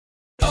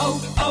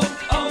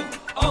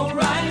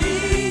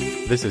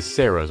This is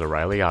Sarah's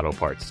O'Reilly Auto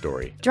Parts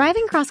story.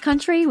 Driving cross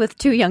country with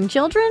 2 young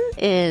children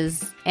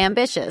is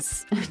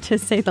ambitious, to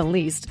say the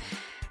least.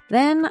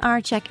 Then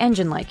our check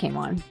engine light came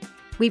on.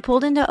 We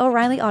pulled into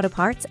O'Reilly Auto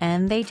Parts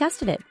and they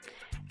tested it.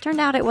 Turned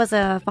out it was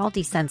a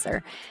faulty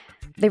sensor.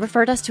 They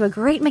referred us to a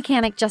great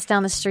mechanic just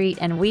down the street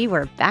and we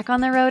were back on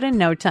the road in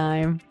no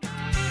time.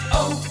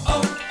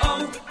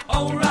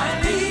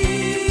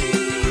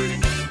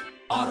 O'Reilly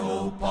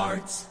Auto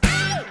Parts.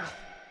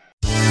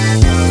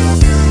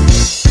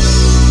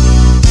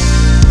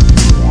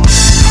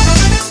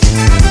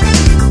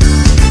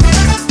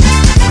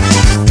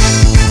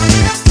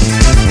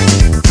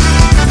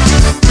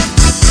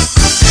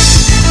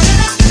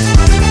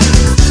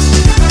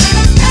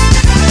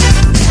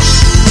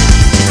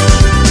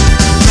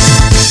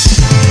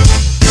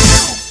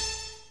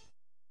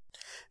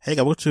 Hey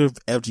guys, welcome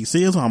to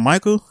FGC. I'm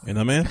Michael. And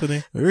I'm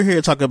Anthony. We're here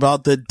to talk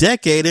about the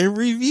decade in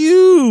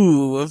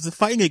review of the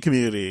fighting game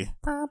community.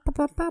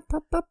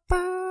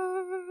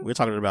 We're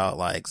talking about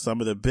like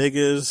some of the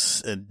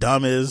biggest and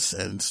dumbest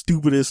and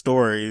stupidest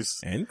stories.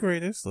 And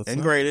greatest.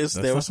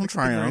 There were some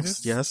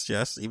triumphs.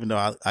 Yes. Even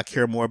though I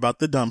care more about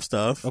the dumb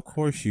stuff. Of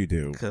course you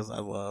do. Because I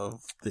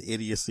love the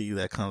idiocy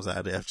that comes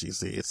out of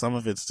FGC. Some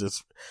of it's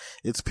just,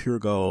 it's pure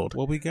gold.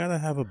 Well, we gotta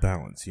have a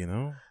balance, you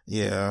know?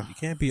 Yeah. You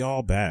can't be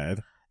all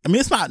bad. I mean,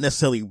 it's not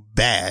necessarily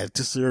bad.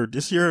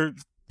 Just your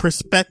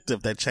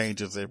perspective that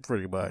changes it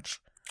pretty much.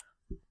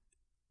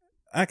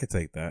 I could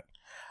take that.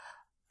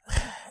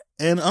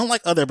 And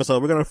unlike other episodes,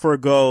 we're going to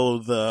forego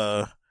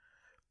the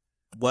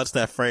what's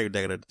that frame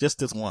data just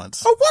this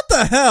once. Oh, what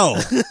the hell?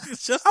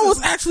 I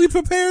was actually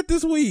prepared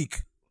this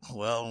week.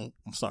 Well,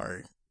 I'm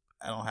sorry.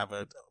 I don't have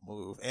a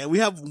move. And we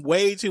have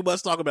way too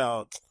much to talk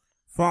about.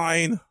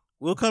 Fine.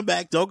 We'll come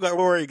back. Don't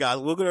worry, guys.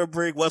 We're going to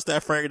bring what's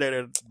that frame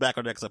data back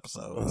on next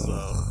episode.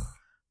 So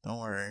don't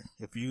worry.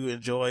 If you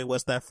enjoy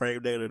what's that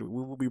frame data,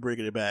 we will be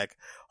bringing it back.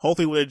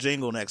 Hopefully with a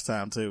jingle next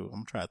time too.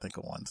 I'm trying to think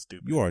of one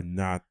stupid. You are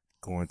not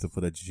going to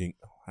put a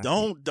jingle.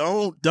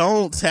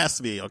 Don't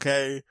test me,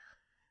 okay?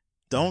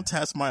 Don't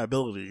test my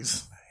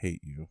abilities. I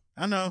hate you.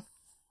 I know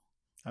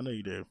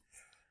you do.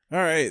 All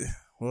right.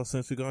 Well,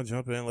 since we're going to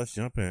jump in, let's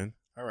jump in.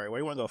 All right. Where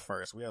do you want to go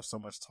first? We have so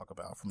much to talk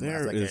about from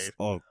there last decade. Is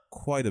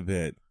quite a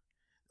bit.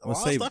 A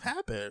lot of stuff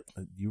happened.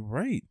 You're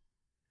right.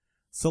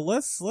 So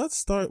let's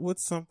start with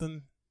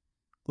something.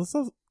 Let's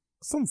have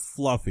some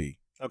fluffy.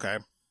 Okay.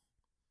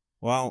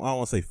 Well, I don't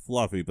want to say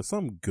fluffy, but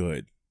some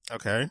good.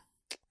 Okay.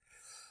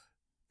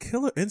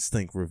 Killer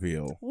Instinct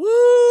reveal.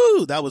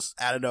 Woo! That was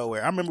out of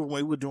nowhere. I remember when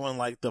we were doing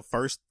like the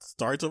first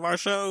starts of our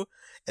show,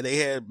 and they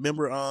had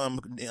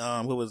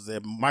what was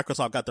it?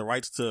 Microsoft got the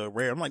rights to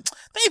Rare. I'm like,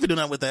 they ain't finna do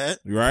nothing with that,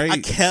 right? I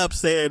kept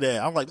saying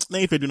that. I'm like, they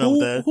ain't finna do nothing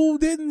with that. Who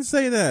didn't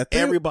say that?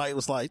 Everybody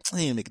was like,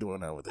 they ain't doing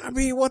nothing with that. I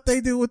mean, what they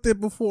do with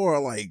it before,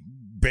 like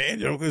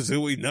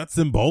Banjo-Kazooie nuts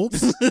and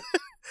bolts.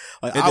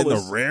 Like, and then the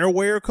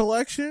Rareware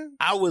collection?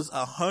 I was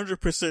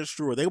 100%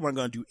 sure they weren't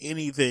going to do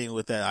anything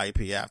with that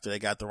IP after they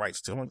got the rights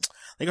to it.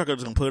 They are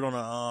just going to put it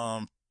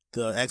on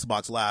the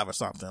Xbox Live or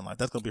something. Like,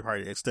 that's going to be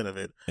probably the extent of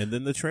it. And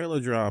then the trailer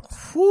dropped.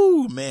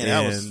 Whew, man,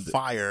 that was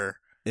fire.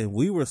 And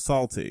we were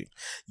salty.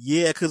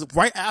 Yeah, because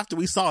right after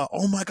we saw,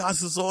 oh my gosh,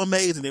 this is so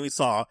amazing. Then we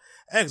saw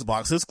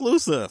Xbox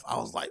exclusive. I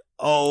was like,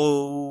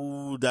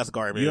 oh, that's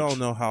garbage. You don't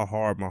know how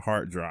hard my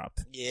heart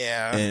dropped.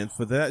 Yeah. And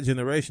for that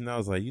generation, I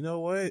was like, you know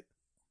what?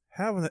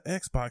 Having an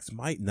Xbox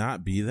might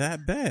not be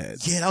that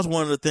bad. Yeah, that was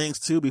one of the things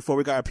too. Before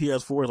we got our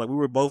PS4s, like we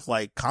were both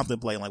like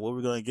contemplating like what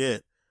we're gonna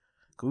get.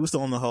 Cause we were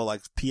still on the whole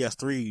like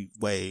PS3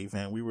 wave,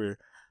 and we were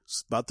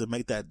about to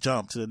make that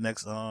jump to the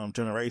next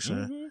generation.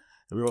 Mm-hmm. And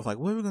we were both like,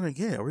 what are we gonna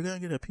get? Are we gonna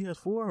get a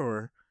PS4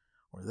 or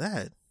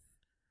that?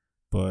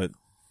 But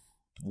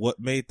what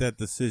made that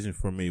decision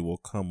for me will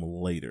come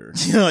later.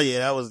 Yeah,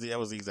 that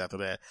was exactly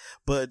that.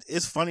 But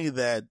it's funny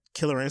that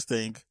Killer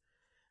Instinct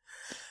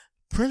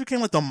pretty much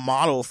became like the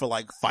model for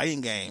like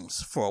fighting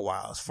games for a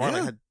while, as far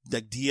as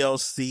like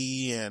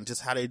DLC and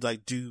just how they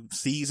like do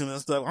seasons and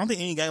stuff. I don't think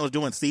any game was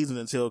doing seasons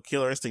until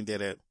Killer Instinct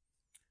did it.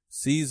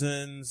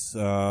 Seasons,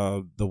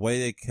 the way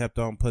they kept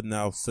on putting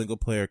out single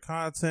player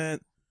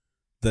content,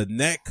 the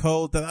net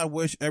code that I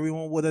wish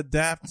everyone would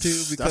adapt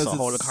to because that's a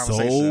whole it's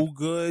so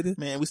good.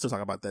 Man, we still talk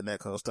about that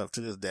netcode stuff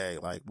to this day.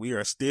 Like, we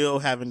are still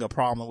having a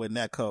problem with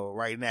netcode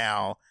right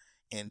now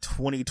in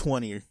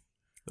 2020.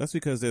 That's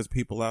because there's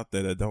people out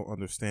there that don't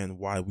understand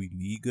why we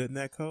need good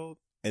netcode,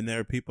 and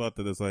there are people out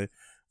there that's like,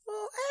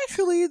 well,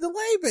 actually, the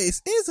delay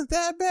base isn't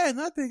that bad,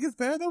 and I think it's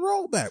better than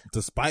rollback.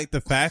 Despite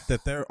the fact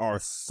that there are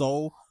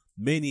so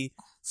many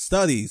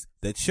studies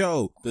that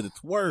show that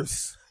it's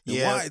worse.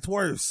 Yeah, why it's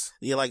worse.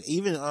 Yeah, like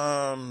even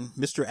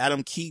Mr.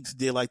 Adam Keats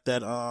did like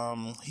that.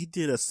 He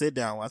did a sit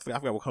down. I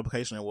forgot what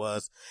publication it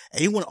was, and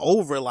he went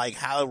over like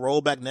how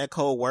rollback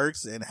netcode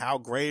works and how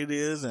great it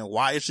is and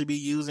why it should be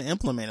used and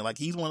implemented. Like,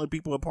 he's one of the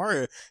people a part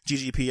of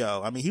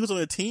GGPO. I mean, he was on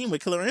a team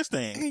with Killer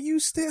Instinct. And you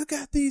still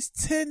got these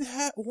tin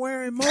hat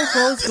wearing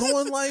mofos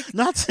going like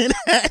not tin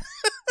hat.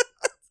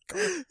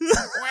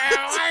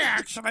 I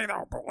actually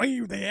don't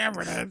believe the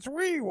evidence.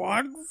 We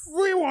won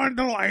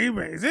delay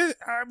base.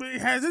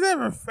 Has it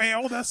ever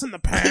failed us in the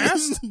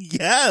past?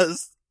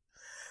 Yes.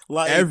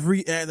 Like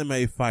Every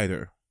anime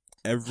fighter,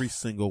 every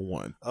single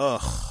one.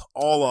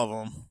 All of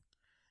them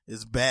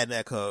is bad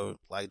netcode.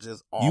 Like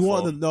just awful. You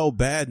want to know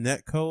bad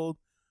netcode?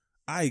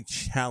 I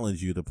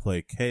challenge you to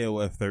play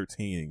KOF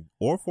 13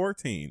 or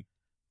 14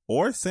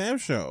 or Sam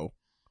Show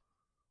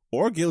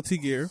or Guilty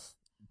Gear.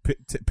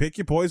 Pick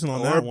your poison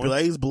on that one. Or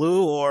Blaze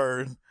Blue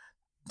or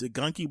the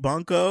Gunky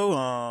Bunko.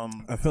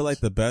 I feel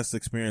like the best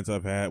experience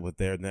I've had with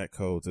their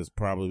netcodes is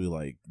probably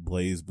like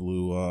Blaze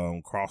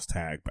Blue Cross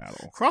Tag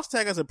Battle. Cross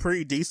Tag is a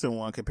pretty decent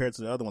one compared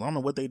to the other one. I don't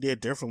know what they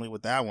did differently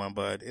with that one,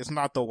 but it's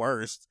not the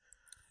worst.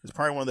 It's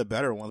probably one of the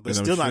better ones, but it's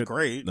still not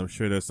great. I'm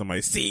sure there's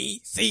somebody,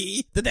 see,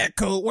 the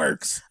netcode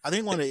works. I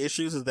think one of the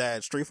issues is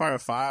that Street Fighter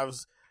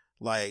V's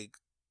like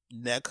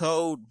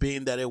netcode,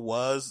 being that it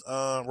was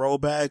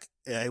rollback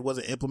and it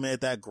wasn't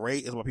implemented that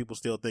great, is why people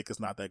still think it's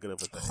not that good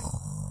of a thing.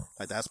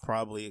 Like that's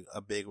probably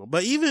a big one.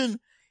 But even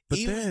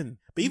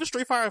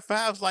Street Fighter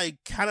V's like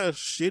kind of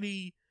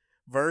shitty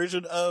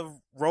version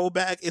of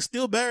rollback is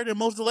still better than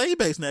most delay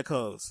based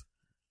netcodes.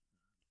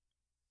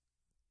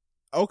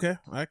 Okay,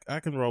 I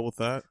can roll with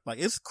that. Like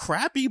it's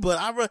crappy, but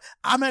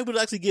I'm able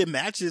to actually get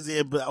matches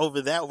in. But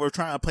over that, we're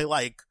trying to play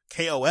like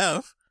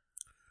KOF,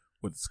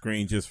 with the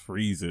screen just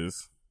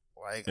freezes,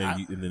 like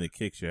and then it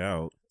kicks you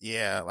out.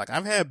 Yeah, like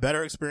I've had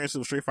better experiences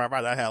with Street Fighter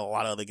 5 than I had a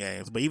lot of other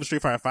games. But even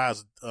Street Fighter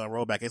 5's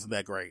rollback isn't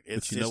that great.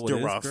 It's still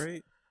rough.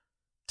 Great?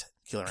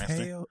 Killer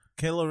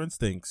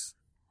Instinct.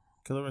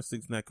 Killer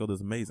Instincts netcode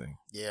is amazing.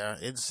 Yeah,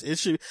 it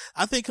should.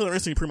 I think Killer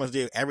Instinct pretty much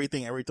did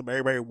everything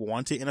everybody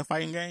wanted in a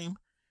fighting game.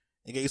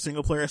 It gave you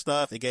single player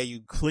stuff. It gave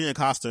you clean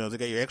costumes. It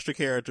gave you extra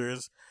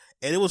characters,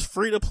 and it was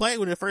free to play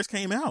when it first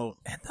came out.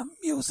 And the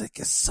music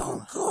is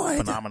so good,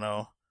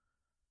 phenomenal.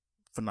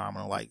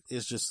 Like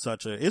it's just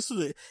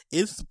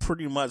it's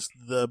pretty much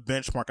the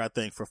benchmark, I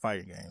think, for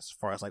fighting games as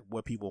far as like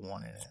what people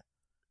want in it.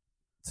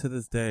 To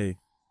this day,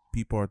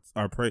 people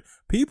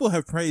people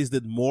have praised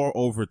it more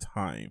over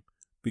time,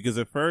 because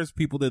at first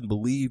people didn't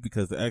believe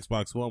because the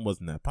Xbox One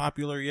wasn't that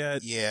popular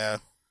yet. Yeah.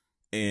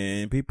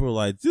 And people were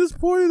like, just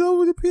port it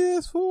over to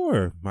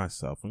PS4.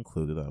 Myself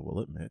included, I will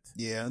admit.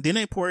 Yeah. Then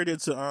they ported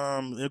it to,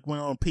 it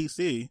went on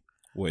PC.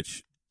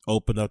 Which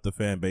opened up the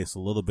fan base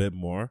a little bit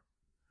more.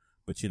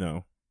 But,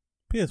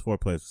 PS4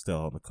 players are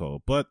still on the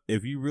code. But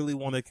if you really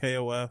wanted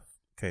Killer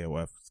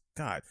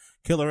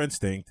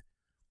Instinct,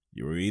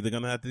 you were either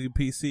going to have to do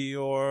PC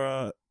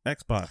or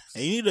Xbox.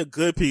 And you need a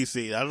good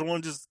PC. I don't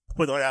want to just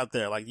put that out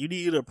there. Like, you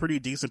need a pretty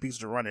decent PC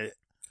to run it.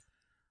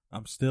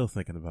 I'm still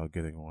thinking about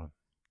getting one.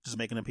 Just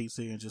making a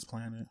PC and just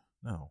playing it?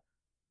 No.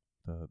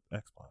 The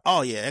Xbox.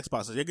 Oh, yeah,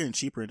 Xbox. They're getting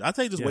cheaper. I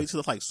think just wait till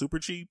it's like super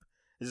cheap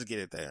and just get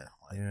it there.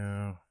 Like,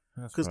 yeah,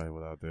 that's probably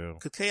what I'll do.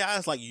 Because KI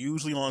is like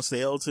usually on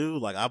sale too.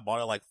 Like I bought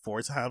it like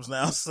 4 times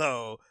now,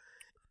 so.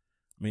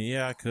 I mean,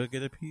 yeah, I could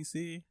get a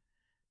PC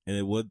and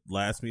it would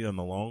last me in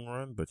the long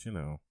run, but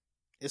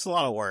it's a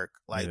lot of work.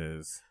 Like, it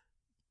is.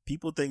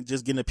 People think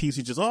just getting a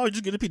PC just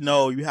get a PC.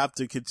 No, you have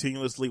to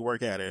continuously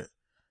work at it.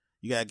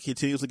 You got to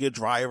continuously get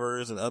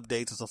drivers and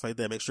updates and stuff like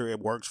that. Make sure it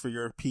works for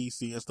your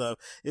PC and stuff.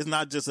 It's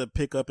not just a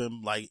pick up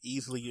and like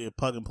easily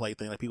plug and play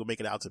thing like people make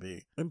it out to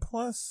be. And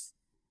plus,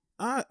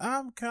 I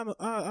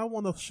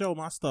want to show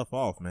my stuff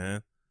off,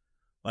 man.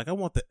 Like I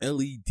want the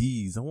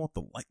LEDs. I want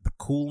the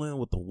cooling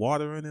with the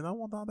water in it. I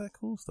want all that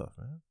cool stuff,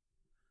 man.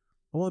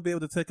 I want to be able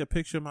to take a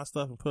picture of my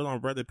stuff and put it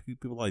on Reddit.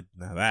 People like,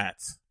 now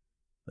that's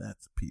a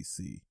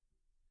PC.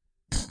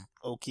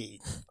 Okay.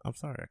 I'm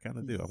sorry. I kind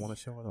of do. I want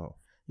to show it off.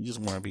 You just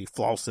want to be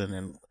flossing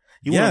and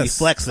you want to be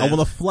flexing. I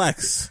want to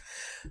flex.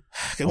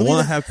 I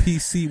want to have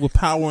PC with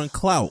power and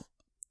clout.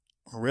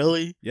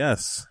 Really?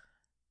 Yes.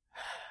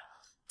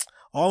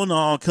 All in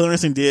all, Killer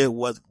Instinct did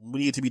what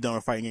we need to be done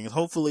with fighting games.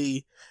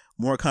 Hopefully,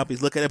 more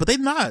companies look at it, but they're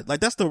not. Like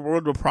that's the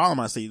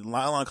problem I see. A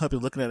lot of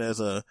companies looking at it as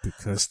a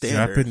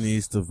standard.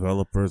 Japanese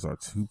developers are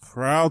too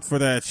proud for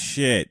that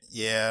shit.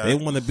 Yeah, they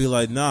want to be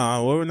like,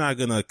 nah, we're not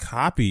gonna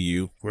copy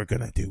you. We're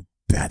gonna do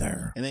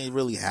better. And they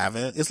really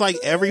haven't. It's like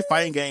every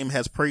fighting game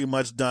has pretty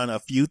much done a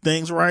few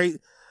things right,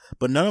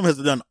 but none of them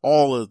has done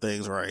all of the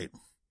things right.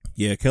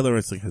 Yeah, Killer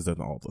Instinct has done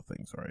all the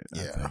things right.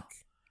 Yeah. I think.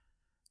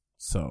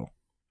 So,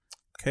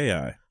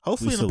 KI.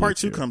 Hopefully, the part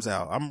 2 comes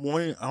out.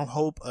 I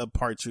hope a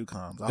part 2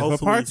 comes.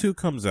 If a part 2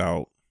 comes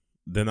out,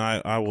 then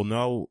I will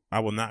know.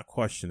 I will not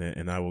question it,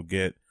 and I will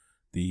get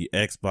the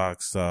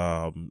Xbox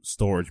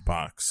storage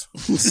box.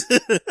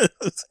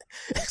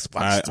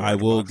 I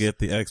will get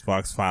the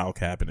Xbox file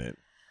cabinet.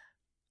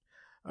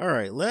 All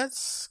right,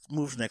 let's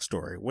move to the next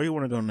story. Where do you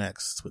want to go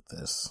next with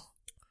this?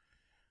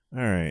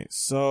 All right,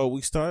 so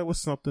we started with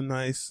something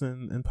nice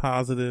and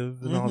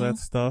positive and all that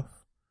stuff.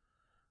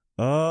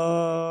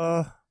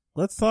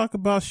 Let's talk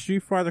about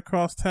Street Fighter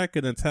Cross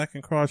Tekken and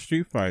Tekken Cross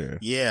Street Fighter.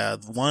 Yeah,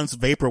 one's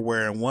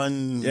vaporware and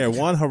one... Yeah,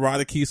 one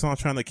Harada Kison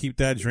trying to keep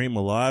that dream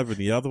alive, and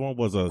the other one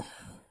was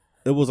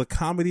a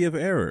comedy of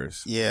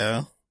errors.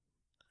 Yeah.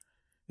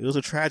 It was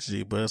a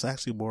tragedy, but it's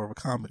actually more of a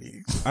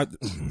comedy.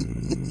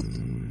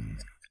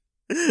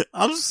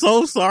 I'm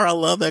so sorry. I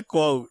love that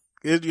quote.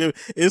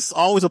 It's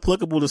always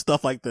applicable to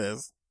stuff like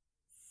this.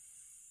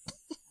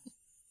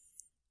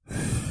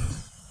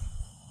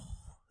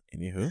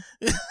 Anywho,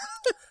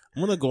 I'm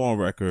gonna go on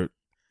record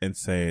and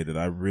say that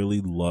I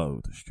really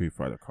loved Street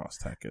Fighter Cross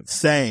Tekken.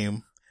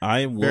 Same. I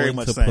am willing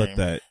to put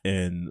that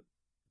in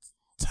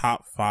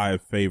top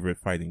 5 favorite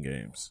fighting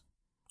games.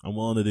 I'm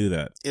willing to do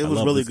that. It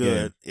was really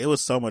good. It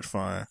was so much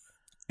fun.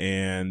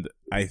 And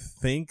I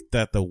think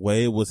that the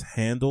way it was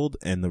handled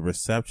and the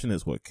reception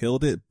is what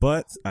killed it,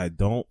 but I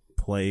don't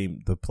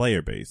blame the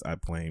player base. I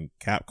blame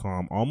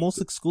Capcom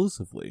almost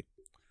exclusively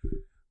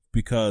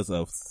because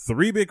of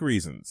 3 big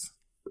reasons.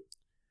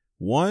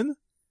 One,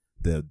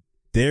 their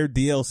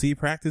DLC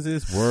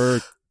practices were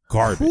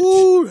garbage.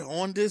 Ooh,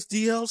 on this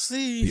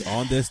DLC.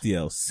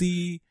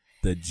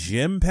 The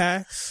gem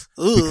packs,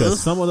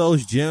 because some of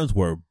those gems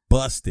were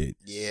busted.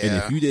 Yeah. And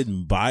if you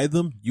didn't buy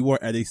them, you are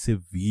at a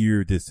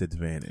severe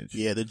disadvantage.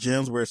 Yeah, the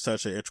gems were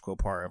such an integral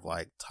part of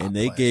like top and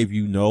they gave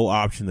you no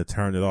option to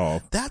turn it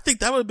off. I think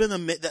that would have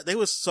been that they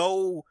were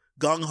so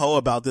gung ho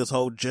about this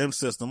whole gem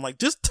system. Like,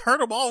 just turn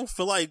them off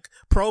for like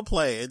pro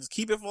play and just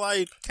keep it for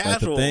like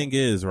casual. Like, the thing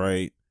is,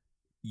 right?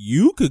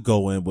 You could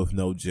go in with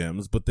no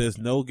gems, but there's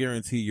no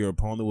guarantee your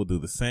opponent will do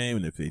the same.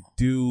 And if they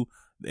do,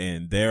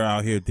 and they're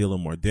out here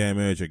dealing more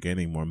damage or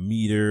getting more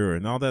meter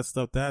and all that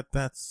stuff,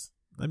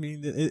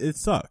 it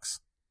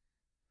sucks.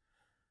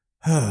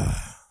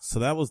 So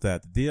that was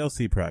that. The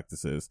DLC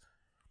practices.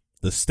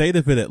 The state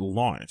of it at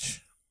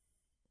launch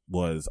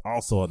was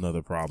also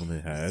another problem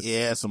it had.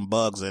 Yeah, some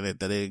bugs in it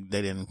that they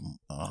didn't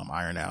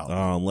iron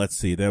out. Let's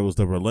see. There was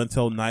the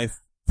Relento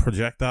knife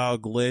projectile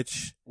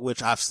glitch,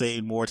 which I've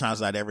seen more times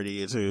than I'd ever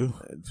needed to.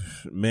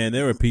 Man,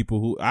 there were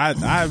people who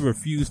I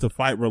refused to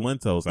fight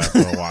Relentos after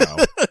a while.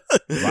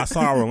 If I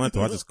saw a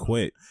Relento, I just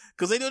quit.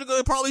 Because they knew they're going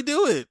to probably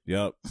do it.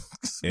 Yep.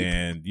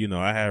 And,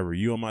 I had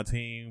Ryu on my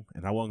team,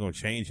 and I wasn't going to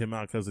change him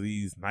out because of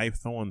these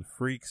knife-throwing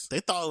freaks.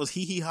 They thought it was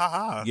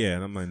hee-hee-ha-ha. Yeah,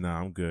 and I'm like, nah,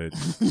 I'm good.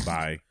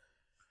 Bye.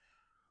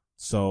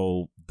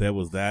 So, there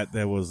was that.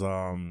 There was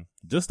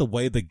just the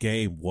way the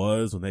game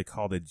was when they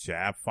called it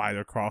Jab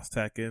Fighter Cross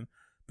Tekken,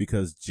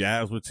 because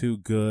jabs were too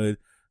good.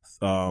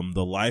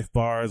 The life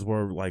bars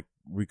were, like,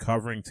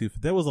 recovering too.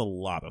 There was a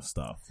lot of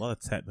stuff. A lot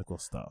of technical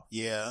stuff.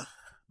 Yeah.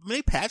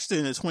 They patched it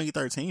in the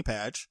 2013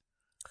 patch.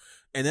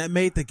 And that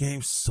made the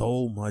game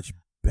so much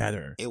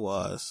better. It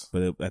was.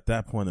 But at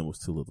that point, it was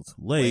too little too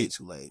late. Way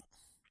too late.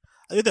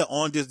 I think that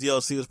On This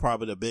DLC was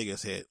probably the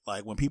biggest hit.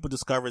 Like, when people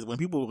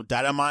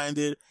data mined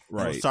it,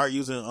 right, start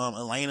using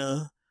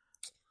Elena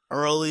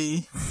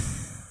early,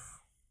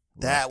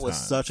 that was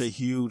such a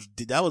huge,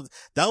 that was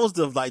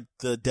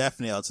the death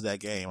nail to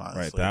that game,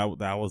 honestly. Right,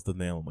 that was the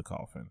nail in the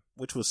coffin.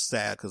 Which was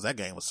sad, because that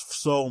game was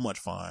so much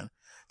fun.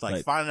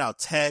 Like finding out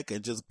tech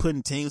and just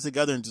putting teams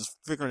together and just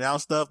figuring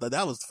out stuff.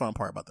 That was the fun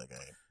part about that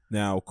game.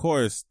 Now, of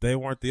course, they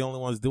weren't the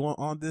only ones doing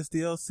On This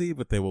DLC,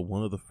 but they were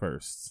one of the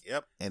first.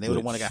 Yep. And they were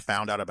the one that got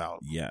found out about.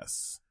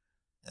 Yes.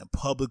 And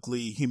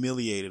publicly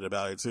humiliated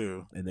about it,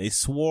 too. And they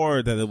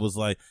swore that it was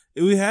like,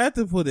 we had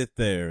to put it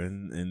there.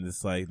 And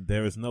it's like,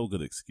 there is no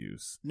good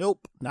excuse.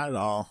 Nope. Not at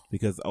all.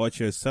 Because what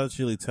you're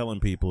essentially telling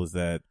people is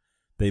that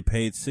they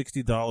paid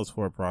 $60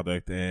 for a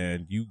product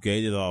and you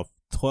gated off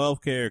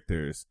 12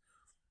 characters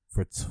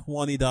for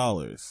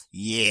 $20.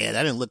 Yeah,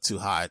 that didn't look too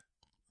hot.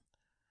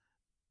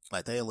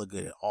 Like, they didn't look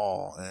good at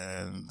all.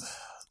 And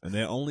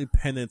their only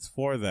penance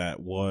for that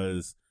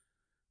was,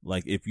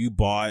 like, if you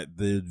bought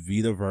the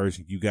Vita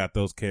version, you got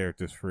those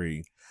characters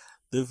free.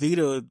 The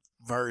Vita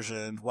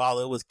version, while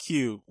it was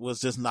cute,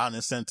 was just not an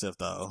incentive,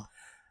 though.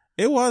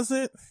 It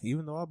wasn't,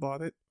 even though I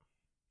bought it.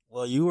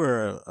 Well, you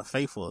were a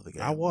faithful of the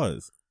game. I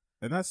was.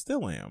 And I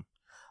still am.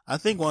 I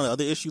think one of the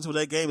other issues with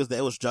that game is that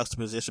it was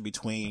juxtaposition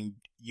between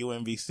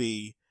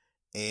UMVC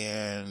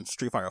and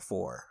Street Fighter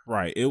 4.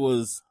 Right. It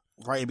was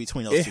right in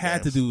between those two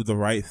had games. to do the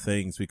right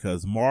things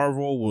because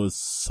Marvel was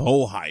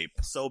so hype.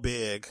 So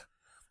big.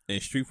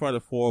 And Street Fighter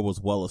 4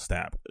 was well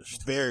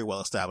established. Very well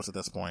established at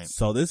this point.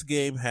 So this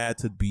game had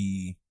to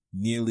be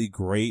nearly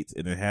great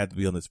and it had to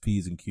be on its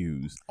P's and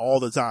Q's. All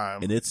the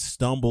time. And it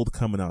stumbled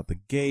coming out the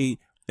gate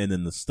and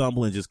then the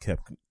stumbling just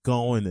kept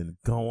going and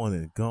going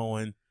and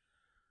going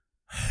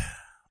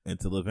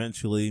until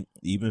eventually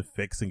even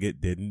fixing it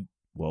didn't,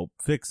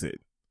 fix it.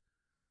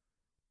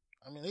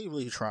 I mean, they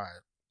really tried.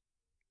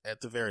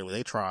 At the very least,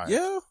 they tried.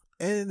 Yeah,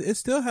 and it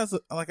still has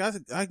I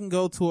can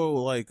go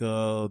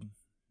to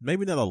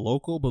maybe not a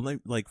local, but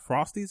like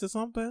Frosties or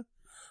something.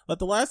 Like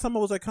the last time I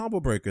was at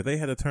Combo Breaker, they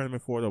had a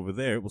tournament for it over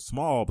there. It was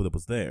small, but it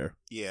was there.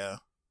 Yeah.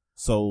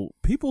 So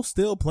people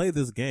still play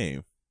this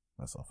game,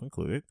 myself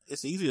included.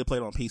 It's easy to play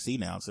it on PC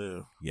now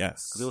too.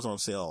 Yes, because it was on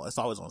sale. It's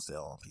always on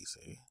sale on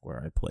PC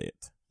where I play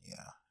it.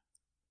 Yeah.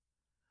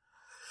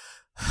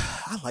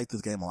 I like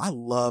this game. I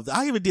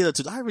even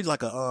did I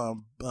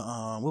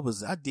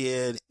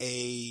did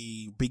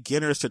a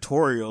beginner's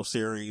tutorial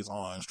series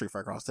on Street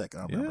Fighter Cross Tekken.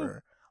 I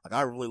remember. Like,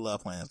 I really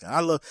love playing this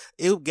game.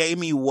 It gave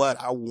me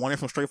what I wanted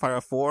from Street Fighter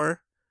 4,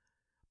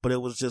 but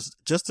it was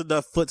just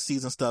enough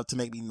footsies and stuff to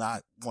make me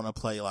not want to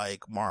play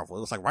like Marvel.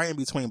 It was like right in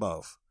between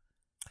both.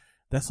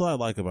 That's what I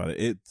like about it.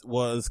 It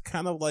was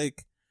kind of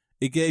like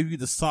it gave you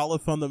the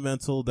solid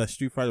fundamental that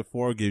Street Fighter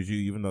 4 gives you,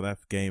 even though that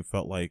game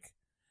felt like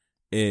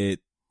it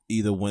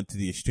either went to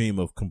the extreme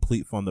of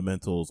complete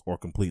fundamentals or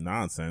complete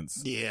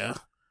nonsense. Yeah.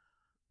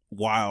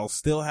 While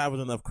still having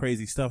enough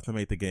crazy stuff to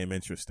make the game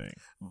interesting.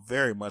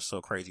 Very much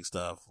so crazy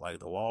stuff, like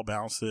the wall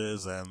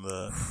bounces and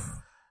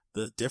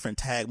the different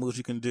tag moves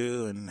you can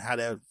do and how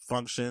that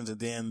functions, and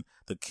then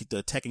the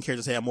Tekken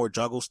characters had more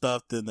juggle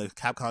stuff than the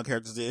Capcom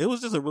characters did. It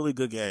was just a really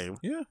good game.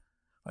 Yeah.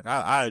 Like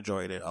I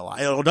enjoyed it a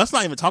lot. Let's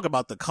not even talk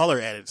about the color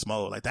edits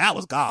mode. Like that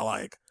was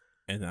godlike.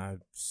 And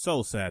I'm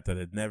so sad that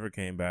it never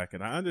came back.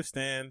 And I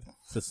understand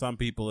to some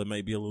people it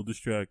may be a little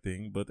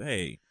distracting, but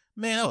hey.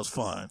 Man, that was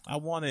fun. I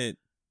wanted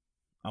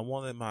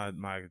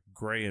my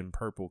gray and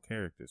purple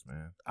characters,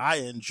 man. I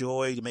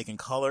enjoyed making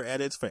color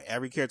edits for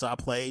every character I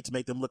played to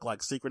make them look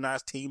like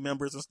synchronized team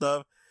members and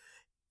stuff.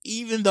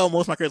 Even though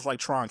most of my characters are like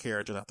Tron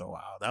characters after a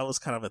while. That was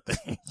kind of a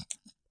thing.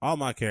 All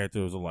my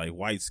characters are like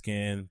white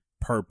skin,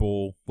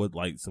 purple, with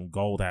like some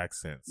gold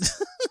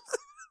accents.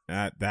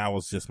 that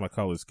was just my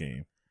color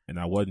scheme. And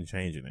I wasn't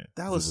changing it.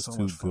 That was so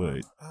too much fun.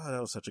 Good. Oh,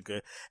 that was such a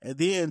good. And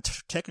then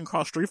Tekken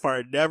Cross Street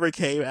Fighter never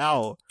came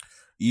out.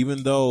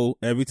 Even though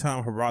every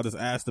time Harada's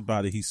asked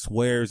about it, he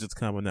swears it's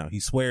coming out. He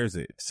swears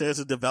it. Says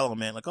it's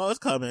development. Like, oh, it's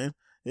coming.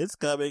 It's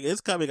coming. It's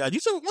coming. You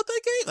still want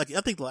that game? Like,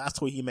 I think the last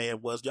tweet he made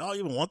was, y'all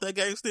even want that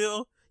game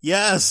still?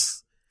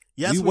 Yes.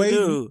 Yes, we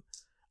do.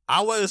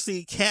 I want to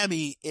see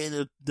Cammy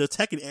in the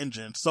Tekken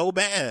engine so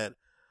bad.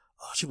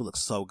 Oh, she would look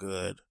so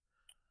good.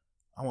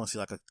 I want to see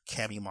like a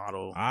Cammy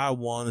model. I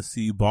want to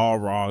see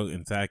Balrog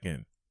in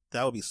Tekken.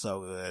 That would be so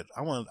good.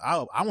 I want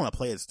to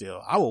play it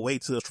still. I will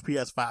wait till the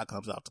PS5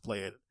 comes out to play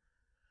it.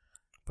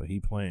 But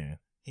he playing.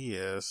 He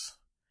is.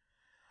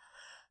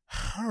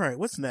 All right,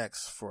 what's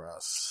next for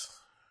us?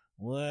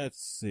 Let's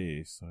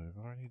see. So I've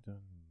already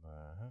done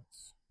that.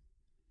 Let's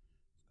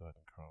go ahead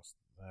and cross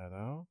that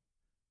out.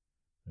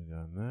 We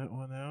got that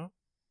one out.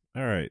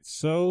 All right,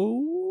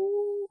 so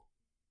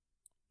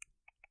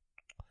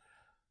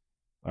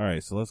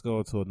let's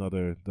go to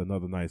another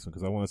nice one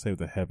because I want to save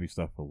the heavy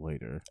stuff for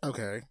later.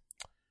 Okay.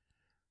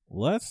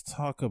 Let's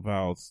talk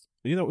about,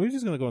 we're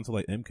just going to go into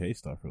like MK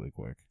stuff really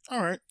quick.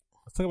 All right.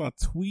 Let's talk about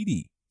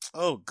Tweety.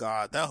 Oh,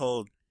 God. That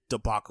whole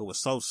debacle was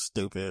so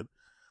stupid.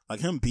 Like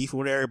him beefing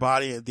with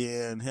everybody and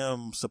then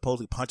him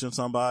supposedly punching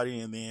somebody,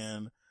 and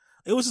then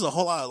it was just a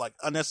whole lot of like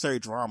unnecessary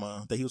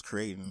drama that he was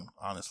creating,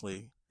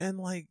 honestly. And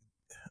like,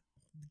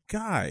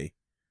 guy,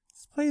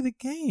 just play the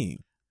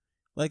game.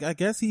 Like, I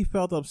guess he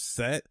felt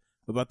upset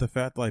about the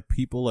fact like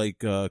people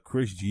like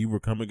Chris G were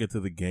coming into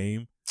the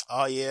game.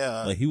 Oh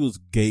yeah, like he was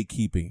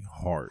gatekeeping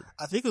hard.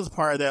 I think it was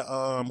part of that.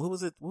 Who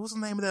was it? What was the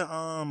name of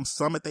that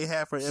summit they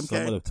had for MK?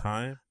 Summit of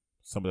Time,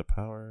 Summit of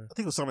Power. I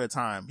think it was Summit of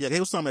Time. Yeah, it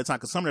was Summit of Time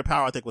because Summit of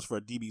Power I think was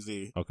for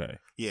DBZ. Okay.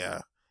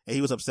 Yeah, and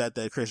he was upset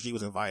that Chris G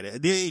was invited.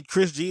 And then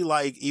Chris G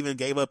like even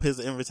gave up his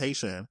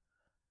invitation.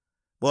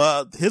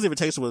 Well, his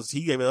invitation was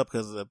he gave it up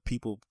because the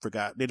people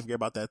didn't forget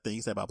about that thing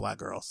he said about black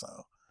girls,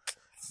 so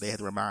they had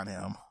to remind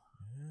him.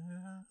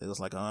 It was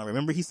like,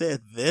 remember he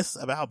said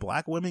this about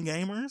black women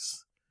gamers?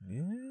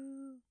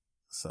 Yeah.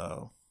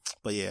 So,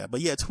 but yeah,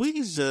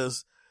 Tweety's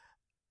just,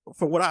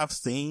 for what I've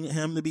seen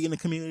him to be in the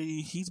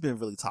community, he's been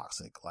really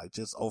toxic. Like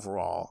just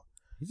overall,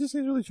 he just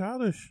seems really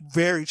childish,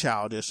 very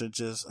childish, and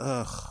just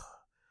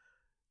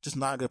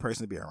not a good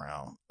person to be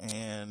around.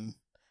 And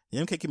the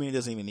MK community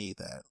doesn't even need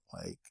that.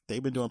 Like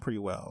they've been doing pretty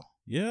well,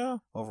 yeah,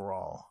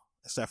 overall,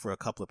 except for a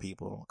couple of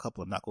people, a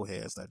couple of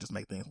knuckleheads that just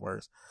make things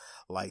worse,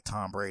 like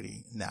Tom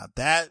Brady. Now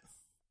that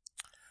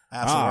I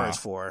have some words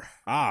for.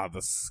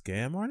 The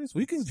scam artist?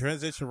 We can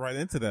transition right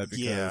into that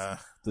because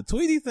the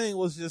Tweety thing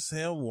was just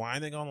him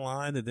whining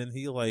online, and then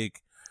he like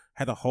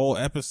had a whole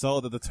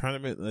episode of the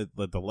tournament,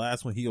 like the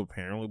last one he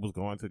apparently was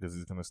going to because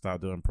he's going to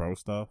stop doing pro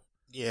stuff.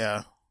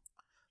 Yeah.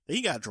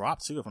 He got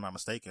dropped too, if I'm not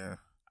mistaken.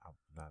 I'm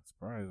not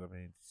surprised. I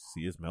mean,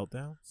 see his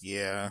meltdowns?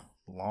 Yeah.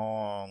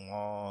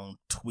 Long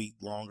tweet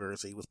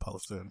longers he was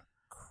posting.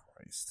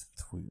 Christ,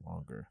 tweet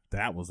longer.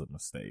 That was a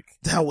mistake.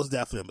 That was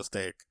definitely a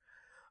mistake.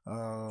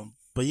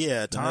 But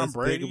yeah, Tom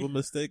Brady. Big of a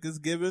mistake is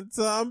giving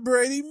Tom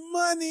Brady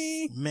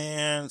money.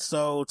 Man,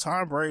 so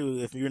Tom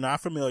Brady, if you're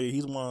not familiar,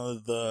 he's one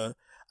of the,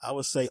 I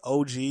would say,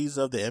 OGs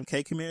of the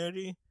MK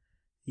community.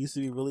 He used to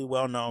be really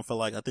well known for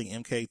like, I think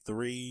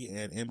MK3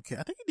 and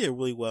I think he did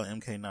really well in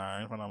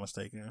MK9, if I'm not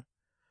mistaken.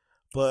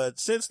 But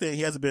since then,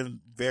 he hasn't been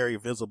very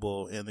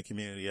visible in the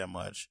community that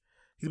much.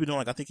 He's been doing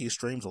like, I think he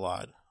streams a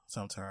lot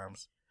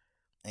sometimes.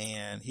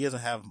 And he doesn't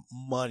have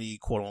money,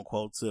 quote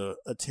unquote, to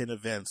attend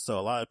events. So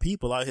a lot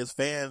of his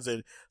fans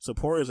and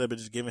supporters have been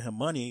just giving him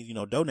money,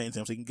 donating to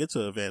him so he can get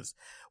to events.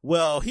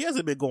 Well, he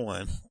hasn't been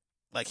going.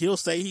 Like he'll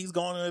say he's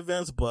going to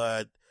events,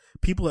 but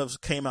people have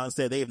came out and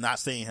said they have not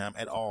seen him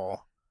at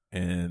all.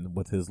 And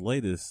with his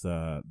latest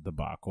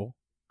debacle,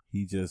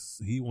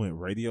 he went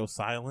radio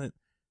silent.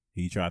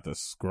 He tried to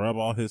scrub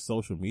all his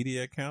social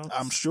media accounts.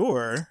 I'm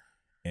sure.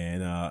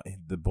 And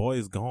the boy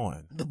is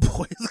gone. The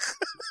boys.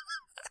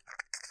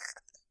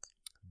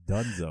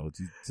 Dunzo,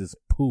 just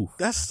poof.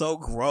 That's so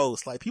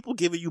gross. Like, people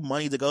giving you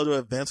money to go to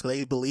events because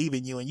they believe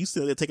in you, and you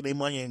still there taking their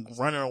money and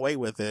running away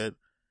with it.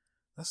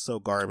 That's so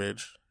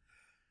garbage.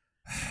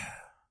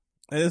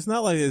 And it's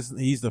not like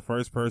he's the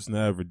first person to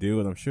ever do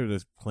it. I'm sure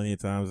there's plenty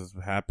of times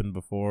it's happened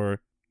before.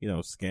 You know,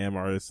 scam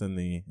artists in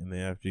the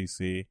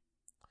FGC.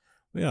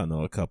 We all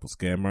know a couple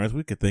scam artists.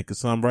 We could think of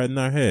some right in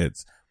our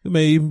heads. We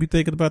may even be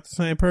thinking about the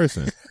same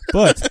person.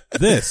 But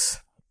this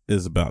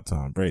is about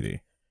Tom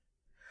Brady.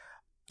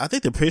 I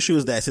think the issue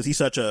is that since he's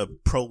such a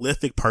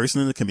prolific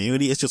person in the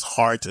community, it's just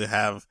hard to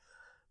have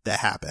that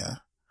happen.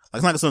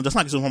 Like, it's not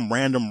just some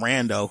random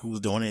rando who's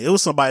doing it. It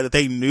was somebody that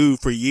they knew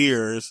for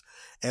years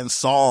and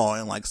saw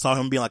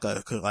him being like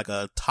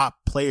a top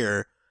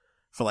player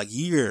for like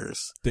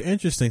years. The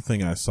interesting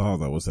thing I saw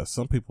though was that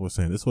some people were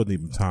saying this wasn't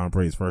even Tom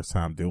Brady's first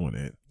time doing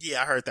it.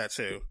 Yeah, I heard that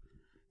too.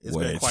 It's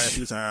been quite a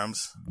few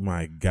times.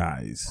 My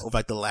guys. Over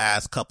like the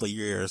last couple of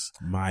years.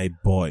 My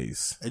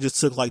boys. It just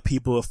took like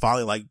people to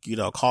finally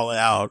call it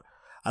out.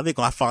 I think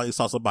when I finally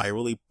saw somebody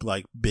really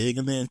like big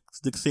in the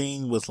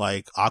scene was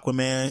like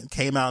Aquaman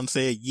came out and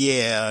said,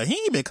 yeah, he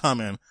ain't been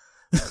coming.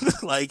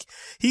 Like,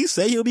 he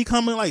said he'll be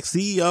coming like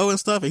CEO and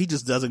stuff, and he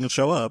just doesn't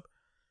show up.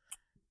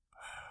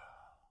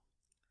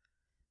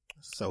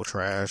 So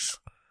trash.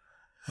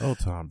 Oh,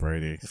 Tom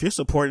Brady. If you're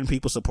supporting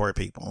people, support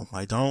people.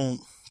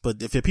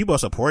 But if your people are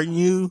supporting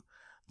you,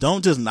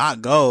 don't just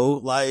not go.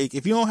 Like,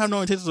 if you don't have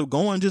no intentions of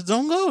going, just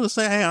don't go. Just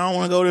say, hey, I don't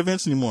want to go to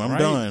events anymore. I'm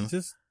done.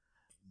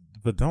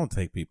 But don't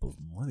take people's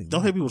money.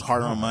 Don't take people's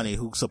hard-earned money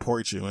who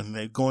support you, and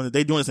they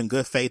doing this in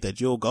good faith that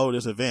you'll go to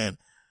this event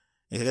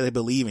and they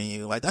believe in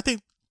you. Like, I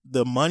think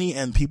the money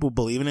and people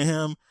believing in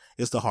him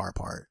is the hard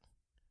part.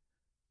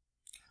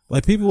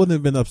 Like, people wouldn't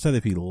have been upset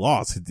if he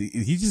lost.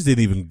 He just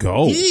didn't even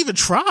go. He didn't even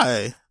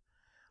try.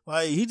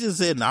 Like, he just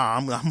said, nah,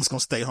 I'm just gonna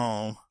stay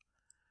home.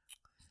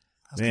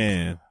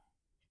 Man,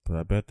 but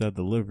I bet that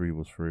delivery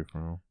was free for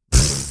him.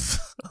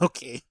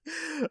 Okay.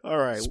 All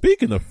right.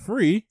 Speaking of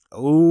free.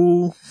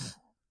 Oh.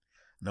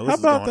 No, how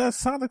about that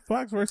Sonic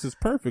Fox versus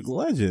Perfect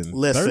Legend?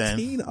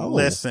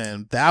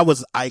 Listen, that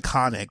was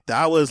iconic.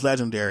 That was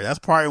legendary. That's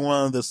probably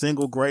one of the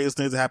single greatest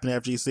things that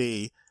happened to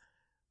FGC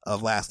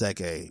of last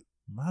decade.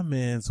 My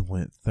man's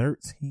went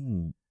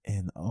 13-0.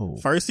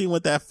 First he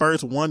went that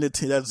first 1 to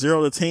 10, that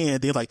 0 to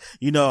 10. Then like,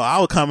 I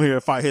would come here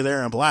and fight his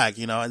Aaron Black,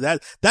 and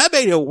that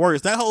made it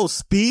worse. That whole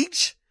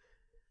speech,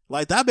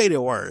 like, that made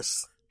it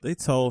worse. They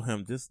told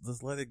him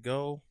just let it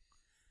go.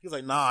 He was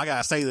like, nah, I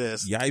gotta say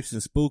this. Yipes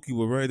and Spooky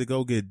were ready to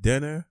go get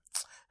dinner.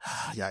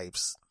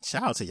 Yipes.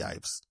 Shout out to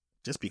Yipes.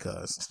 Just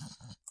because.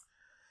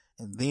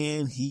 And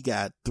then he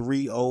got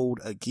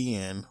 3-0'd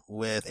again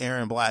with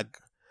Aaron Black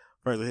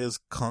versus his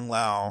Kung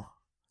Lao.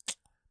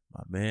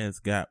 My man's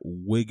got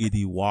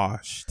wiggity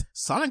washed.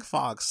 Sonic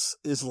Fox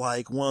is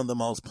like one of the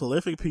most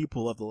prolific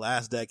people of the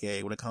last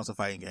decade when it comes to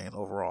fighting games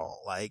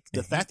overall. Like,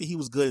 the fact that he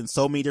was good in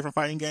so many different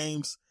fighting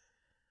games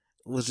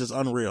was just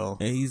unreal.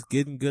 And he's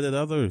getting good at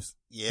others.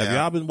 Yeah. Have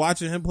y'all been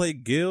watching him play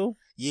Gil?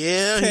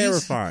 Yeah.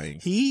 Terrifying.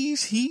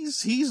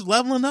 He's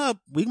leveling up.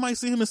 We might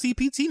see him in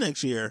CPT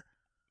next year.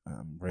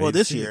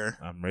 This year.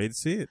 I'm ready to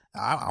see it.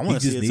 I want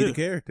to see it too. He just needed a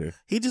character.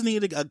 He just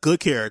needed a good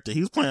character.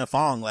 He was playing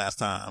Fong last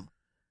time.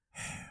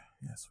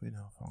 Yes, we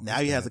know. Fong now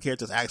he has a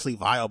character that's actually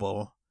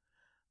viable.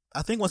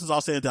 I think once it's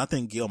all said and done, I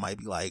think Gil might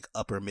be like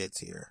upper mid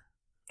tier.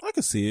 I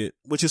can see it.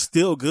 Which is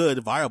still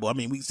good, viable. I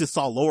mean, we just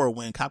saw Laura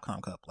win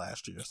Capcom Cup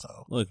last year,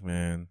 so. Look,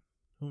 man,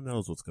 who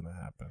knows what's going to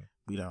happen?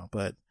 We don't,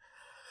 but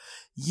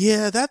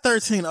yeah, that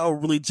 13-0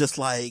 really just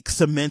like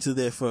cemented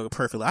it for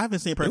Perfect. I haven't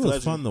seen Perfect Legend.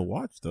 It was fun to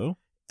watch, though.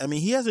 I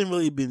mean, he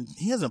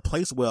hasn't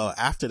placed well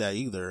after that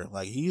either.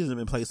 Like, he hasn't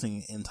been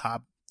placing in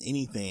top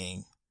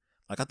anything.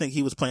 Like, I think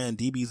he was playing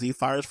DBZ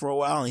Fires for a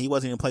while, and he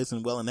wasn't even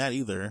placing well in that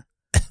either.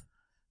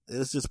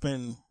 It's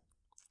been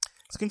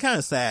kind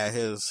of sad,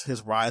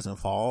 his rise and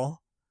fall.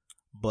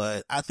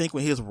 But I think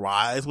when his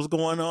rise was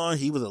going on,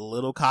 he was a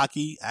little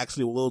cocky,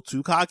 actually a little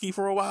too cocky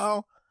for a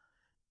while.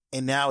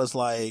 And now it's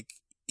like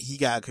he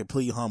got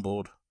completely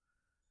humbled.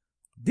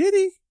 Did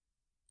he?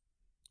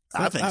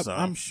 I think so.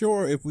 I'm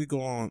sure if we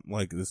go on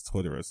like this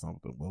Twitter or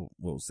something,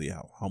 we'll see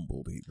how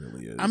humbled he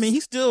really is. I mean, he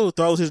still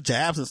throws his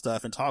jabs and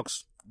stuff and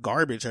talks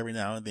garbage every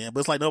now and then, but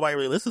it's like nobody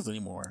really listens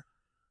anymore.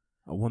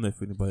 I wonder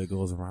if anybody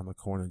goes around the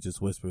corner and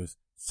just whispers,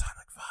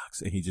 Sonic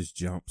Fox, and he just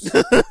jumps.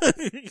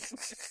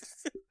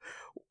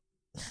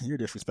 You're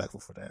disrespectful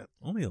for that.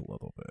 Only a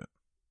little bit.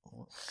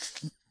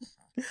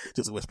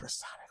 Just whisper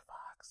Sonic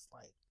Fox.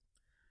 Like,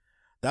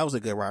 that was a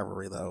good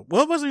rivalry though.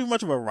 Well, it wasn't even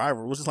much of a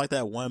rivalry. It was just like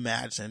that one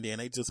match, and then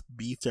they just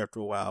beefed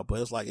after a while.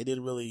 But it's like it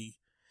didn't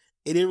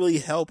really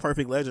help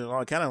Perfect Legend at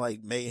all. It kind of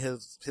like made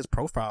his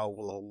profile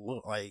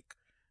look like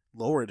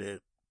lowered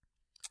it.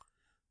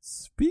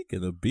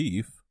 Speaking of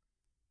beef,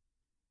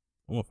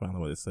 I'm gonna find a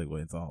way to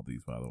segue into all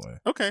these, by the way.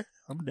 Okay,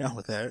 I'm down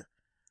with that.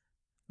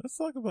 Let's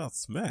talk about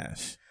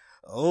Smash.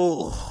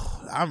 Oh,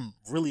 I'm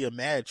really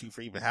mad at you for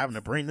even having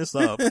to bring this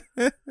up.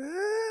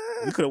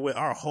 We could have went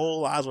our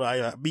whole lives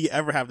without me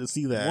ever having to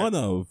see that. One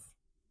of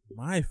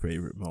my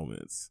favorite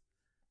moments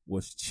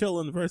was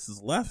Chillin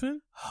versus Leffen.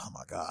 Oh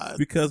my god!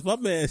 Because my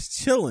man's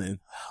Chillin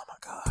Oh my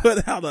god!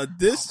 put out a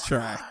diss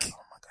track.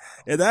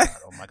 And Oh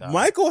my god!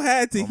 Michael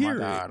had to hear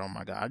it. it. Oh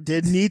my god! I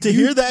didn't need to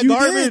hear that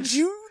garbage.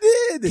 You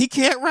did. He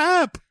can't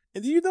rap.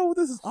 And do you know what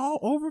this is all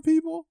over,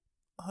 people?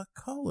 A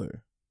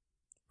color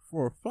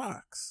for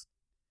Fox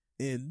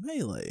in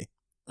Melee.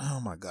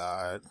 Oh my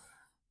god!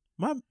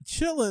 My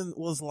Chillin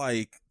was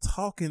like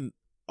talking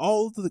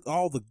all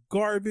the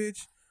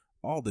garbage,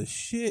 all the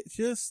shit.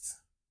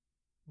 Just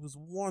it was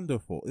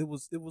wonderful. It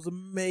was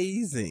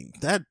amazing.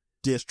 That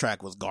diss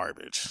track was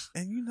garbage.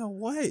 And you know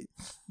what?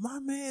 My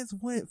man's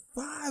went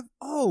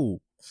 5-0.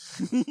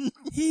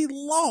 He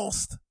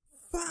lost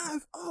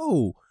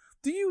 5-0.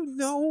 Do you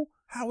know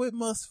how it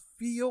must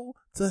feel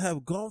to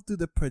have gone through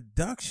the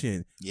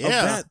production of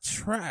that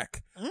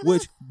track? Mm-hmm.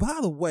 Which, by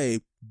the way,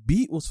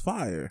 beat was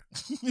fire.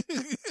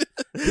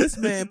 This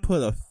man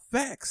put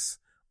effects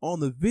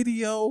on the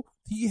video.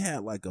 He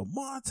had like a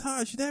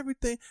montage and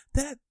everything.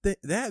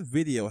 That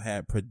video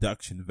had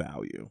production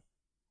value.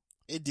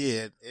 It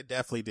did. It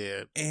definitely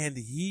did. And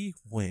he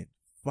went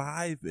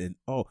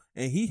 5-0,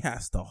 and he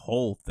has to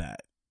hold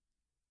that.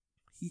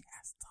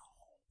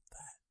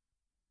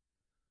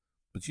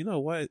 But you know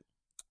what?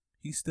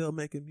 He's still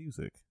making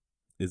music.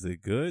 Is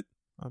it good?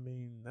 I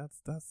mean, that's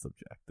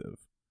subjective.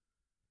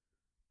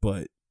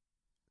 But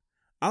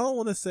I don't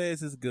want to say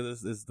it's as good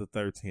as the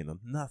 13.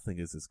 Nothing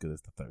is as good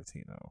as the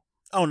 13.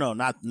 Oh no,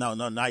 not even a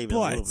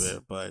little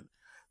bit. But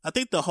I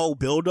think the whole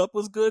build up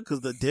was good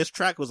because the diss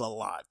track was a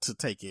lot to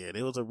take in.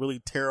 It was a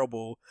really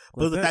terrible.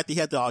 But the fact that he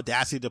had the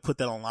audacity to put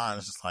that online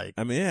is just like.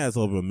 I mean, it has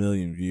over 1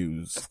 million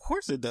views. Of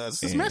course it does.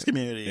 It's the Smash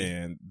community,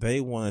 and they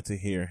wanted to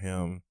hear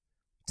him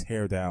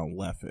tear down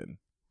Leffen,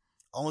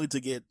 only to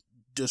get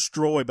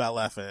destroyed by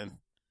Leffen.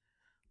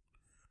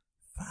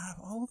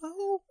 5-0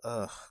 though.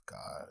 Oh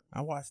God!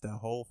 I watched that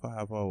whole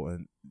 5-0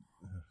 and.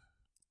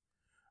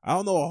 I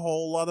don't know a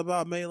whole lot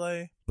about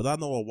Melee, but I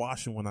know a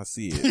washing when I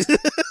see it.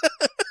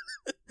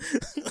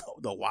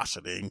 The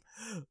washing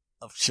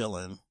of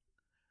Chillin.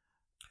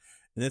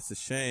 And it's a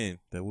shame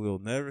that we'll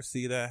never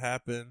see that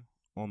happen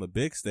on the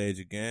big stage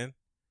again.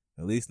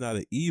 At least not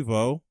at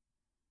EVO.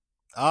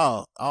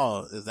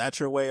 Oh, is that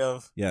your way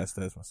of? Yes,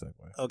 that's my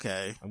segue.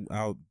 Okay.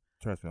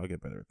 Trust me, I'll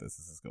get better at this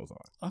as this goes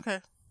on.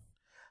 Okay.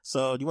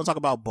 So, do you want to talk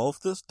about both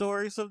the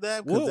stories of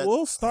that?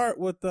 We'll start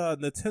with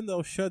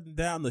Nintendo shutting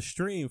down the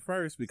stream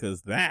first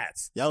because that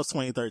was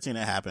 2013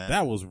 that happened.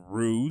 That was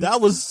rude.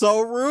 That was so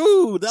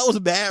rude. That was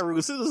bad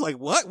rude. So it was like,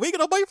 what? We get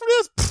no money from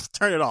this? Pfft,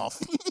 turn it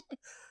off.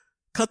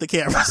 Cut the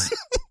cameras.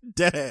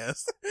 Dead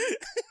ass.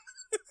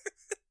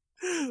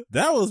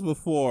 That was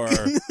before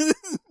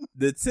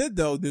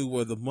Nintendo knew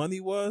where the money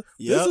was.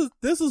 Yep.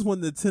 This is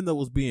when Nintendo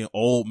was being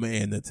old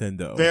man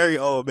Nintendo. Very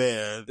old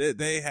man.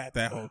 They had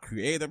that whole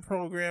creator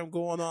program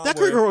going on. That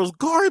creator was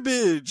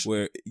garbage.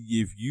 Where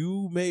if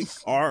you make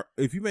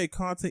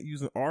content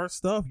using our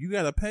stuff, you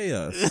gotta pay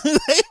us.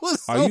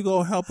 Are you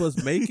gonna help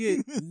us make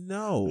it?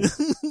 No.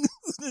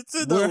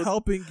 We're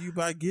helping you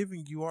by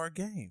giving you our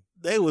game.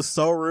 They was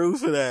so rude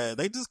for that.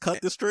 They just cut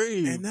the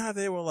stream. And now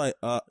they were like,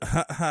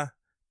 ha.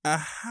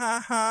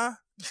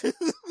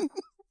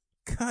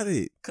 Cut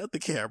it. Cut the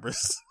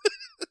cameras.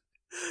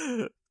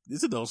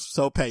 Nintendo's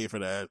so petty for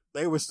that.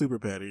 They were super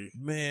petty.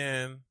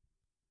 Man,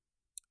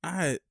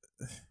 I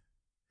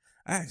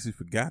actually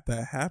forgot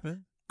that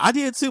happened. I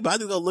did too, but I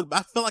didn't go look.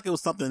 I felt like it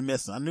was something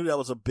missing. I knew that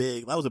was a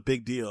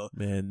big deal.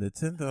 Man,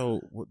 Nintendo,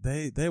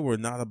 they were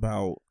not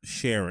about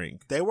sharing.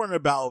 They weren't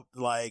about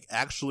like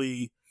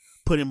actually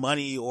putting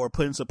money or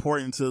putting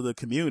support into the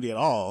community at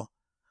all.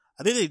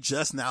 I think they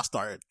just now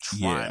started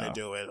trying to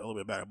do it a little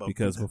bit better.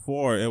 Because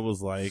before it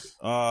was like,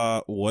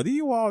 what are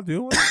you all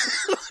doing?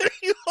 What are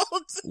you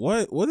all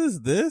doing? What is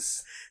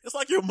this? It's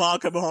like your mom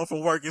coming home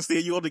from work and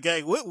seeing you on the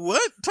game.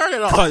 What? Turn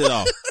it off. Cut it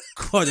off.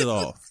 Cut it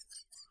off.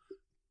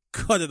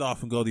 Cut it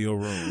off and go to your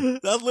room.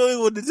 That's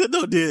literally what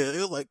Nintendo did. It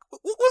was like,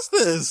 what's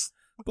this?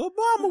 But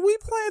Mama, we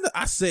playing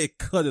I said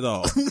cut it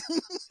off.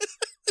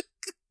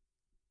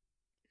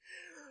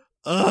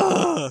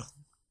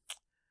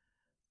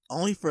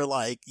 Only for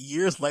like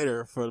years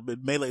later for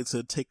Melee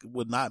to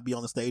would not be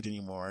on the stage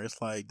anymore. It's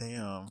like,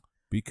 damn.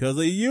 Because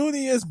of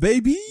Unius,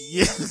 baby.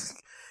 Yeah.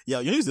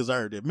 Yeah, Unius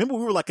deserved it. Remember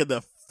we were like we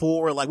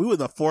were in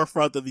the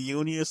forefront of the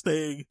Unius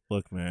thing.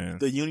 Look, man.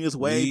 The Unius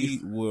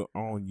wave. We were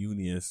on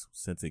Unius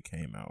since it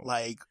came out.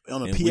 Like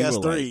on a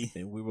PS3.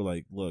 And we were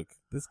like, look,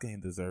 this game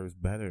deserves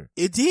better.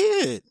 It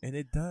did. And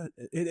it does.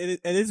 And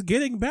it's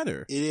getting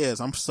better. It is.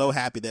 I'm so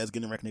happy that it's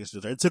getting recognition.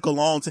 It took a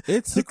long time.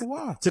 It took a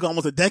while. Took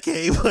almost a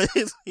decade, but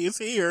it's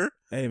here.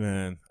 Hey,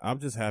 man, I'm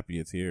just happy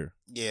it's here.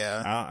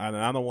 Yeah.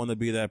 I don't want to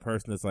be that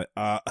person that's like,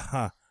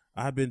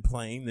 I've been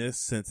playing this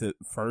since it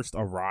first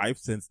arrived,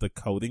 since the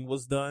coding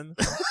was done.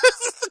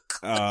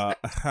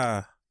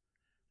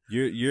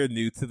 You're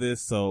new to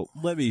this, so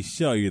let me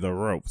show you the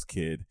ropes,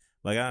 kid.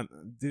 Like, I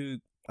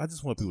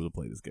just want people to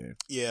play this game.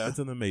 Yeah. It's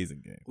an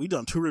amazing game. We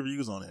done 2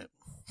 reviews on it.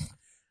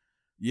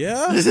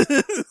 Yeah.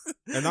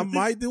 And I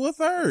might do a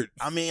third.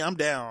 I mean, I'm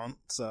down,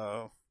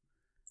 so.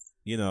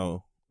 You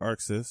know,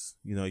 Arxis,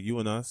 you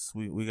and us,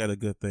 we got a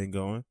good thing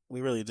going.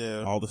 We really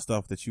do. All the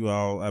stuff that you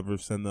all ever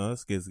send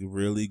us gets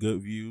really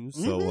good views.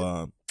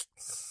 So,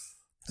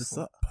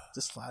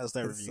 just slide us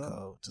that review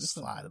code. Just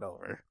slide it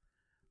over.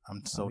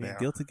 I'm so down.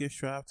 Guilty Gear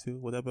Strive too.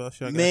 Whatever else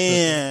y'all got.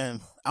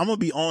 Man, I'm gonna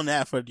be on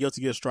that for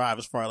Guilty Gear Strive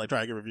as far as like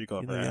trying to get a review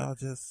code for that. Y'all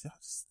just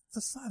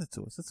slide it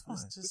to us. It's fine.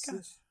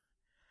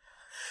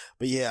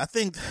 But yeah, I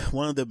think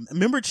one of the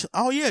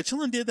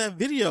Chillin did that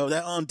video,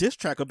 that diss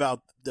track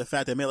about the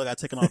fact that Mela got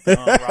taken off the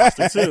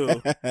roster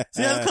too.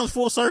 See how it comes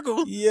full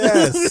circle?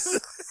 Yes.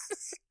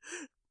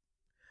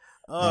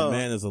 My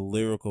man is a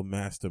lyrical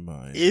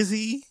mastermind. Is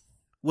he?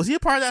 Was he a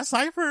part of that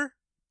cipher?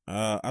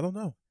 I don't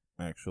know,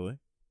 actually.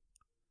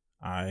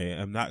 I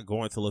am not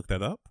going to look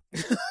that up.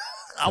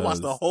 I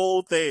watched the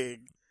whole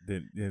thing.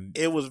 Then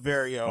it was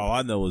very all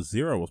I know is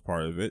Zero was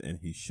part of it, and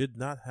he should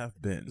not have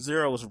been.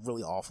 Zero was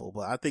really awful,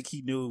 but I think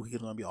he knew he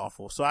was going to be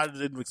awful, so I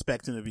didn't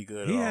expect him to be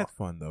good. He at had all.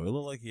 fun though. It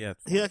looked like he had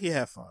fun. He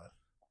had fun.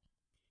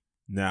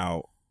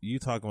 Now you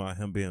talking about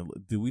him being?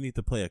 Do we need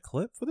to play a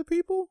clip for the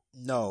people?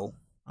 No,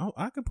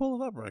 I can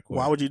pull it up right quick.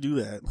 Why would you do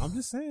that? I'm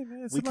just saying,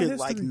 man. We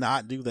could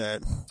not do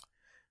that.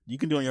 You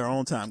can do it on your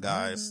own time,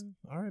 guys.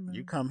 All right, man.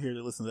 You come here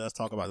to listen to us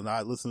talk about it,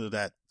 not listen to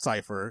that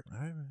cipher. All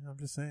right, man. I'm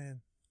just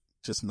saying.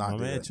 Just not. My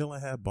do man it. Chillin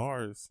had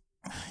bars.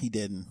 He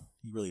didn't.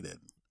 He really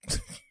didn't.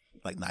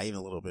 Like, not even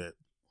a little bit.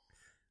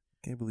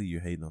 Can't believe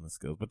you're hating on the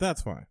skills, but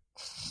that's fine.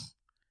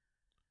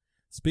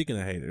 Speaking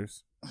of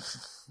haters,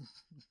 let's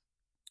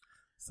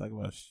talk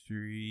about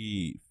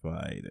Street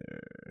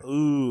Fighter.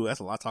 Ooh, that's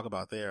a lot to talk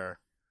about there.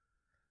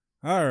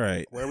 All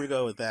right. Where we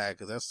go with that?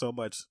 Because there's so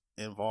much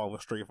involved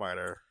with Street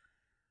Fighter.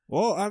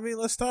 Well, I mean,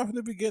 let's start from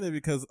the beginning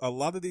because a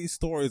lot of these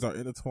stories are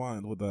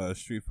intertwined with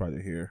Street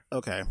Fighter here.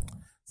 Okay.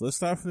 So let's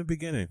start from the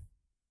beginning.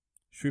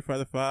 Street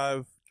Fighter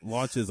V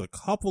launches a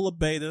couple of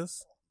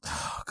betas.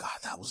 Oh, God,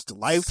 that was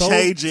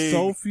life-changing.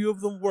 So few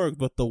of them worked,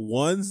 but the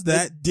ones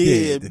that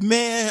did.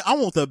 Man, I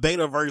want the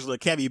beta version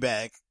of Kevin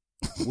back.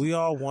 We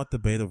all want the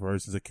beta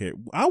versions of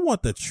Kevin. I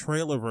want the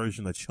trailer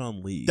version of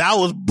Chun-Li. That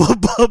was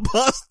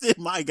busted,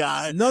 my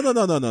guy. No.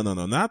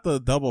 Not the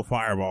double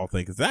fireball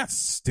thing, because that's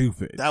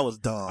stupid. That was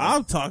dumb.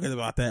 I'm talking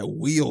about that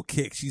wheel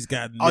kick she's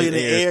got in the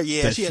air.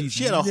 Yeah,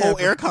 she had a whole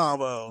air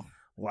combo.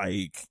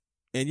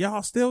 And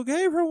y'all still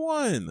gave her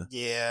one.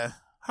 Yeah.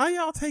 How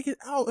y'all take it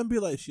out and be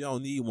like, she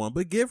don't need one,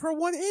 but give her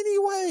one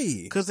anyway?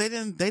 Because they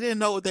didn't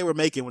know what they were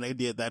making when they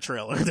did that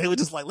trailer. They were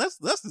just like,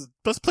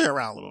 let's play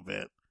around a little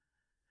bit.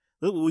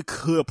 Look what we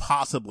could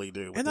possibly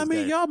do. And I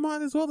mean, y'all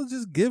might as well have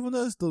just given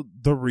us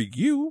the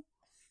Ryu.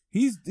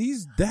 He's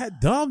that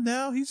dumb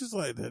now. He's just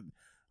like that.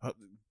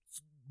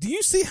 Do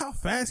you see how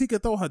fast he can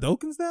throw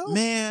Hadokens now?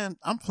 Man,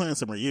 I'm playing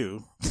some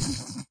Ryu.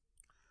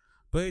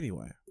 But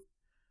anyway.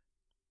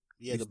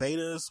 Yeah, the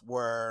betas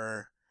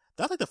were...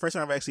 That's like the first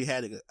time I've actually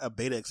had a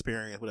beta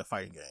experience with a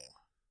fighting game.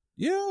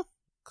 Yeah.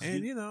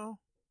 And,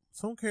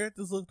 some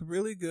characters looked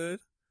really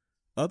good.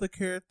 Other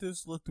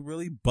characters looked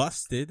really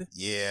busted.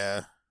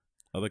 Yeah.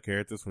 Other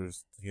characters were,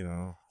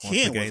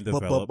 Ken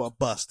was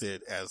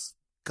busted as...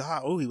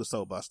 God, he was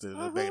so busted in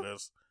the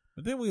betas.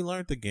 But then we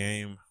learned the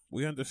game.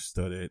 We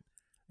understood it.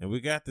 And we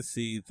got to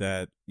see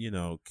that,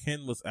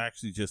 Ken was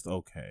actually just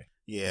okay.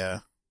 Yeah.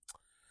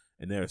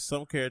 And there are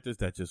some characters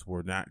that just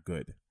were not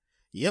good.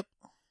 Yep.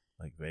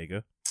 Like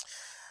Vega.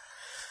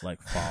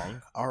 Like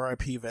Fong.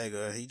 R.I.P.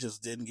 Vega. He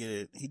just didn't get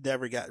it.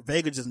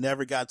 Vega just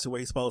never got to where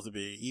he's supposed to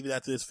be. Even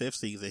after his 5th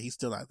season, he's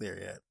still not there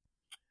yet.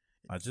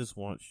 I just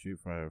want Street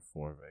Fighter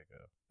 4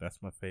 Vega. That's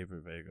my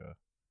favorite Vega.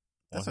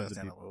 That's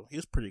understandable. He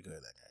was pretty good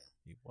at that game.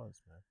 He was,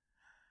 man.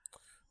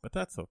 But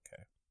that's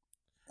okay.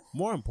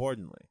 More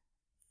importantly,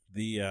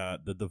 the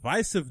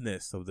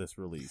divisiveness of this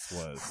release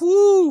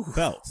was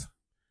felt.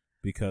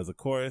 Because, of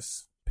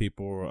course,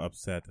 people were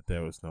upset that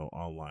there was no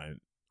online,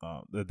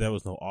 that there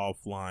was no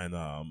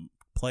offline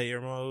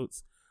player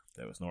modes.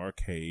 There was no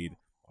arcade.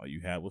 All you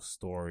had was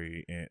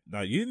story. And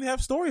no, you didn't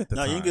have story at the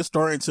time. No, you didn't get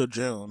story until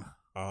June.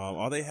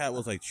 All they had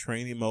was like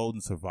training mode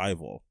and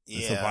survival. Yeah.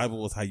 And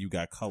survival was how you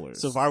got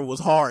colors. Survival was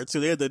hard, so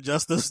they had to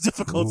adjust the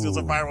difficulty of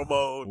survival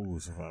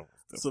mode.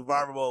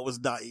 Survival mode was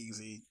not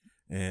easy.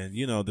 And,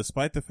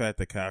 despite the fact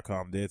that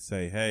Capcom did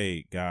say,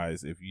 hey,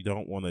 guys, if you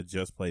don't want to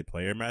just play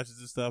player matches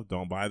and stuff,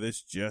 don't buy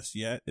this just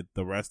yet.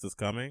 The rest is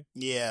coming.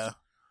 Yeah.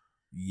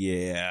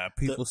 Yeah,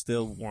 people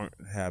still weren't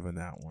having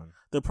that one.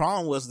 The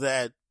problem was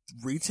that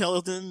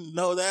retailers didn't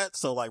know that,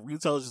 so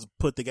retailers just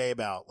put the game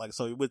out.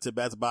 So you went to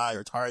Best Buy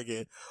or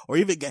Target or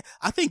even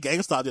I think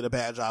GameStop did a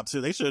bad job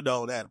too. They should have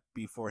known that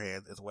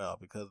beforehand as well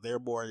because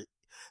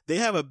they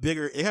have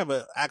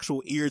an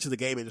actual ear to the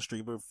game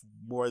industry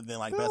more than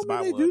Best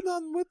Buy would. They do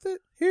nothing with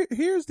it.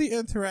 Here's the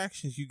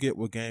interactions you get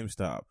with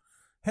GameStop.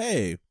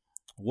 Hey,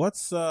 what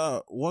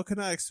can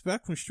I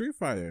expect from Street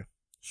Fighter?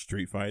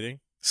 Street fighting.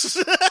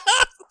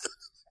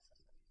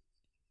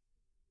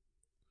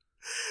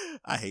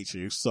 I hate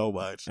you so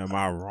much. Am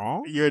I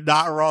wrong? You're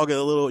not wrong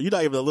you're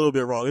not even a little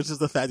bit wrong. It's just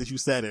the fact that you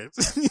said it.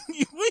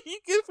 What you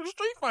get from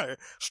Street Fighter?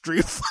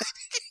 Street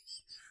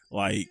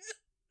fighting.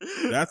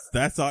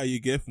 That's all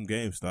you get from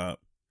GameStop.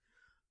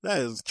 That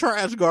is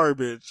trash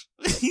garbage.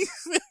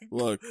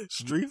 Look,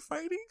 Street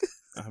fighting?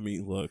 I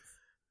mean, look,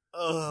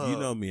 you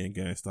know me and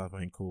GameStop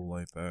ain't cool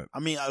like that. I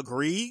mean, I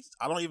agree.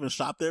 I don't even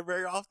shop there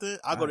very often.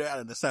 I go there out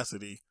of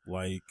necessity.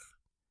 Like,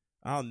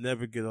 I'll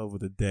never get over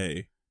the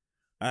day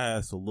I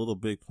asked a Little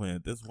Big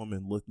Planet. This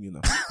woman looked me in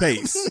the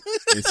face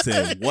and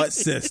said, "What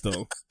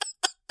system?"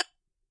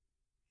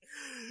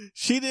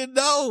 She didn't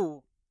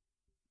know.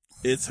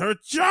 It's her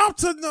job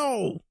to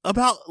know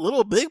About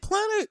Little Big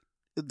Planet?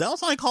 That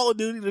was like Call of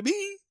Duty to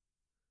me.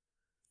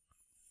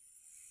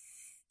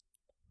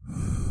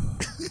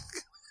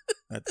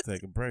 I had to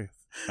take a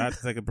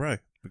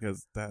breath.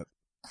 Because that.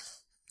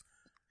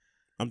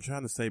 I'm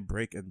trying to say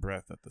break and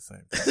breath at the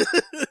same time.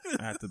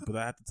 I had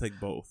to take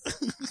both.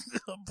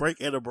 A break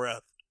and a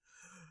breath.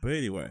 But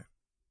anyway,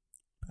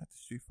 back to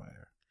Street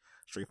Fighter.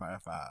 Street Fighter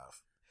 5.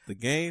 The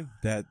game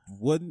that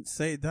wouldn't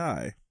say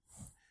die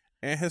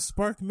and has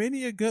sparked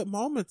many a good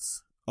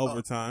moments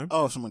over time.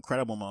 Oh, some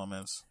incredible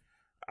moments.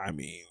 I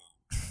mean,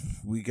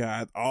 we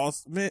got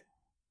Street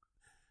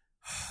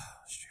Fighter.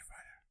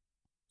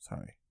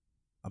 Sorry.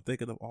 I'm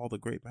thinking of all the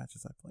great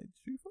matches I played in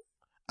Street Fighter.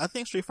 I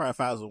think Street Fighter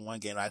 5 is the one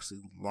game I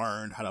actually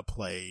learned how to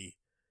play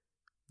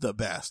the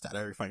best out of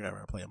every fighter I've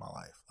ever played in my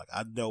life. Like,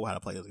 I know how to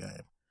play this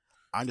game.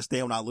 I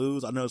understand when I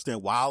lose. I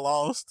understand why I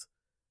lost.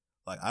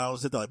 Like, I don't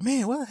sit there like,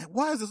 man, why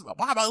am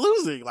I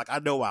losing? Like, I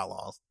know why I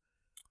lost.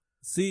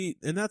 See,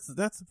 and that's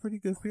a pretty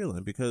good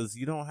feeling because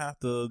you don't have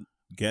to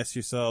guess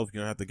yourself. You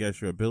don't have to guess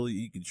your ability.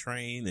 You can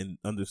train and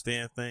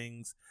understand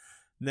things.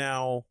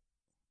 Now,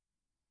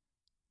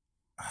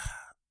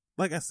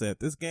 like I said,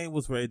 this game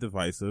was very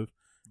divisive.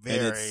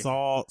 And it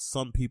saw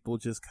some people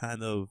just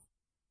kind of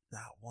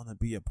not want to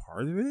be a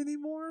part of it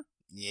anymore.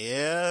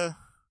 Yeah.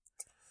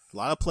 A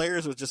lot of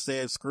players were just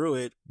saying, screw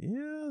it.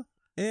 Yeah.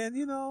 And,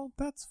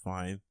 that's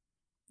fine.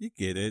 You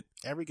get it.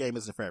 Every game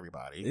isn't for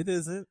everybody. It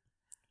isn't.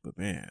 But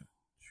man,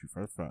 Street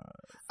Fighter 5.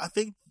 I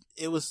think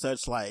it was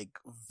such like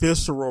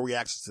visceral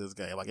reactions to this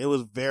game. Like, it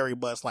was very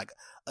much like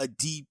a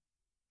deep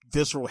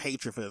visceral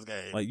hatred for this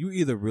game. Like, you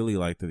either really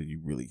liked it or you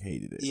really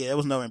hated it. Yeah, it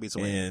was no in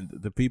between. And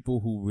the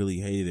people who really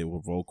hated it were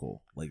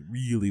vocal. Like,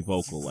 really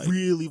vocal. Like,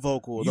 really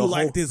vocal. You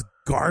like this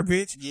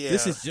garbage? Yeah.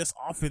 This is just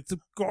offensive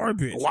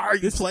garbage. Why are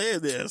you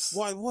playing this?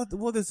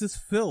 What is this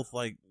filth?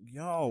 Like,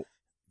 y'all.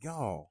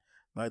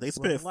 Like, they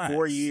spent relax.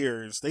 4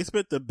 years. They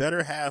spent the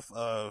better half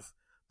of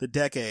the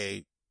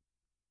decade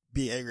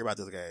being angry about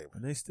this game.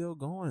 And they still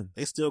going.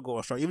 They still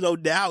going strong. Even though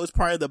now it's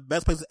probably the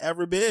best place it's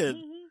ever been.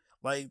 Mm-hmm.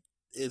 Like,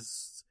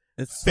 it's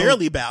so,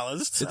 fairly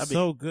balanced. It's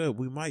so good.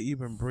 We might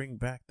even bring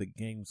back the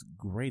game's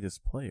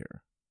greatest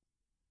player.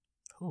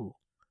 Who?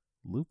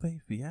 Lupe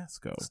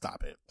Fiasco.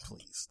 Stop it.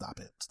 Please.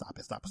 Stop it. Stop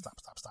it. Stop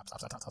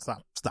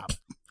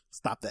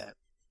that.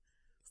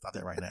 Stop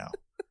that right now.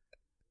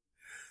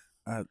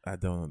 I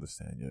don't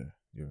understand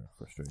your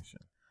frustration.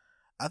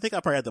 I think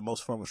I probably had the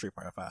most fun with Street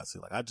Fighter 5 too.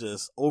 Like, I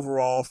just,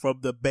 overall, from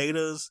the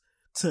betas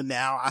to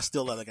now, I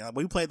still love the game. Like,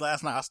 when we played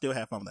last night, I still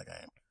had fun with that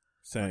game.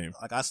 Same.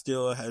 Like, I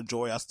still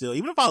enjoy,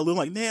 even if I lose,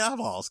 like, man, I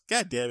lost.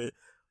 God damn it.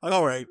 Like,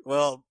 alright,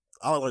 well,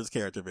 I'll learn this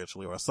character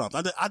eventually or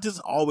something. I just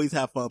always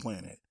have fun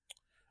playing it.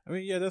 I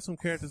mean, yeah, there's some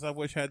characters I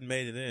wish hadn't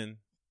made it in.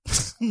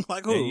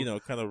 Like who?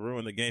 And, kind of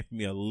ruined the game for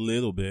me a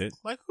little bit.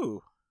 Like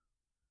who?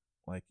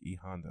 Like E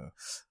Honda.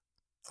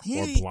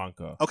 Or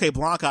Blanca. Okay,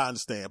 Blanca, I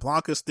understand.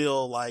 Blanca's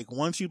still, like,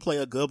 once you play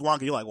a good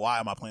Blanca, you're like, why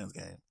am I playing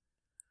this game?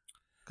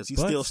 Because he's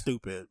still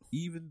stupid.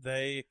 Even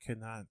they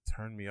cannot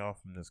turn me off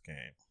from this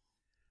game.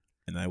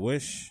 And I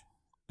wish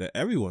that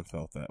everyone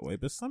felt that way,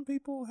 but some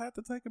people had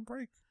to take a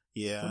break.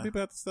 Yeah. Some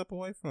people had to step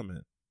away from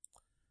it.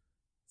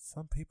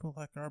 Some people,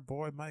 like our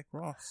boy Mike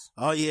Ross.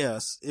 Oh,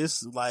 yes.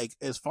 It's like,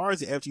 as far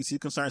as the FGC is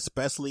concerned,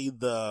 especially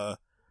the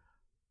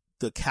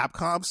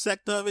Capcom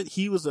sect of it,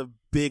 he was a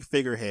big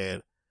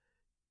figurehead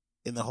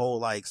in the whole,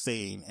 like,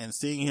 scene. And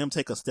seeing him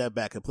take a step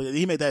back completely.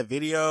 He made that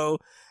video, and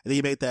then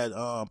he made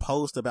that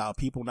post about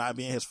people not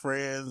being his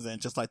friends,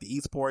 and just like the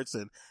esports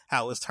and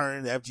how it's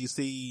turned the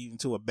FGC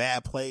into a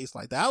bad place.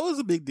 Like, that was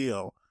a big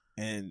deal.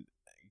 And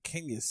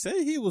can you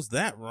say he was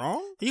that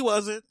wrong? He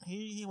wasn't.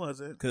 He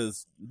wasn't.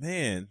 Because,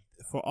 man,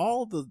 for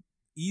all the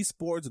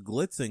esports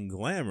glitz and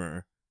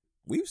glamour,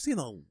 we've seen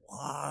a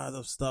lot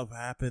of stuff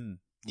happen.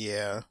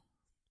 Yeah.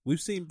 We've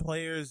seen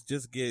players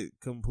just get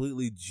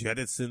completely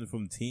jettisoned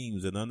from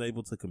teams and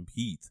unable to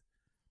compete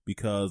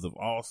because of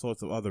all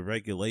sorts of other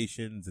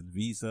regulations and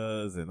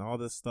visas and all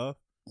this stuff.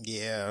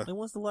 Yeah. And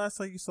when's the last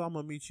time you saw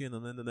Mamichi in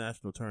an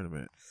international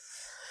tournament?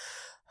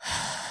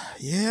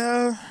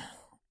 Yeah.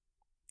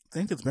 I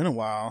think it's been a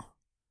while.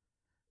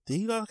 Did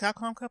he go to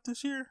Capcom Cup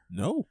this year?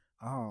 No.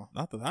 Oh.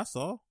 Not that I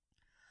saw.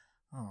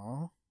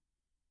 Oh.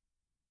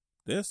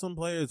 There's some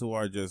players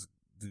who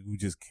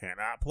just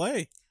cannot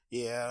play.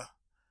 Yeah.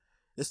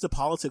 It's the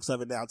politics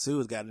of it now, too,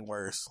 has gotten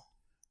worse.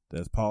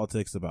 There's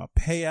politics about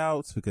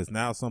payouts because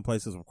now some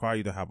places require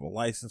you to have a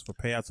license for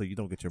payouts so you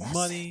don't get your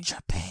money.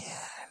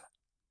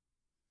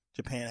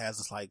 Japan has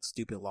this, like,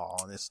 stupid law,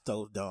 and it's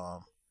so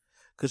dumb.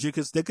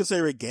 Because they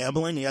consider it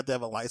gambling, and you have to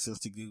have a license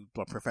to do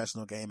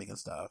professional gaming and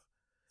stuff.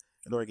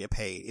 in order to get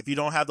paid. If you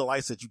don't have the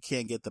license, you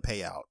can't get the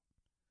payout,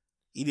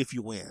 even if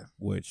you win.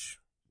 Which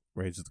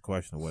raises the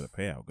question of where the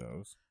payout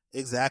goes.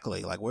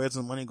 Exactly. Like, where's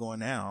the money going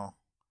now?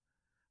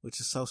 Which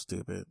is so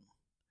stupid.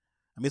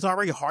 I mean, it's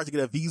already hard to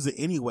get a visa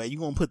anyway. You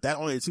gonna put that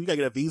on it too? You gotta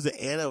get a visa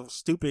and a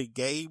stupid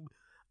game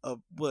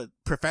of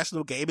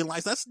professional gaming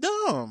license? That's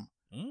dumb.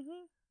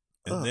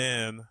 Mm-hmm. And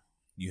then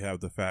you have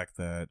the fact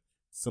that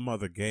some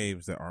other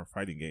games that aren't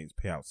fighting games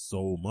pay out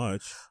so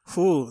much.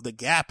 Ooh, the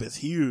gap is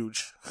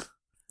huge.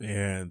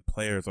 And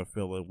players are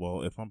feeling,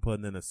 well, if I'm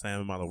putting in the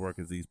same amount of work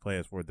as these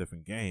players for a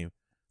different game,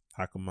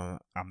 how come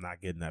I'm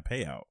not getting that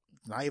payout?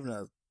 Not even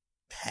a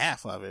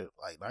half of it.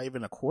 Like, not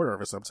even a quarter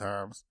of it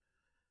sometimes.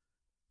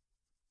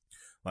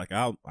 Like,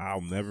 I'll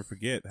never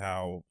forget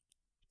how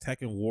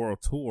Tekken World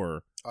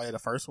Tour. Oh, yeah, the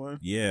first one?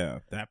 Yeah,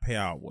 that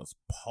payout was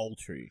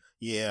paltry.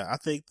 Yeah, I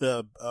think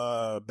the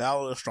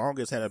Battle of the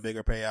Strongest had a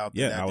bigger payout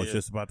than that I was did.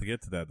 just about to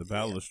get to that. The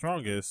Battle of the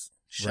Strongest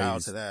Shout out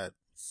raised to that.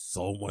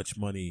 so much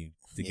money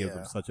to give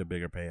them such a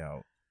bigger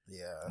payout.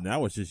 Yeah. And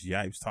that was just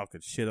Yipes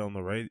talking shit on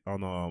the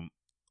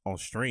on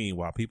stream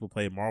while people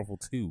play Marvel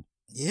 2.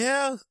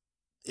 Yeah,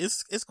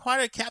 it's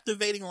quite a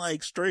captivating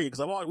like stream because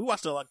we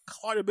watched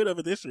quite a bit of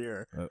it this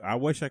year. I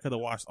wish I could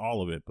have watched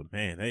all of it, but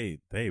man, they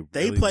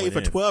really played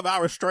for 12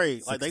 hours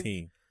straight.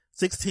 16. Like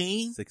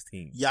 16?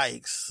 16.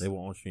 Yikes! They were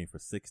on stream for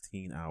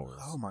 16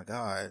 hours. Oh my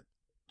god!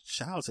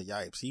 Shout out to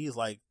Yipes. He's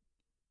like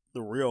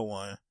the real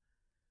one.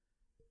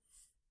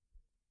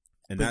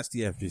 And that's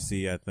the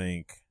FGC I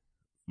think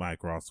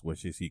Mike Ross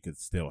wishes he could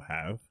still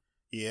have.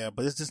 Yeah,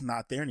 but it's just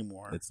not there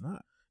anymore. It's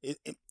not.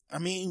 I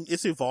mean,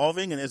 it's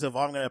evolving, and it's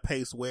evolving at a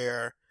pace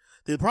where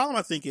the problem,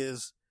 I think,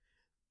 is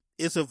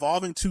it's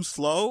evolving too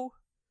slow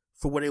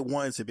for what it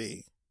wanted to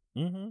be.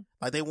 Mm-hmm.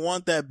 Like, they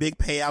want that big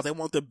payout, they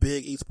want the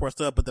big esports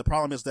stuff, but the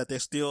problem is that they're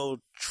still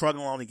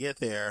struggling on to get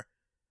there,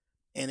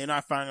 and they're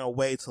not finding a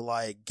way to,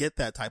 like, get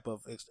that type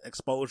of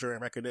exposure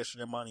and recognition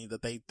and money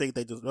that they think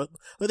they deserve,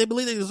 that they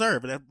believe they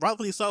deserve, and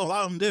rightfully so, a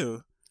lot of them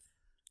do.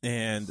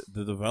 And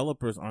the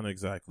developers aren't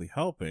exactly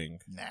helping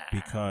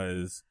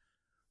because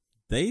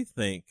they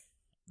think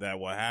that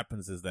what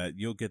happens is that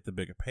you'll get the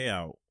bigger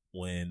payout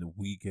when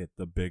we get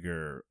the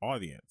bigger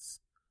audience.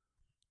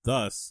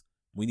 Thus,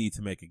 we need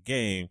to make a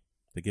game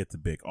to get the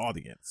big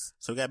audience.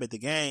 So we gotta make the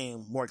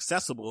game more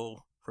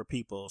accessible for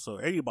people so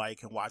anybody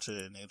can watch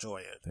it and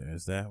enjoy it.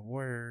 There's that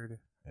word,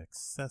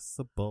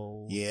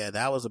 accessible. Yeah,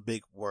 that was a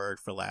big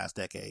word for last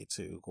decade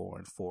too,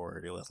 going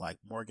forward. It was like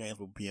more games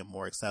were being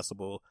more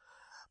accessible.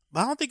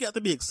 But I don't think you have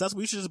to be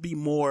accessible. You should just be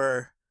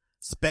more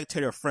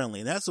spectator friendly.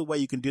 And that's the way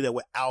you can do that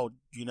without,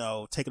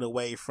 taking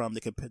away from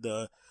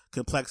the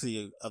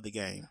complexity of the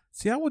game.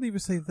 See, I wouldn't even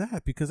say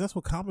that because that's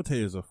what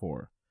commentators are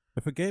for.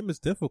 If a game is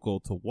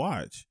difficult to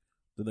watch,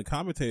 then the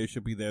commentator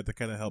should be there to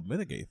kind of help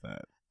mitigate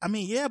that. I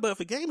mean, yeah, but if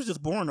a game is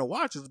just boring to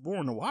watch, it's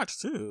boring to watch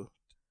too.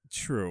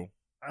 True.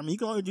 I mean, you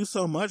can only do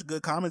so much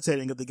good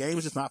commentating if the game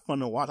is just not fun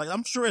to watch. Like,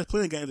 I'm sure there's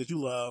plenty of games that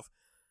you love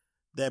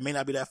that may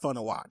not be that fun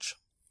to watch.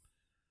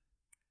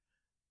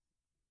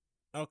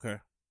 Okay.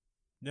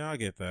 Yeah, I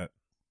get that.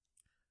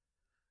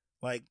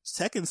 Like,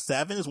 Tekken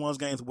 7 is one of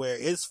those games where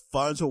it's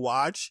fun to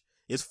watch,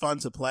 it's fun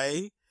to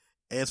play,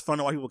 and it's fun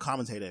to watch people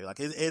commentate it.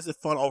 Like, it's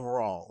fun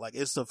overall. Like,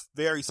 it's a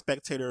very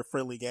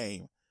spectator-friendly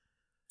game.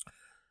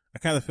 I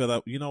kind of feel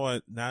that, you know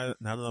what, now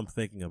that I'm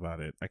thinking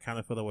about it, I kind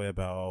of feel the way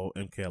about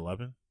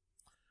MK11.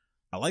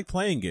 I like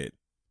playing it,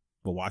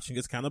 but watching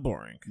it's kind of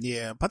boring.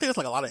 Yeah, but I think it's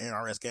like a lot of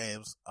NRS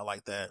games. I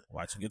like that.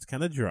 Watching it's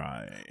kind of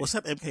dry. Well,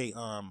 except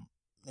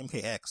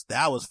MKX,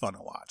 that was fun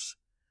to watch.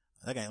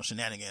 That game was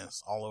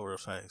shenanigans all over the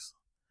place.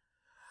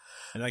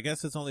 And I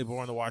guess it's only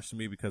boring to watch to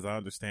me because I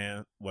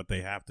understand what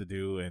they have to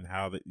do and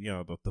how the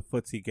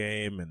footsie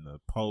game and the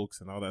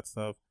pokes and all that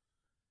stuff.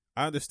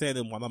 I understand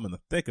it when I'm in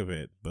the thick of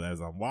it, but as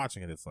I'm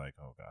watching it, it's like,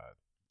 oh god,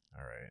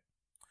 all right,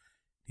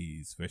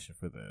 he's fishing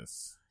for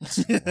this,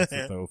 he wants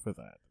to throw for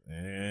that,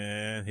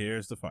 and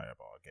here's the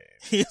fireball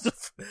game.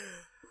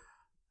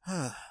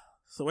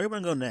 So where are we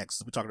gonna go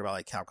next? We're talking about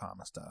like Capcom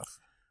and stuff.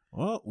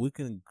 Well, we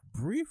can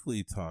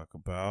briefly talk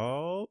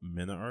about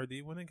Mena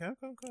RD winning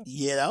Capcom Cup.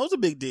 Yeah, that was a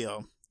big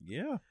deal.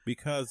 Yeah,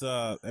 because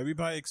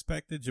everybody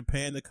expected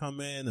Japan to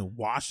come in and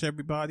wash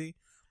everybody,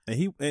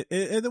 and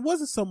it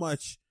wasn't so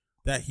much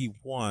that he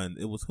won;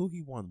 it was who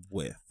he won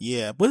with.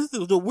 Yeah, but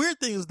the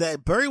weird thing is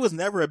that Birdie was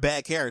never a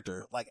bad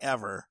character, like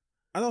ever.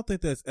 I don't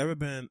think there's ever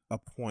been a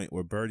point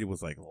where Birdie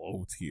was like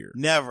low tier.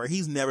 Never.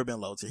 He's never been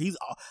low tier.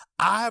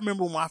 I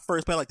remember when I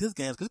first played like this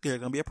character's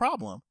gonna be a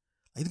problem.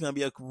 He's gonna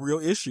be a real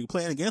issue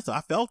playing against him.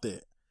 I felt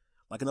it.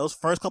 Like in those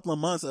first couple of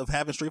months of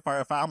having Street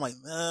Fighter 5, I'm like,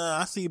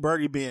 I see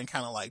Birdie being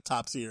kind of like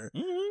top tier.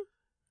 Mm-hmm.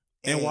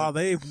 And while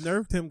they've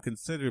nerfed him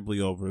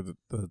considerably over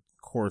the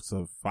course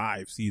of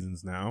 5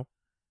 seasons now,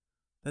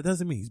 that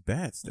doesn't mean he's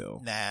bad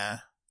still. Nah.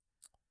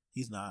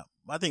 He's not.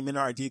 I think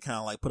Minardi kind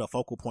of like put a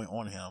focal point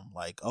on him.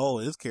 Like,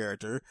 oh, this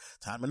character,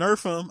 time to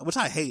nerf him, which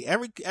I hate.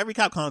 Every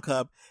Capcom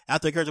Cup,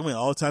 after the character went,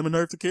 oh, time to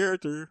nerf the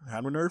character.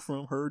 Time to nerf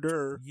him,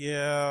 herder.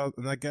 Yeah,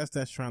 and I guess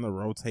that's trying to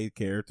rotate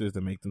characters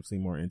to make them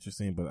seem more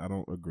interesting, but I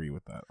don't agree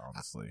with that,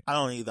 honestly. I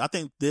don't either. I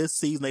think this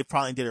season they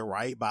probably did it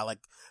right by like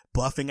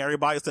buffing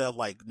everybody instead of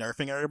like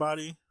nerfing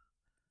everybody.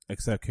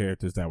 Except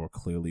characters that were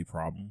clearly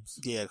problems.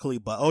 Yeah,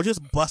 clearly,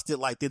 just busted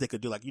like they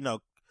could do. Like, you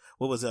know,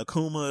 what was it?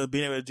 Akuma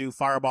being able to do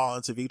fireball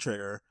into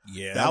V-Trigger.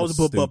 Yeah, that was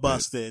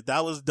busted.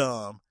 That was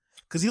dumb.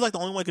 Because he's like the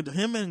only one who could do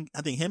him, and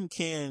I think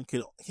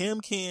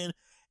him,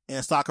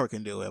 and Sakura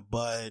can do it,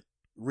 but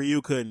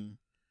Ryu couldn't.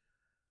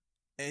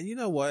 And you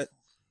know what?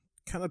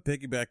 Kind of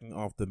piggybacking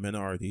off the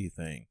Minardi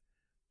thing.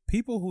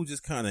 People who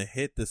just kind of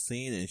hit the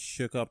scene and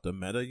shook up the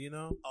meta, you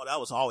know? Oh, that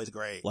was always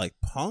great. Like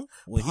Punk,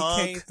 when he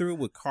came through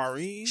with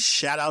Karin.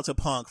 Shout out to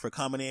Punk for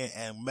coming in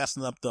and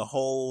messing up the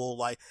whole,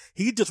 like,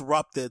 he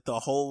disrupted the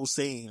whole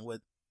scene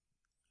with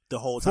the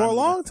whole time. For a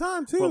long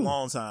time, too. For a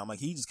long time. Like,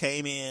 he just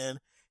came in,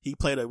 he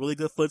played a really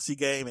good footsie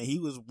game, and he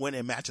was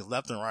winning matches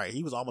left and right.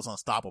 He was almost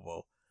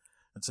unstoppable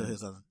until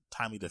his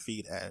timely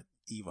defeat at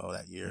EVO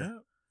that year. Yeah.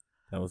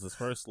 That was his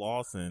first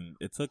loss, and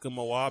it took him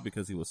a while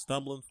because he was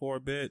stumbling for a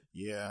bit.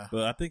 Yeah.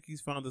 But I think he's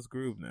found his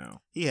groove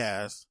now. He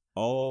has.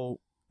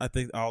 I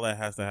think all that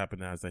has to happen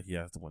now is that he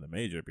has to win a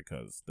major,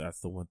 because that's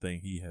the one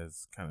thing he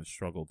has kind of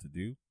struggled to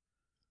do.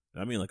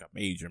 I mean, like a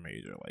major,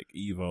 like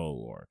EVO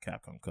or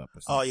Capcom Cup or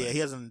something. Oh, yeah, he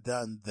hasn't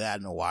done that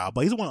in a while,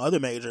 but he's won other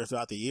majors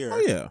throughout the year. Oh,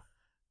 yeah.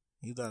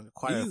 He's done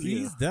quite a few.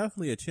 He's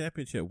definitely a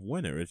championship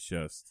winner. It's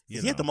just,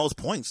 he had the most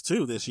points,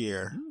 too, this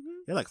year. Mm-hmm.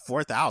 He had like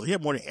 4,000. He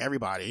had more than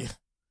everybody.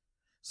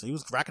 So he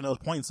was racking those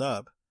points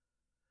up.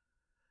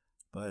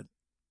 But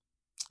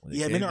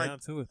yeah,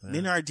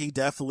 Minardi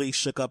definitely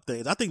shook up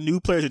things. I think new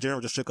players in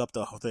general just shook up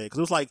the whole thing. Because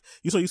it was like,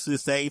 you so used to the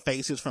same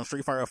faces from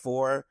Street Fighter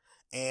 4.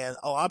 And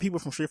a lot of people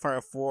from Street Fighter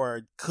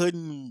 4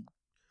 couldn't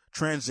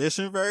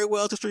transition very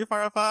well to Street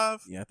Fighter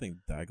 5. Yeah, I think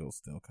Daigo's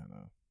still kind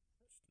of,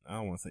 I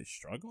don't want to say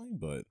struggling,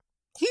 but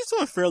he's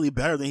doing fairly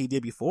better than he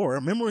did before.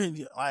 Remember,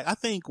 I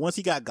think once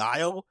he got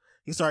Guile,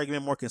 he started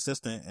getting more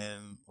consistent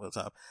and what's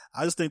up.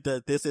 I just think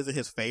that this isn't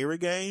his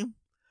favorite game,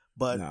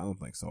 but no, I don't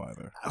think so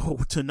either.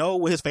 To know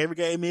what his favorite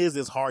game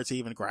is hard to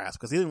even grasp,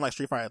 because he didn't like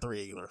Street Fighter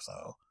 3 either,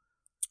 so.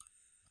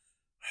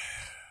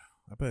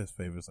 I bet his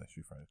favorite is like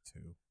Street Fighter 2.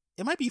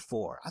 It might be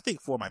 4. I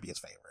think 4 might be his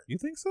favorite. You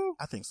think so?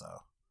 I think so.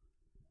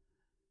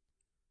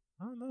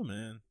 I don't know,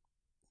 man.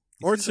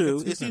 Or 2.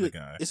 Like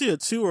it's either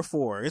 2 or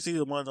 4. It's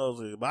either one of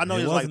those. But I know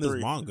he's like 3.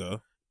 His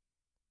manga.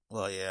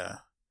 Well, yeah.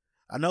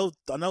 I know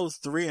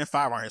 3 and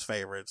 5 aren't his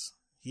favorites.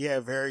 He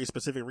had very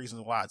specific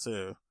reasons why,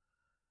 too.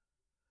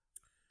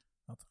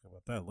 I'll talk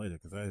about that later,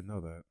 because I didn't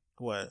know that.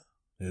 What?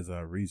 His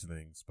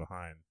reasonings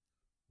behind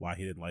why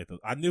he didn't like those.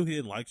 I knew he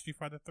didn't like Street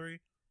Fighter 3,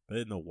 but I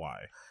didn't know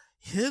why.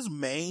 His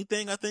main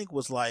thing, I think,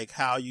 was like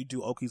how you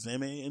do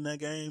Okizeme in that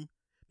game.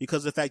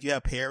 Because of the fact you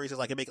have parries, it's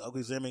like it makes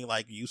Okizeme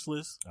like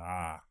useless.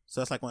 So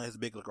that's like one of his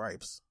big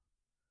gripes.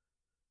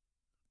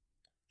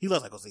 He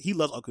loves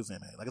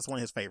Okuzeme. Like, it's one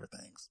of his favorite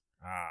things.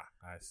 I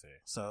see.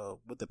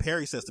 So with the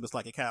parry system, it's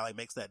like it kind of like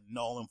makes that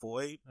null and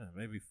void. Yeah,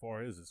 maybe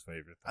 4 is his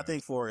favorite thing. I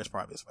think 4 is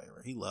probably his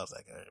favorite. He loves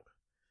that game.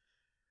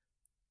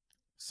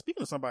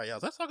 Speaking of somebody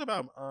else, let's talk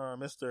about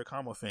Mr.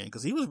 Kamofin,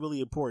 because he was really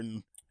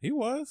important. He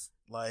was.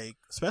 Like,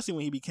 especially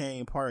when he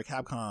became part of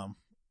Capcom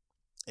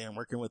and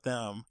working with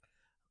them.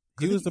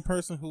 He was the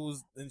person who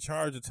was in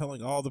charge of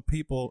telling all the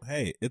people,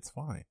 hey, it's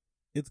fine.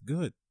 It's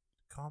good.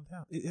 Calm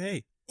down.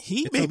 Hey.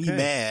 He made me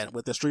mad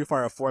with the Street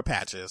Fighter 4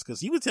 patches,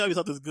 because he would tell you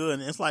something's good,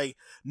 and it's like,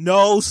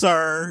 no,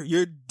 sir,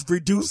 you're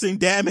reducing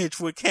damage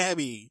with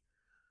Cammy.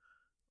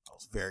 I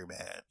was very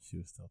mad. She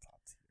was still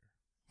top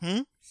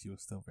tier. She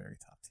was still very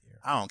top tier.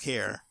 I don't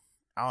care.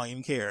 I don't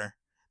even care.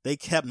 They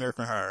kept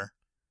nerfing her.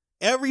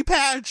 Every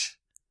patch.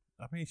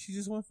 I mean, she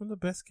just went from the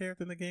best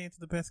character in the game to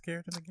the best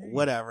character in the game.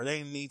 Whatever.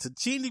 They need to.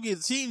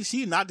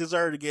 She not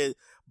deserve to get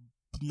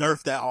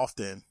nerfed that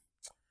often.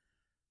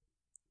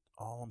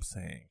 All I'm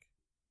saying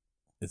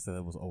is that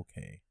it was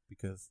okay,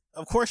 because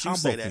of course you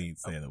say that.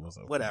 Said it was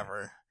okay.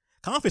 Whatever.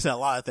 Comfy said a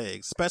lot of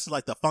things, especially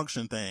like the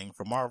function thing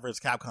for Marvel vs.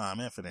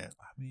 Capcom Infinite.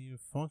 I mean,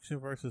 function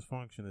versus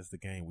function is the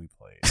game we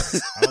played.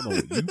 I don't know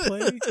what you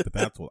played, but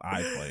that's what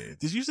I played.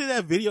 Did you see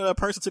that video? That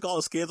person took all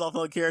the skins off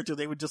of the characters.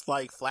 They were just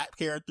like flat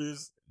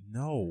characters.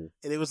 No.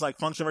 And it was like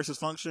function versus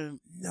function.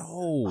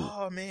 No.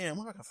 Oh man, I'm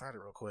gonna find it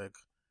real quick.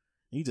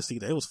 You need to see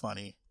that. It was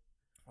funny.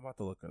 I'm about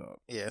to look it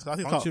up. Yeah, I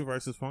think function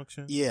versus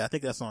function. Yeah, I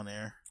think that's on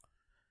there.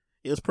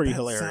 It was pretty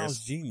hilarious.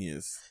 Sounds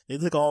genius. They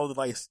took all the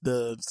like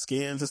the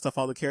skins and stuff,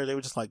 all the characters. They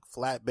were just like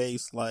flat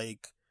base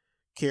like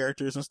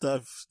characters and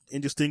stuff,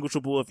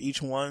 indistinguishable of each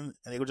one,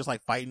 and they were just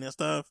like fighting and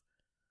stuff.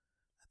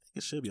 I think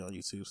it should be on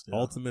YouTube still.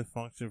 Ultimate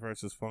Function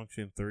versus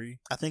Function 3.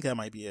 I think that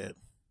might be it.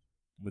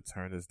 I'm gonna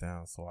turn this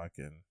down so I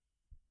can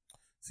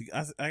see.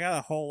 I got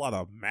a whole lot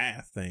of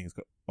math things.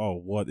 Oh,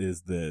 what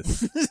is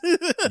this?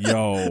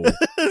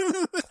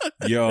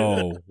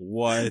 Yo,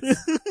 what?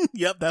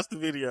 Yep, that's the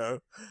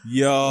video.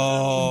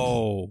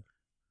 Yo.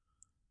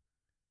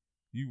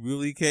 You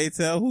really can't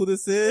tell who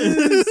this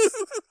is?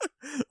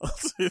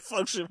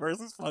 Function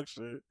versus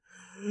function.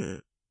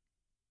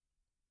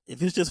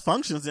 If it's just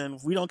functions, then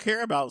we don't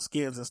care about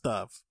skins and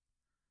stuff.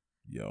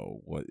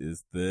 Yo, what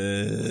is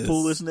this?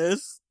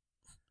 Foolishness.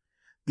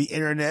 The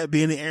internet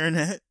being the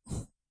internet.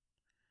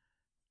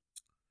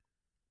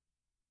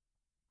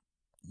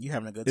 You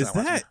having a good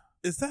time?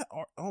 Is that?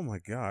 Oh my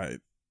god!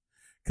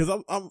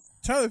 Because I'm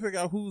trying to figure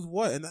out who's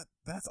what, and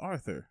that's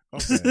Arthur.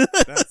 Okay,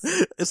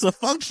 it's a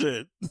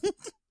function.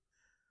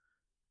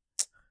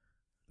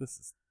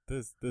 This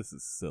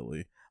is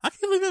silly. I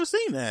can't believe I've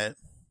seen that.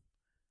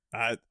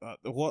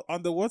 What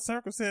under what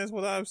circumstance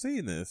would I have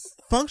seen this?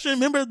 Function,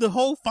 remember the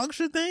whole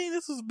function thing?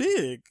 This was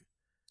big.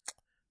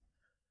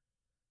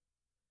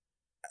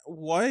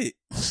 What?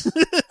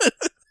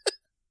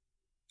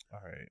 All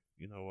right,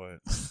 you know what?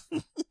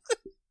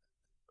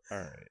 All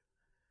right,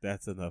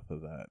 that's enough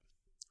of that.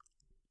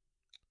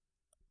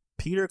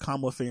 Peter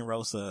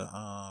Comofin-Rosa.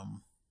 I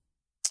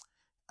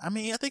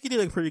mean, I think he did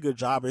a pretty good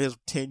job in his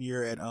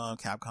tenure at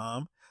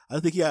Capcom. I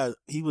think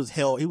he was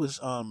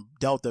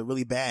dealt a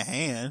really bad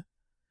hand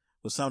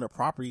with some of the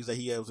properties that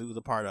he was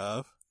a part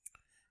of.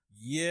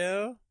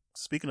 Yeah.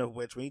 Speaking of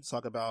which, we need to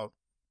talk about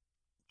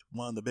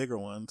one of the bigger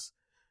ones,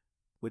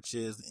 which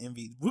is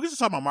MV. We're just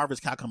talking about Marvel's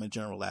Capcom in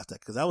general last time,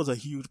 because that was a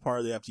huge part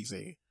of the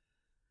FGC,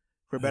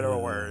 for better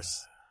or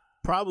worse.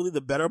 Probably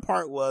the better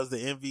part was the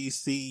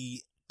MVC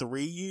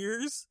 3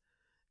 years,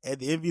 and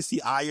the MVC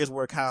years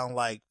were kind of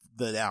like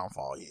the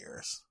downfall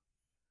years.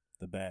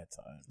 The bad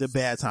times. The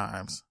bad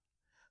times.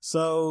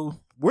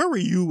 So, where were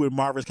you when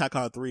Marvel's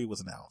Capcom 3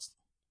 was announced?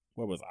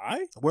 Where was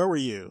I? Where were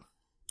you?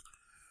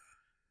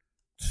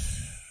 I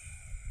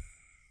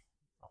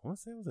want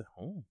to say I was at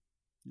home.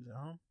 You at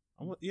home?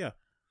 Yeah.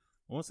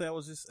 I want to say I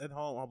was just at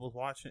home. I was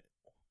watching.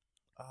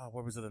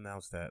 Where was it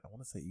announced at? I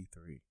want to say E3.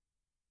 I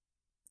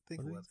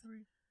think it was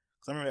E3.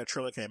 Because I remember that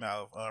trailer came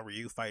out of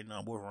Ryu fighting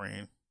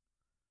Wolverine.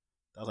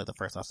 That was like the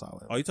first I saw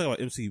it. Oh, you talking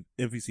about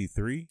MVC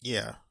 3?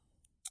 Yeah.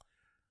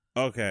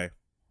 Okay.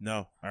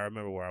 No, I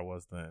remember where I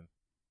was then.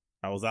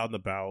 I was out and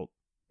about,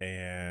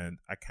 and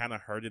I kind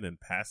of heard it in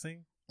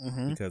passing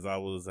because I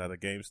was at a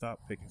GameStop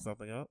picking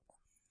something up,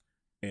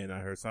 and I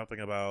heard something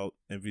about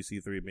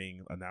MVC 3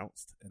 being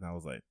announced, and I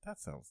was like, that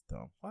sounds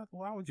dumb. Why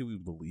would you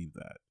even believe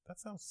that?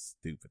 That sounds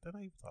stupid. They're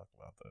not even talking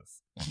about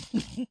this.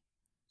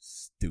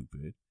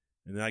 Stupid.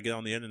 And then I get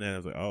on the internet, and I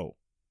was like, oh,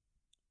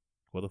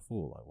 what a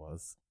fool I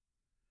was.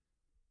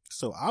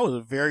 So I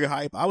was very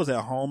hyped. I was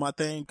at home, I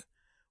think,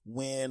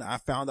 when I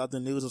found out the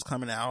news was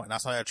coming out, and I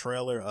saw that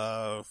trailer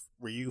of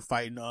Ryu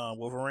fighting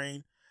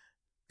Wolverine.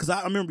 Because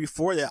I remember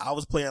before that, I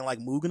was playing like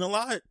Mugen a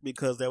lot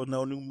because there was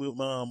no new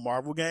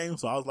Marvel game,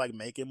 so I was like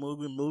making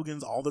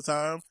Mugens all the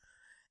time. And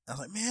I was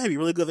like, man, it'd be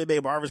really good if they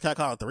made Marvel's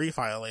Capcom 3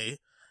 finally,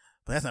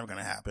 but that's never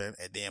gonna happen.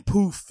 And then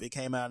poof, it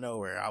came out of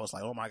nowhere. I was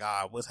like, oh my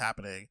god, what's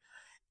happening?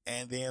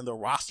 And then the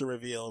roster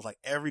reveals, like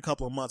every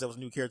couple of months, there was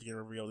a new character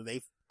getting revealed. And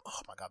they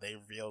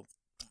revealed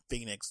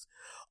Phoenix,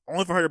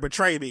 only for her to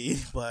betray me,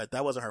 but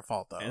that wasn't her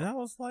fault though. And I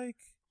was like,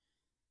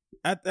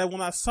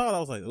 when I saw it, I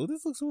was like, oh,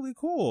 this looks really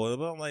cool.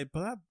 But I'm like,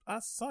 but I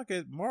suck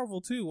at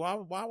Marvel too. Why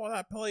would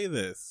I play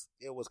this?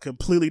 It was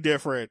completely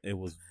different. It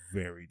was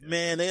very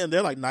different. Man,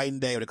 they're like night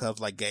and day when it comes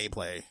to like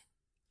gameplay.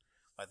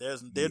 Like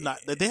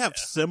they have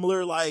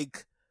similar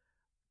like,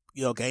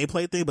 you know,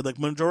 gameplay thing, but the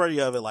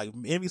majority of it, like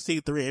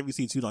MVC 3 and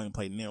MVC 2 don't even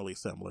play nearly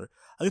similar.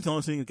 I think the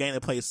only game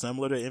that plays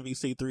similar to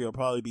MVC 3 will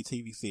probably be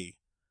TVC.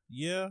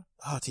 Yeah.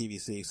 Oh,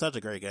 TVC. Such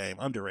a great game.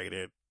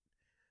 Underrated.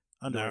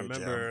 I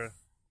remember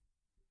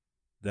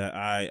that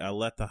I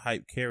let the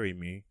hype carry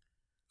me,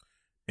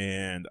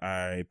 and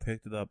I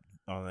picked it up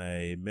on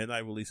a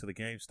midnight release of the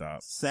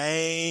GameStop.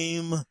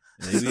 Same. And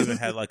they even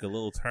had like a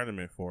little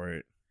tournament for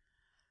it.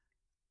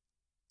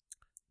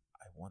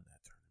 I won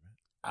that tournament.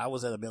 I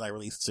was at a midnight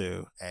release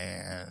too,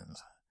 and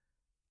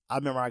I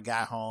remember I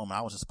got home, I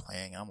was just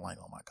playing, and I'm like,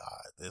 oh my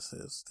god, this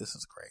is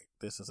great.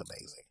 This is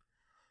amazing.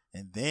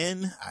 And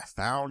then I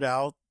found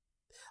out,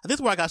 this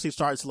is where I actually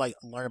started to like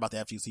learn about the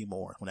FGC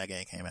more when that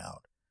game came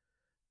out,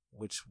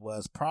 which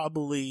was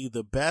probably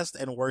the best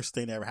and worst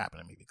thing that ever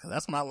happened to me, because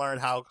that's when I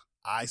learned how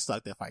I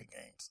sucked at fighting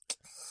games.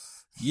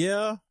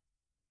 Yeah,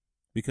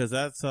 because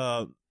that's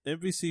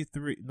MVC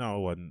 3. No,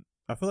 it wasn't.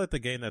 I feel like the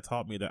game that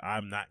taught me that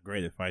I'm not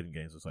great at fighting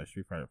games was like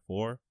Street Fighter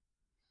 4.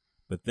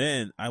 But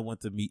then I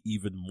went to meet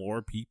even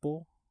more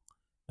people,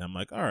 and I'm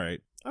like, all right,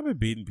 I've been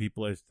beating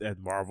people at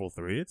Marvel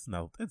 3. It's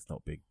no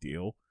big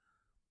deal.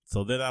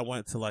 So then I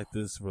went to like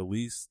this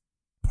release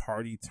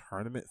party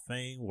tournament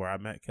thing where I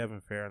met Kevin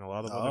Fair and a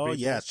lot of other people. Oh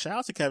yeah, shout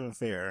out to Kevin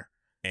Fair.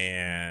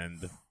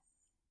 And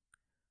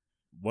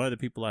one of the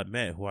people I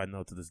met, who I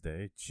know to this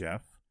day,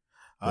 Jeff,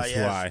 was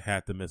who I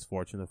had the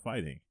misfortune of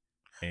fighting.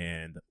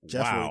 And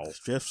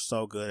Jeff's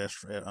so good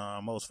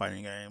at most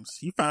fighting games.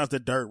 He finds the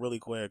dirt really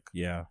quick.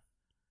 Yeah.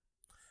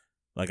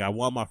 Like I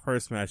won my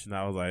first match and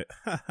I was like,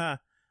 haha,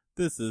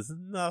 this is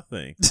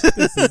nothing.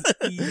 This is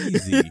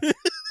easy.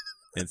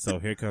 And so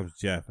here comes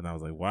Jeff, and I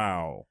was like,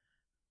 wow,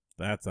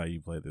 that's how you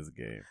play this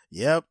game.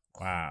 Yep.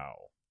 Wow.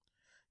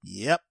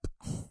 Yep.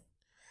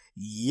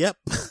 Yep.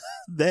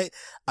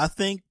 I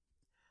think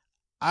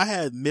I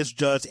had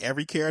misjudged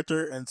every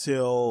character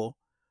until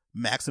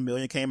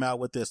Maximilian came out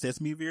with the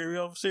Sesame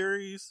video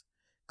series.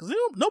 Because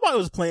nobody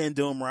was playing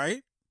Doom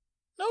right.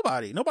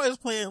 Nobody was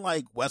playing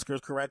like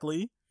Wesker's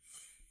correctly.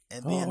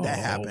 And then that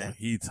happened.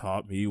 He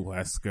taught me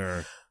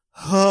Wesker.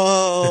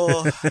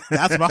 Oh,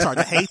 that's when I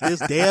started to hate this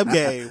damn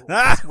game.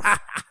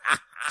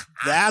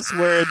 That's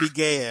where it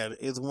began,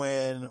 is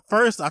when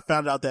first I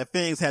found out that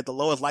Phoenix had the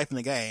lowest life in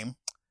the game.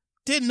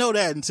 Didn't know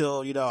that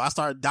until, I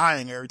started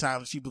dying every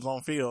time she was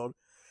on field.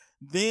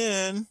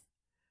 Then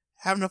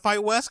having to fight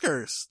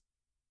Weskers.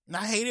 And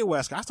I hated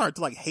Wesker. I started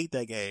to hate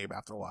that game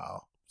after a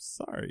while.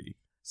 Sorry.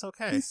 It's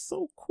okay. He's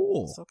so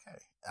cool. It's okay.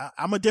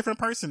 I'm a different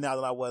person now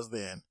than I was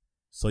then.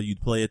 So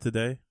you'd play it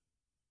today?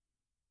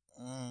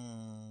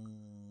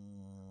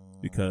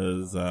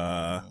 Because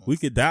we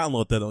could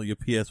download that on your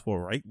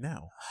PS4 right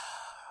now.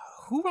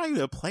 Who do I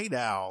even play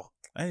now?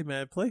 Hey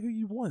man, play who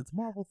you want. It's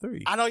Marvel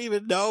 3. I don't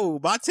even know.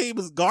 My team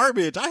is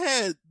garbage. I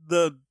had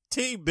the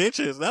team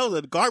bitches. That was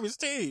a garbage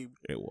team.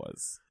 It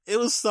was. It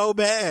was so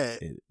bad.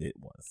 It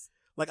was.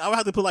 I would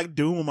have to put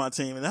Doom on my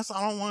team, and I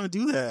don't want to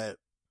do that.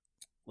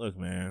 Look,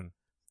 man.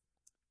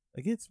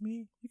 Against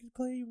me, you can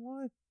play who you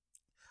want.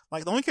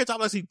 The only character I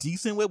was actually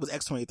decent with was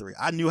X-23.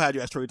 I knew how to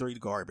do X-23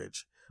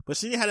 garbage. But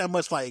she didn't have that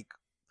much,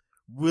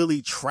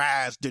 really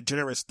trash,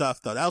 degenerate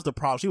stuff, though. That was the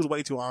problem. She was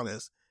way too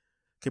honest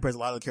compared to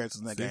a lot of the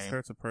characters in that game. This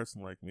hurts a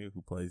person like me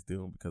who plays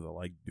Doom because I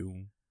like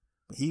Doom.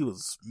 He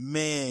was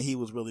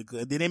really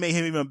good. Then they made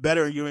him even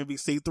better in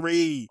UMVC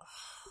 3.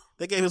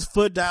 They gave his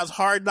foot dives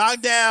hard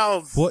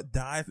knockdowns. Foot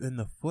dive and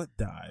the foot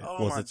dive.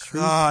 Oh was my a true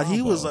God. combo.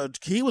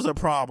 He was a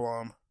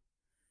problem.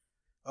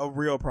 A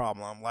real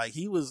problem.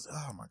 He was,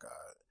 oh my God.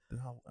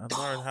 I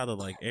learned how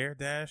to air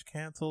dash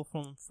cancel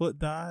from foot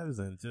dives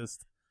and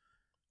just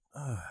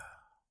wonderful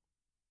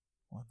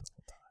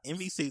time.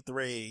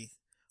 MVC3,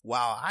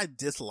 while I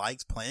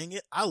disliked playing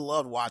it, I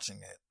loved watching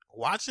it.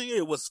 Watching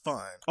it was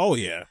fun. Oh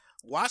yeah.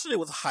 Watching it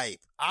was hype.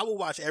 I will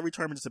watch every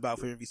tournament just about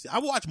for MVC. I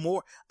will watch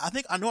more. I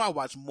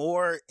watched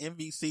more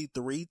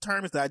MVC3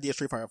 tournaments than I did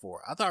Street Fighter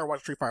 4. I thought I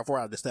watched Street Fighter 4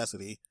 out of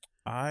necessity.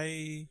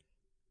 My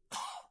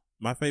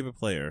favorite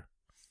player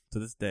to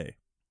this day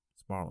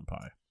is Marlon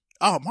Pie.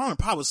 Oh, Marlon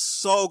Pie was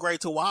so great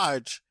to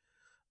watch.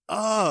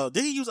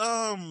 Did he use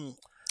Amaterasu?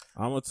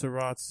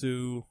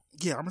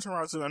 Yeah,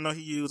 Amaterasu. I know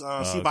he used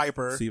C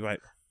Viper. C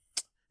Viper.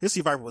 His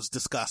C Viper was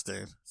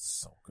disgusting.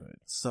 So good.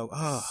 So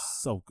good.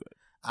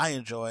 I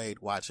enjoyed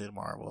watching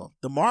Marvel.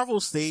 The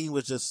Marvel scene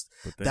was just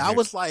that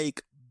was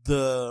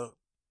the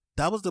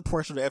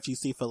portion of the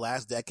FGC for the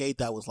last decade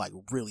that was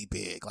really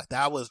big.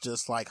 That was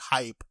just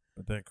hype.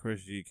 But then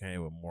Chris G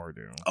came with more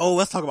Doom. Oh,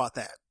 let's talk about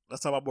that.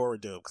 Let's talk about more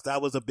Doom because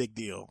that was a big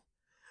deal.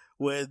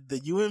 When the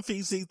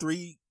UMVC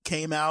 3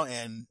 came out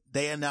and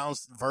they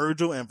announced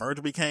Virgil, and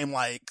Virgil became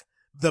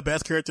the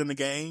best character in the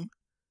game.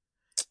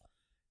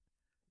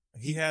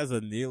 He has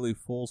a nearly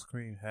full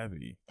screen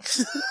heavy.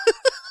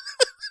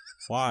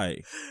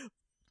 Why?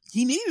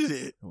 He needed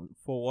it.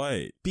 For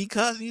what?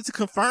 Because he needs to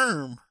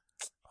confirm.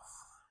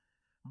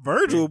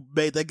 Virgil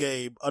made that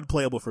game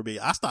unplayable for me.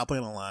 I stopped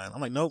playing online.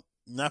 I'm nope,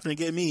 not gonna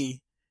get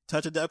me.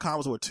 Touch and death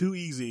combos were too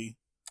easy.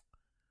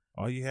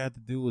 All you had to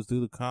do was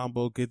do the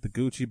combo, get the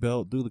Gucci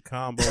belt, do the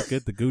combo,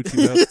 get the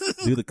Gucci belt,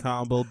 do the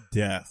combo,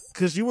 death.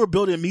 Because you were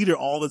building meter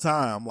all the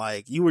time.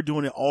 You were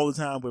doing it all the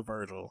time with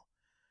Virgil.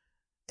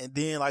 And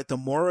then, the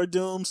Mora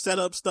Doom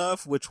setup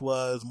stuff, which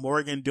was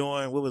Morgan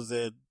doing, what was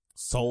it?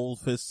 Soul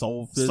Fist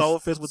with that. Soul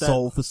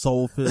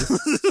Fist.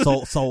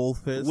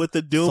 With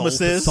the Doom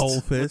assist.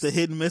 Soul Fist. With the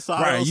hidden missiles.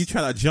 Right, you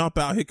try to jump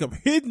out, here come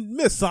hidden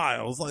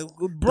missiles.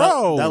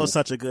 Bro. That was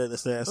such a good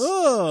assist.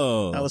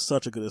 Oh. That was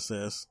such a good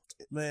assist.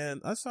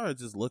 Man, I started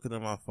just looking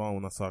at my phone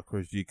when I saw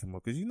Chris G come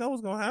up, because you know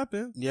what's going to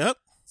happen. Yep.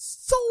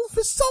 Soul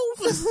Fist,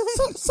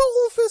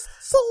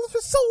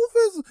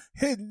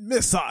 hidden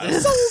missile,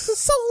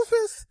 Soul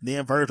Fist.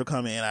 Then Virgil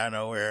come in out of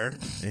nowhere.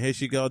 And here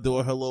she go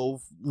doing her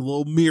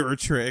little mirror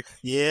trick.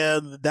 Yeah,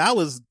 that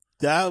was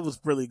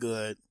really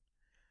good.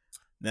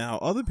 Now,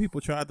 other people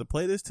tried to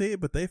play this team,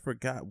 but they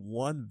forgot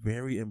one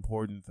very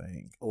important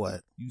thing.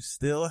 What? You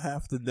still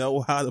have to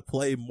know how to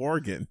play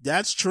Morgan.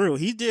 That's true.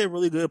 He did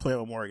really good playing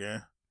with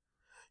Morgan.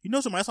 You know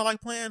somebody else I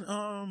like playing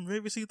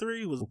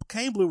MVC3 was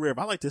Kane Blue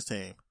River. I like this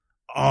team.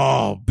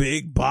 Oh,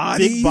 big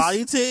bodies. Big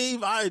body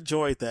team. I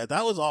enjoyed that.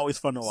 That was always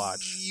fun to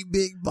watch.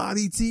 Big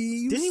body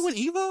teams. Didn't he win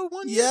Evo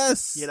one year?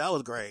 Yes. Yeah, that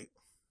was great.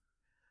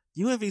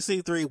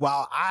 UMVC3,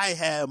 while I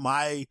had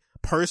my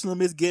personal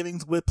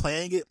misgivings with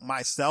playing it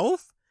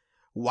myself,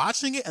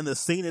 watching it and the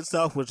scene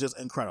itself was just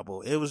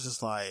incredible. It was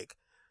just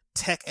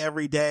tech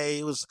every day.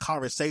 It was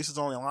conversations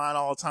on the line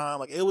all the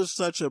time. It was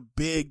such a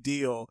big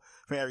deal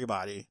for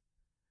everybody.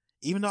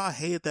 Even though I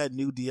hated that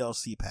new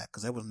DLC pack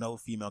because there was no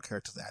female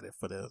characters added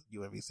for the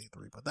UMVC3,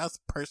 but that's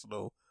a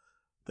personal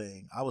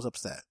thing. I was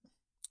upset.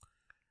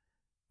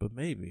 But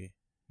maybe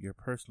your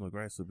personal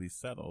gripes will be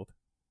settled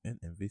in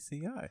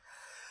MVCI.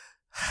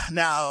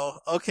 Now,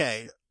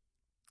 okay,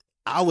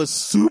 I was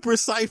super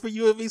psyched for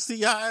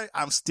UMVCI.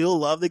 I still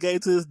love the game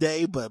to this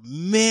day, but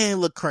man,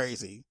 look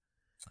crazy.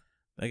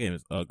 That game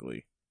is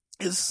ugly.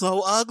 It's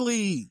so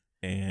ugly.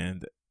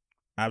 And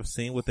I've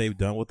seen what they've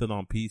done with it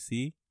on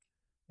PC,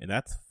 and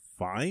that's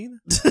fine.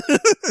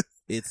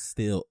 It's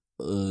still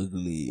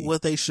ugly.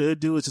 What they should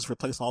do is just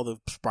replace all the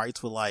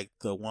sprites with like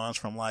the ones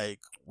from like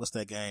what's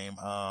that game?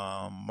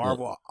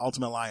 Marvel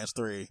Ultimate Alliance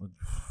 3.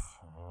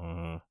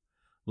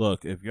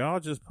 Look, if y'all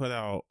just put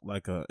out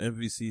like a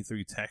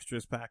MVC3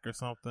 textures pack or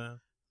something,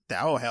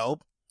 That'll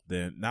help.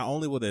 then not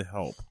only would it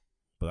help,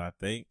 but I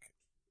think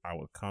I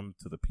would come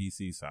to the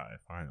PC side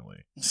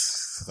finally,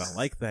 because I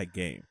like that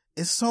game.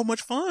 It's so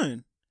much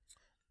fun.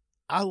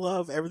 I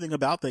love everything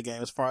about that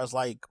game as far as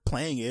like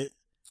playing it.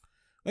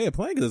 Oh, yeah,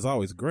 playing it is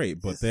always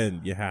great, but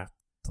then you have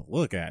to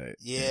look at it.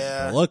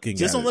 Yeah. Looking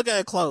Just at don't it. look at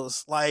it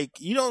close. Like,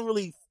 you don't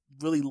really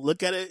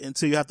look at it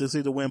until you have to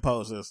see the win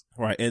poses.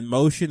 Right. In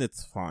motion,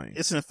 it's fine.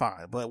 It's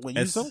fine. But when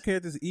you And some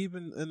characters,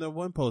 even in the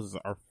win poses,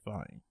 are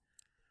fine.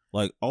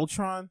 Like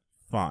Ultron,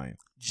 fine.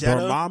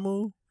 Jeddah,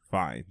 Dormammu,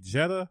 fine.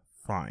 Jeddah,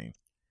 fine.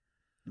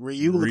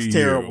 Ryu looks Ryu.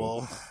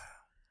 terrible.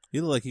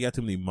 He looked like he got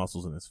too many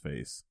muscles in his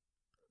face.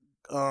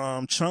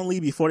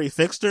 Chun-Li before they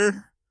fixed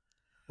her.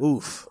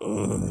 Oof.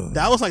 Ugh.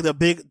 That was like the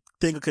big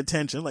thing of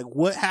contention. Like,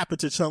 what happened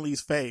to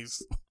Chun-Li's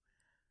face?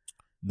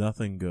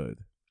 Nothing good.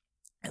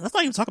 And let's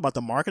not even talk about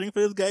the marketing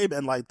for this game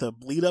and like the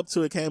lead up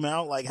to it came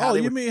out. Like how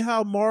You mean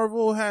how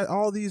Marvel had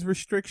all these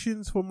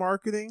restrictions for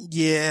marketing?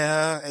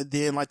 Yeah, and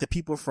then like the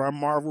people from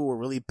Marvel were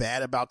really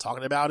bad about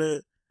talking about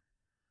it.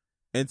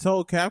 And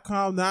told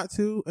Capcom not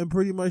to, and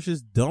pretty much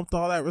just dumped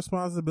all that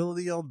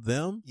responsibility on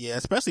them? Yeah,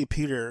 especially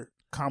Peter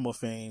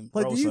Comofane,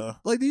 Like, Rosa.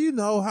 do you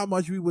know how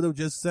much we would have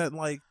just said,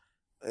 like,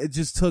 it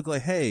just took,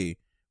 like, hey,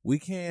 we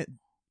can't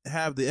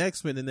have the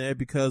X-Men in there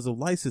because of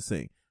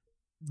licensing.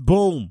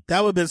 Boom.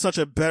 That would have been such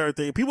a better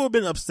thing. People would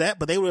have been upset,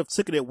 but they would have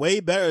taken it way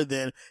better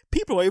than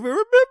people would even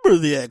remember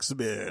the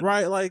X-Men.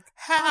 Right? Like,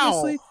 How?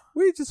 honestly,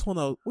 we just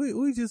want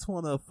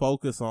to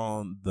focus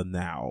on the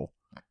now.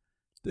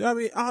 I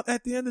mean,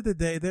 at the end of the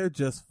day, they're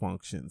just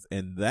functions,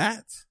 and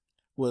that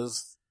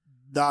Was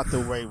not the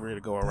way to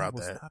go around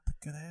was that. not the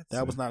good answer.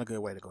 That was not a good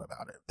way to go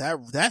about it.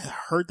 That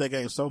hurt that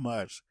game so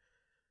much.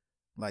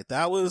 Like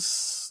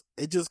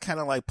it just kind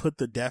of like put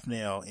the death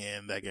nail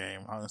in that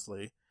game,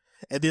 honestly.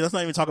 And then let's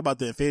not even talk about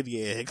the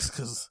Infinity Eggs,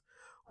 because,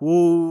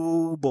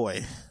 whoo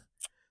boy,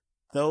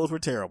 those were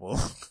terrible.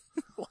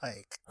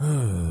 like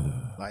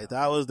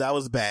that was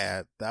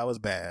bad. That was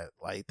bad.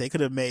 Like they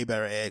could have made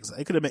better eggs.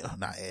 They could have made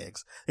not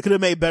eggs. They could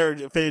have made better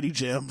Infinity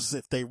Gems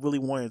if they really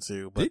wanted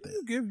to. But Didn't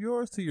you give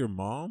yours to your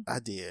mom? I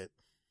did.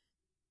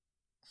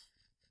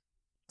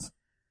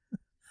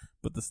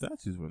 But the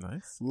statues were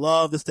nice.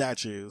 Love the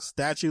statues.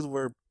 Statues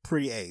were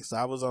pretty ace.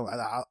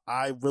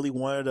 I really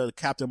wanted a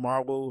Captain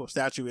Marvel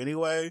statue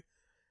anyway.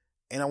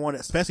 And I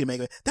wanted especially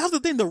make it. That was the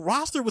thing. The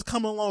roster was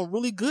coming along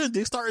really good.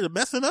 They started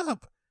messing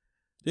up.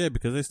 Yeah,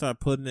 because they started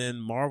putting in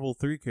Marvel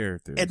 3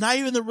 characters. And not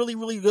even the really,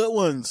 really good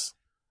ones.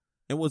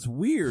 And what's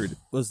weird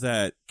was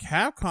that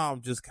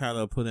Capcom just kind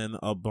of put in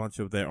a bunch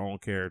of their own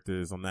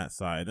characters on that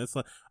side. And it's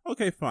like,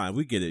 okay, fine,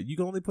 we get it. You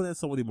can only put in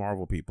so many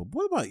Marvel people.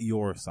 What about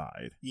your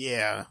side?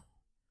 Yeah.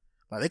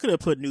 Like they could have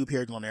put new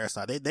characters on their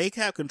side. They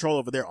have control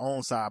over their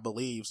own side, I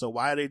believe. So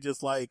why are they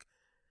just like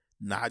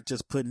not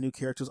just put new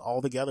characters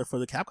all together for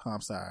the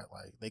Capcom side?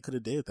 Like they could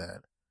have did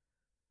that.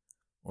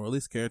 Or at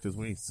least characters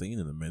we ain't seen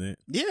in a minute.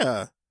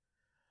 Yeah.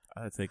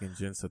 I had taken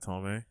Jin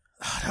Satome.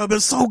 That would have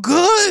been so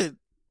good.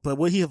 But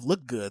would he have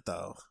looked good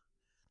though?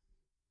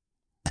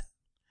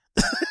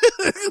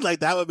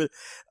 Like that would have been.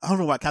 I don't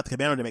know why Captain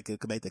Commando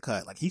could make the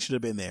cut. Like he should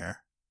have been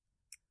there.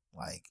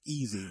 Like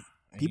easy.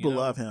 People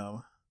love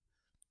him.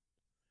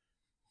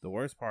 The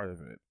worst part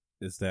of it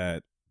is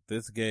that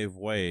this gave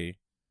way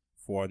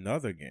for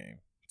another game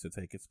to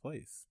take its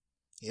place.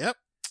 Yep.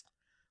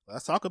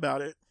 Let's talk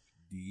about it.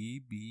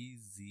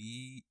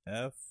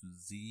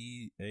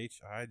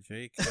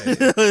 DBZFZHIJK.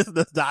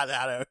 That's not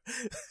how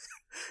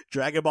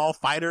Dragon Ball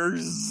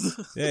Fighters.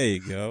 There you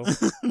go.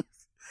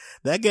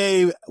 That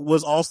game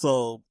was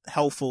also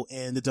helpful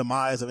in the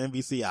demise of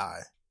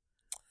MVCI.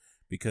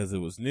 Because it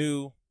was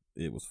new,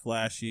 it was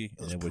flashy,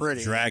 and it was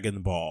pretty.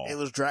 Dragon Ball. It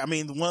was,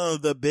 one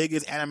of the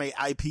biggest anime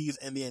IPs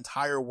in the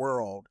entire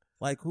world.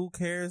 Like, who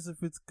cares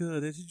if it's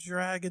good? It's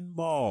Dragon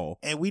Ball.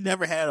 And we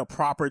never had a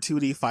proper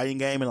 2D fighting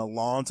game in a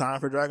long time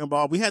for Dragon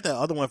Ball. We had that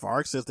other one for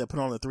Arc Sys that put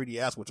on the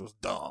 3DS, which was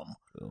dumb.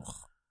 Ugh.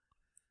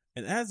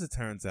 And as it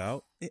turns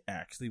out, it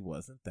actually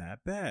wasn't that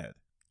bad.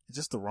 It's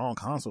just the wrong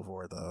console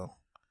for it, though.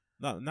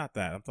 No, not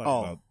that. I'm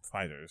talking about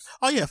Fighters.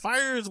 Oh, yeah.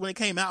 Fighters, when it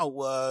came out,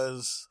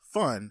 was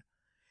fun.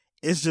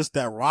 It's just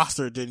that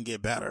roster didn't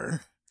get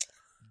better.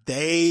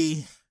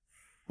 They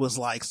was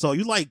like, so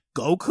you like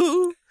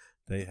Goku?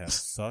 They have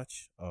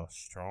such a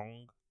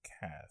strong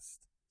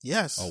cast.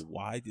 Yes.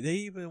 They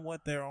even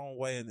went their own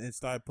way and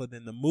started putting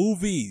in the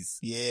movies.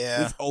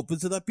 Yeah. Which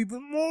opens it up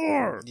even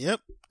more.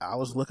 Yep. I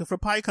was looking for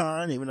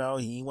PyCon, even though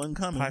he wasn't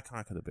coming.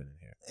 PyCon could have been in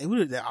here. It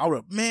would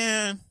have,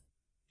 man.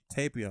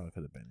 Tapion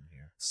could have been in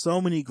here. So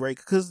many great,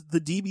 because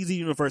the DBZ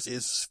universe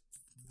is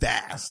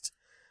vast.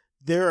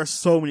 There are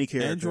so many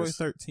characters. Android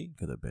 13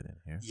 could have been in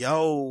here.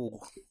 Yo,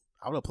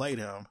 I would have played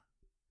him.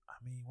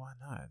 I mean, why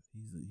not?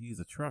 He's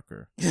a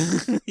trucker.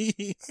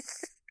 Every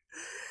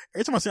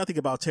time I see, I think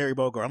about Terry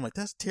Bogard. I'm like,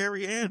 that's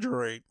Terry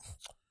Android.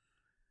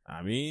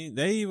 I mean,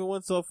 they even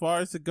went so far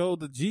as to go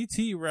the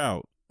GT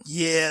route.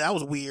 Yeah, that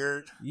was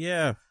weird.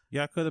 Yeah,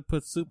 y'all could have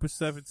put Super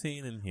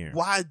 17 in here.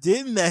 Why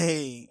didn't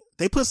they?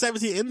 They put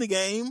 17 in the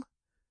game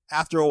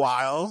after a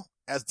while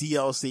as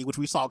DLC, which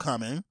we saw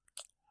coming.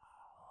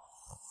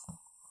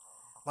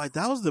 Like,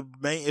 that was the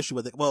main issue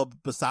with it. Well,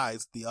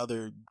 besides the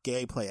other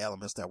gameplay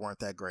elements that weren't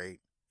that great.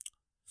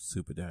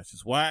 Super Dash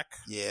is whack.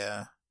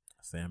 Yeah.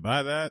 Stand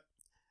by that.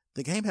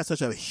 The game had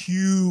such a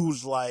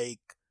huge, like,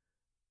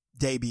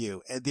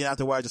 debut. And then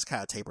after a while, it just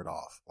kind of tapered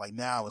off. Like,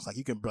 now it's like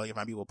you can barely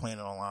find people playing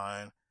it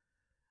online.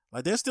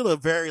 Like, there's still a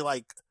very,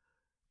 like,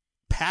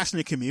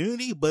 passionate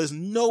community, but it's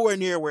nowhere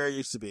near where it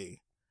used to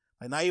be.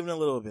 Like, not even a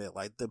little bit.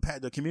 Like,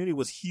 the community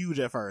was huge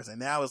at first. And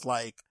now it's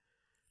like,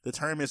 the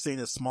tournament scene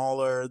is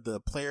smaller, the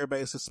player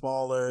base is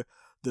smaller,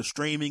 the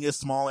streaming is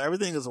smaller,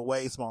 everything is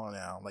way smaller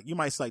now. Like, you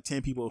might see like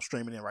 10 people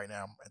streaming in right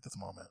now at this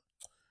moment.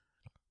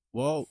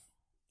 Well,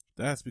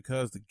 that's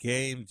because the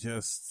game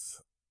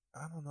just,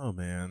 I don't know,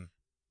 man.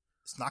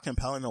 It's not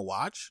compelling to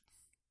watch?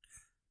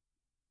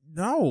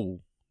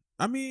 No.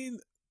 I mean,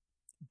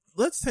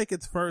 let's take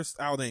its first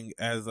outing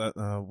as a,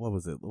 what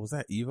was it? Was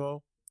that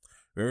EVO?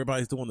 Where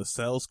everybody's doing the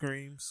cell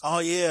screams? Oh,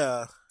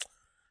 yeah.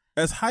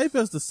 As hype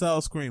as the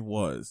cell scream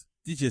was,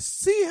 did you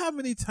see how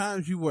many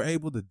times you were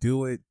able to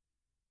do it?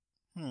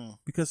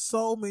 Because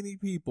so many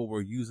people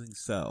were using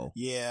Cell.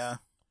 Yeah.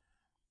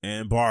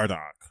 And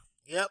Bardock.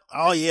 Yep.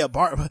 Oh, yeah.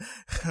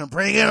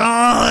 Bring it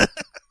on.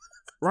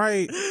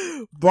 Right.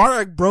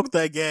 Bardock broke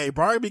that game.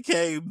 Bardock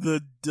became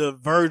the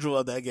Virgil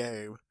of that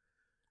game.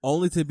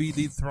 Only to be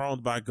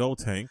dethroned by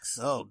Gotenks.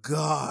 Oh,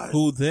 God.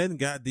 Who then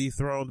got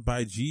dethroned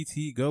by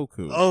GT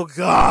Goku. Oh,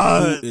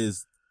 God. Who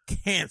is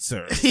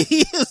cancer.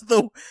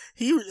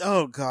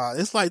 Oh, God.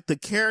 It's like the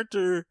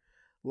character,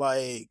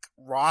 like,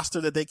 roster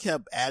that they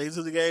kept adding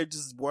to the game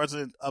just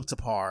wasn't up to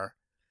par.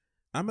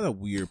 I'm in a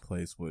weird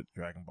place with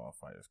Dragon Ball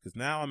FighterZ because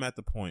now I'm at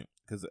the point,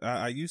 because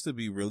I used to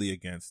be really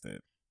against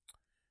it,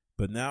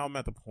 but now I'm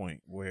at the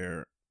point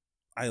where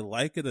I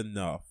like it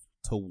enough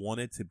to want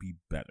it to be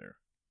better.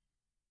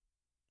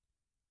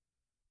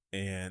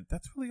 And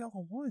that's really all I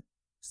want.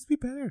 Just be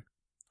better.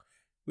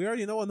 We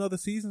already know another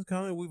season's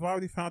coming. We've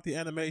already found the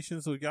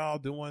animations of y'all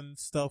doing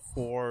stuff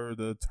for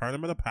the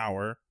Tournament of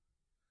Power.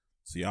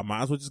 So y'all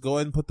might as well just go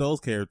ahead and put those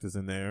characters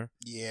in there.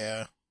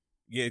 Yeah.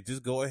 Yeah,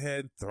 just go ahead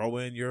and throw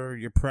in your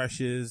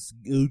precious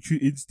Ultra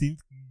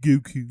Instinct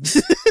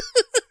Goku.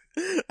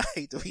 I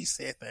hate that he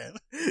said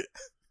that.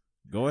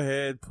 Go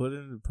ahead, put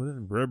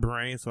in Red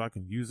Brain so I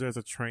can use her as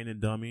a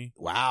training dummy.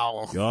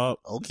 Wow. Yup.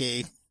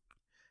 Okay.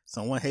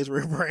 Someone hates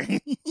Red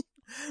Brain.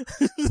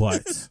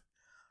 But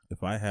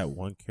if I had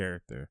one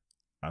character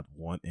I'd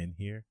want in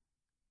here,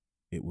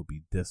 it would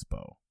be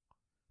Dispo.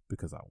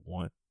 Because I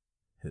want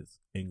his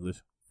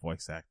English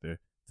voice actor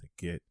to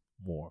get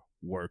more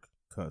work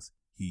because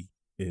he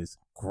is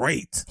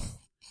great.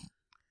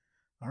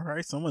 All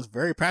right. Someone's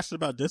very passionate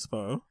about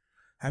Dispo.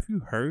 Have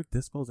you heard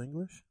Dispo's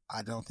English?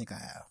 I don't think I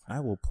have.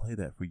 I will play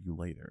that for you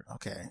later.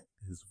 Okay.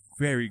 It's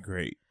very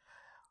great.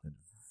 And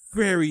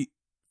very,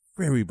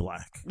 very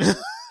black.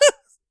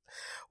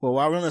 Well,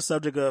 while we're on the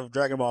subject of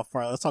Dragon Ball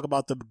FighterZ, let's talk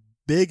about the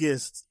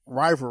biggest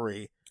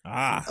rivalry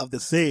of the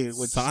scene.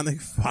 With Sonic,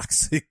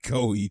 Fox, and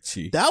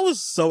Koichi. That was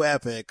so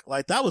epic.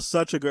 Like, that was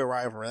such a good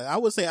rivalry. I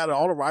would say out of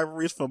all the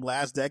rivalries from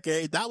last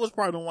decade, that was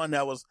probably the one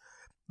that was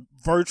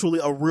virtually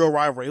a real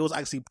rivalry. It was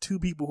actually two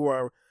people who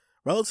are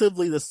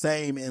relatively the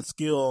same in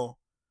skill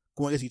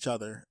going against each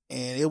other.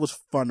 And it was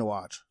fun to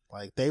watch.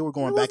 Like, they were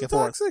going back and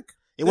forth.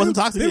 It wasn't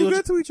toxic. They were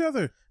good to each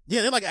other.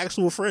 Yeah, they're like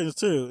actual friends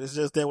too. It's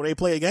just that when they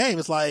play a game,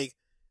 it's like,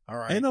 all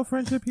right. Ain't no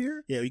friendship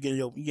here. Yeah, you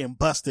getting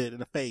busted in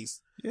the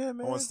face. Yeah,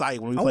 man. On site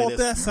when we I play want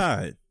this. that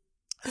side.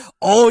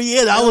 Oh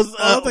yeah, that was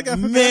I don't think I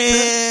forgot man.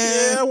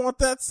 That. Yeah, I want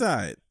that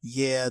side.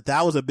 Yeah,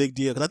 that was a big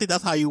deal because I think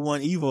that's how you won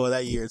Evo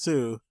that year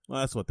too. Well,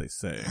 that's what they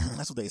say.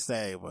 That's what they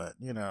say, but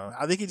you know,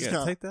 I think he just Yeah,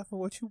 kind of take that for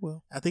what you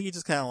will. I think he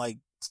just kind of like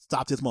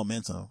stopped his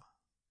momentum.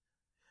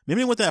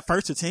 Maybe with that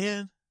 1st to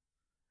 10.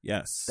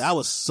 Yes, That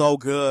was so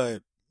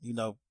good. You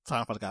know,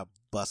 Final Fight got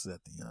busted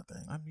at the end. I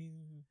think. I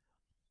mean,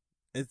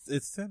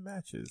 it's 10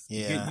 matches.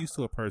 Yeah. You get used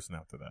to a person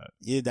after that.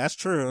 Yeah, that's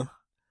true.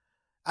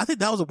 I think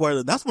that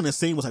was that's when the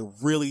scene was like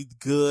really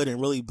good and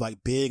really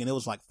like big, and it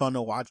was like fun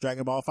to watch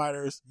Dragon Ball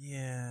FighterZ.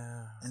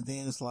 Yeah. And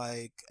then it's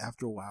like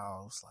after a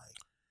while, it's like,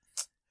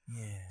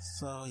 Yeah.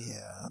 so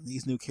yeah,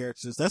 these new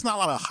characters. There's not a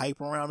lot of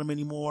hype around them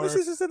anymore. It's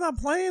just they're not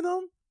playing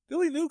them. The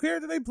only new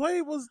character they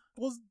played was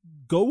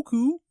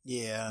Goku.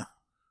 Yeah.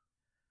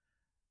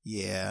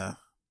 Yeah.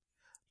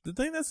 The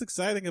thing that's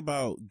exciting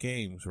about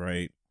games,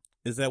 right,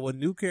 is that when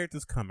new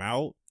characters come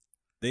out,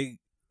 they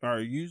are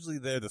usually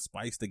there to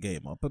spice the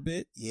game up a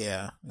bit.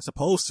 Yeah. It's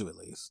supposed to, at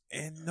least.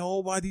 And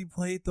nobody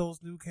played those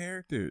new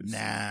characters.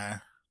 Nah.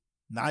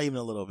 Not even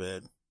a little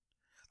bit.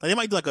 Like, they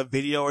might do like a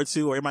video or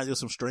two, or they might do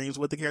some streams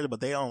with the character, but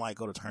they don't like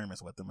go to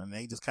tournaments with them, and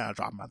they just kind of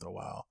drop them after a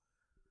while.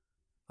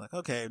 Like,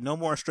 okay, no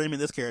more streaming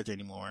this character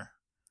anymore.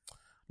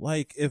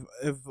 Like, if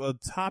a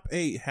top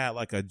 8 had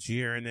like a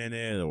Jiren in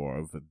it, or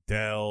a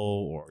Videl,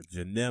 or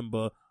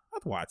Janemba,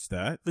 I'd watch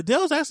that.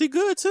 Vidal's actually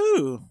good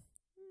too.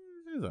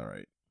 She's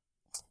alright.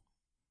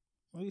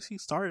 At least he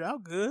started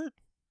out good.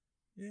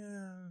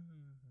 Yeah,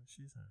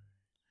 she's alright.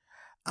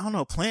 I don't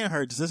know. Playing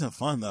her just isn't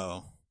fun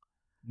though.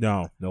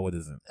 No, it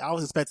isn't. I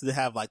was expected to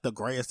have like the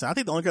greatest time. I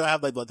think the only girl I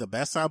have like the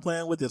best time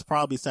playing with is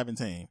probably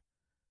 17.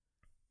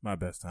 My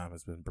best time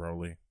has been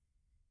Broly.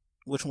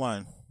 Which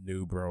one?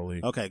 New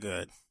Broly. Okay,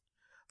 good.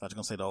 Thought you were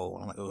gonna say the old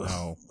one. I'm like,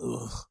 ugh.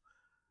 No.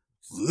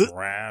 Ugh.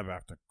 Grab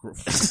after.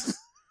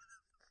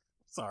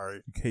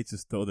 Sorry. You can't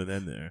just throw that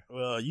in there.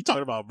 Well, you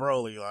talking about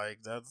Broly, like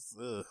that's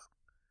ugh.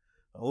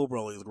 The old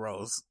Broly is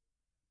gross.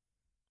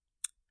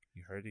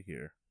 You heard it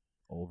here.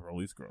 Old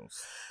Broly's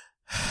gross.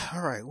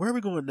 All right, where are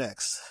we going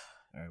next?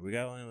 All right, we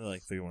got only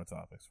like 3 more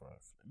topics for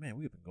us. Man,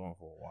 we've been going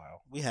for a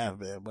while. We have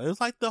been, but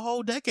it's like the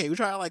whole decade. We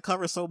try to like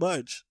cover so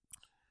much.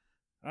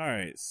 All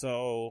right,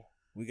 so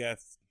we got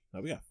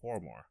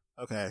 4 more.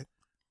 Okay,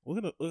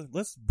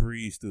 let's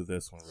breeze through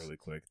this one really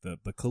quick.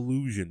 The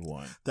collusion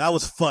one. that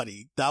was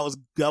funny. That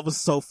was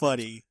so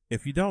funny.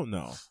 If you don't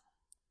know,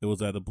 it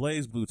was at the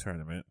Blaze Blue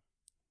tournament,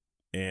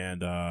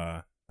 and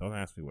don't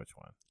ask me which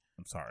one.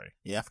 I'm sorry.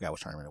 Yeah, I forgot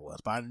what tournament it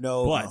was, but I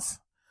know. But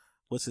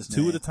what's his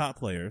 2 name? of the top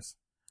players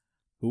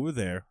who were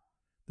there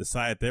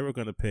decided they were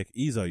going to pick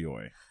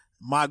Izayoi.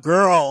 My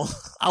girl.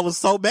 I was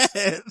so mad.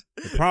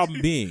 The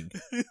problem being,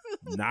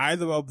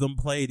 neither of them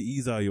played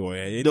Izayoi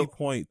at any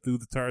point through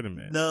the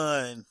tournament.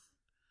 None.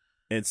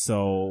 And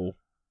so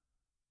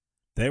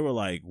they were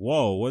like,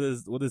 "Whoa, what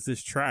is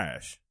this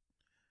trash?"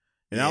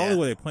 And not only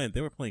were they playing,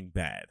 they were playing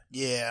bad.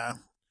 Yeah,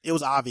 it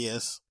was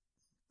obvious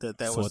that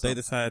was. So what they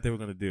decided they were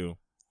going to do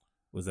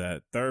was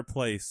that third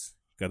place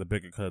got a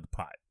bigger cut of the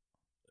pot,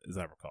 as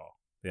I recall.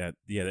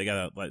 They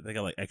got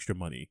like extra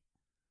money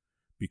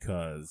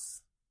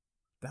because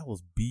that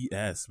was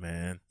BS,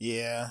 man.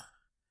 Yeah.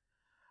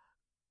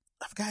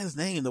 I forgot his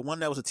name. The one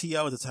that was a TO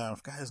at the time. I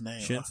forgot his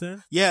name.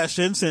 Shinsen? Yeah,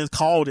 Shinsen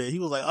called it. He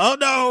was like, "Oh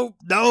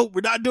no,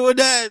 we're not doing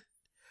that."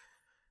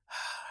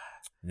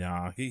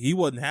 Nah, he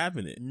wasn't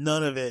having it.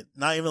 None of it.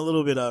 Not even a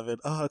little bit of it.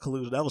 Oh,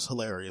 collusion. That was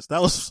hilarious.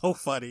 That was so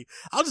funny.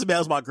 I was just mad it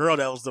was my girl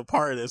that was the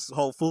part of this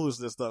whole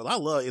foolishness stuff. I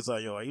love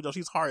Izayoi. You know,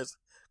 she's hard as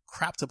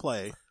crap to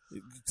play.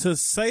 To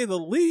say the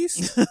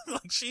least.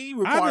 Like she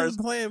requires. I've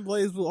been playing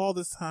Blaze Blue all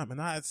this time, and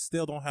I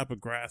still don't have a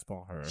grasp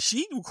on her.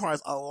 She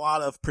requires a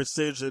lot of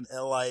precision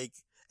and like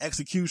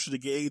execution to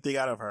get anything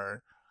out of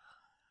her.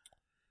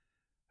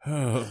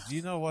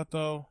 You know what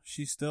though?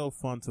 She's still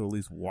fun to at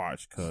least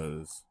watch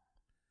because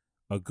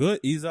a good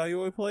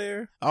Izayoi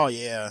player. Oh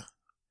yeah,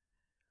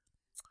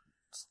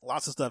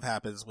 lots of stuff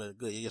happens with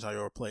good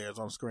Izayoi players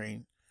on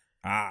screen.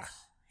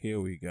 Here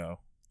we go.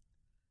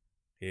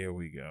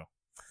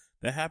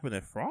 That happened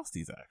at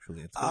Frosty's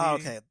actually. Oh,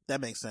 okay, that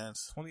makes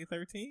sense.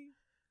 2013.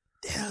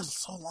 Yeah, it was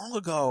so long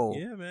ago.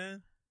 Yeah,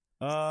 man.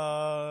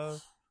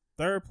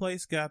 Third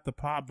place got the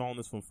pop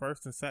bonus from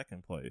first and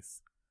second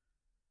place.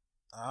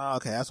 Oh,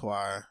 okay, that's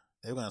why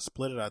they were gonna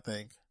split it. I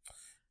think.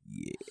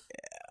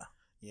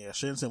 Yeah.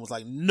 Shinsen was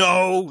like,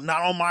 "No,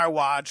 not on my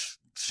watch."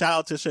 Shout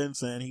out to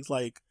Shinsen.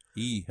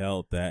 He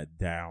held that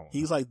down.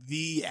 He's like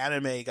the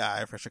anime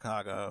guy for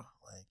Chicago.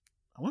 Like,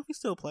 I wonder if he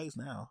still plays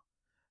now.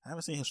 I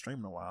haven't seen him stream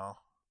in a while.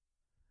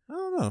 I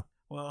don't know.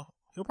 Well,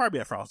 he'll probably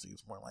be at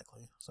Frosty's more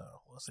likely, so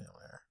we'll see him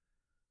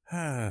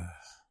there.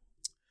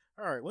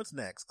 All right, what's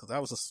next? Because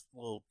that was a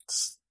little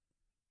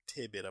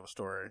tidbit of a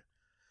story,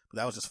 but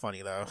that was just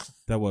funny though.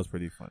 That was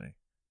pretty funny.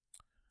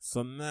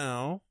 So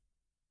now,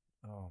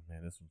 oh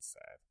man, this one's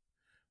sad.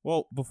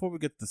 Well, before we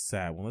get to the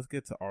sad one, let's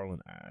get to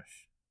Arlen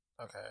Ash.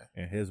 Okay.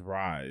 And his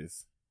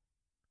rise.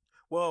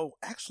 Well,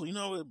 actually, you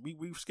know,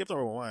 we skipped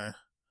over one.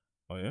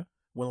 Oh yeah.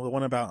 The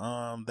one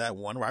about that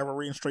one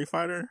rivalry in Street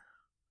Fighter.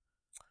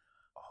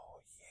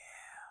 Oh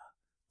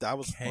yeah. That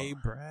was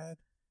K-Brad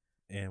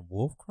and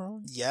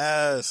Wolfcrone?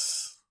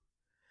 Yes.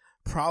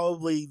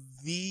 Probably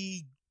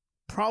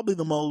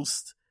the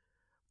most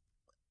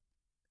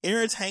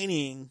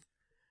entertaining,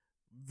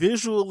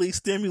 visually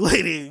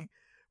stimulating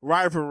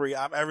rivalry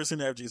I've ever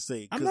seen at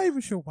FGC. I'm not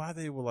even sure why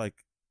they were like.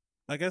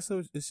 I guess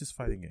it's just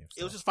fighting games.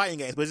 It was just fighting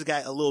games, but it just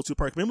got a little too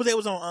perfect. Remember they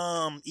was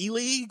on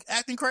E-League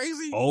acting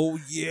crazy? Oh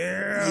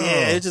yeah.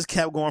 Yeah, it just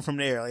kept going from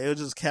there. Like, it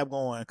just kept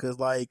going because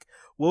like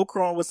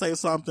Wolfcrone would say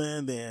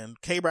something, then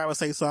K-Brad would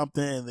say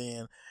something, and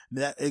then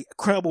that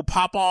incredible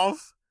pop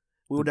off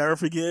we will never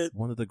forget.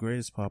 One of the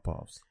greatest pop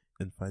offs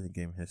in fighting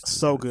game history.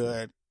 So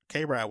good.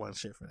 K-Brad wasn't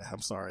shit for that.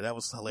 I'm sorry, that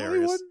was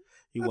hilarious. No,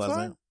 he That's wasn't.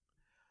 fine.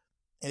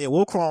 And yeah,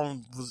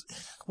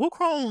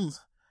 Wolfcrone.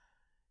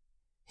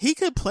 He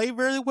could play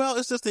very well.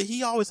 It's just that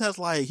he always has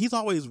he's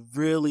always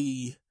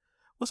really,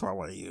 what's the word I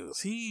want to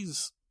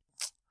use?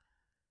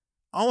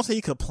 I won't say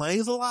he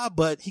complains a lot,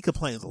 but he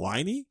complains a lot.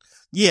 Whiny?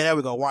 Yeah, there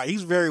we go. Whiny.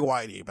 He's very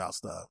whiny about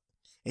stuff.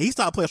 And he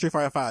stopped playing Street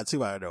Fighter 5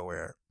 too out of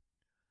nowhere.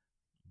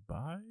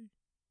 Bye?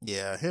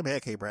 Yeah, him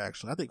and K-Brad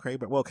actually. I think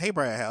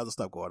K-Brad had other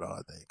stuff going on,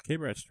 I think.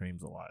 K-Brad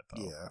streams a lot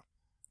though. Yeah.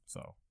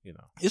 So, you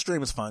know. His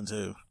stream is fun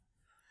too.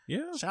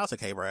 Yeah. Shout out to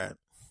K-Brad.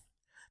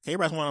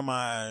 K-Brad's one of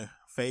my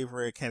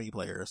favorite Cammy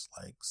players,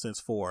 like since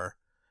 4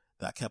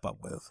 that I kept up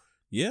with.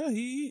 Yeah,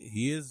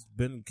 he has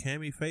been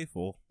Cammy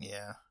faithful.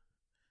 Yeah.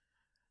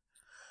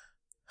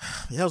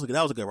 That was a good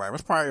rivalry.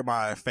 That's probably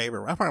my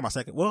favorite. That's probably my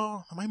second.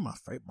 Well, maybe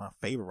my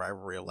favorite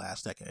rivalry of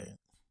last decade.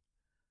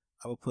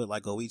 I would put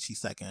like Goichi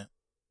second,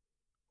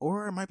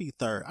 or it might be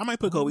third. I might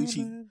put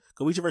Goichi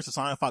versus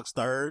Sonic Fox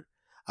third.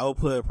 I would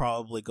put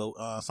probably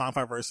Sonic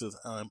Fox versus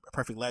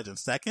Perfect Legend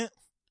second,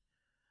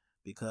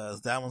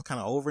 because that one's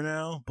kind of over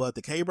now. But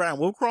the K-Brad and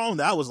Wolf Chrome,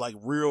 that was like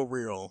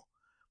real.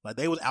 Like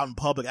they was out in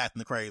public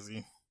acting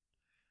crazy.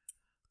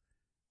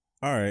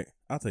 All right,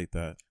 I'll take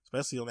that.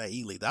 Especially on that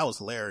E-League. That was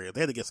hilarious. They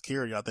had to get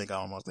security, I think,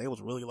 almost. They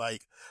was really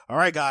like, all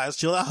right, guys,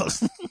 chill out.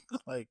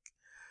 Like,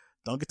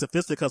 don't get to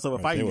fisticuffs over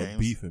fighting games. They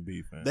were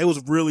beefing. They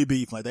was really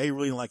beefing. Like, they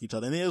really didn't like each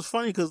other. And it was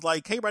funny because,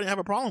 like, K-Brad didn't have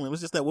a problem. It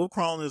was just that Wolf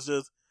Chrome is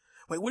just,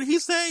 wait, what did he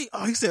say?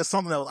 Oh, he said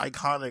something that was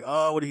iconic.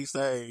 Oh, what did he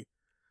say?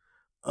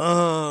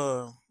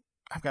 I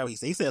forgot what he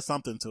said. He said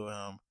something to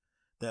him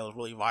that was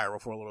really viral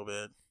for a little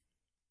bit.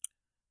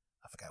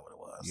 I forgot what it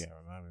was. Yeah,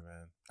 remind me,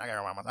 man. I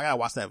gotta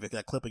watch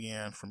that clip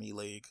again from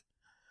E-League.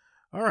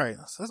 All right,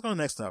 so let's go to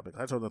the next topic.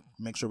 I told to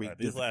make sure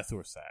these last two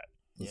are sad.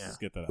 Let's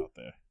just get that out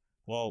there.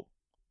 Well,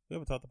 we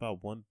haven't talked about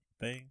one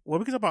thing. Well,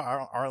 we can talk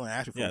about Arlen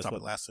Ashe before we talk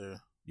about last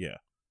year. Yeah.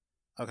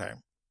 Okay.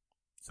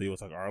 So you want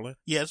to talk Arlen?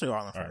 Yeah, let's talk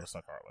Arlen first. All right, let's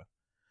talk Arlen.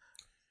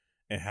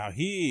 And how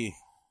he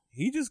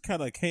just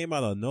kind of came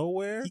out of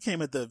nowhere. He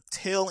came at the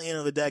tail end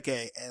of the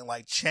decade and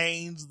like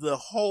changed the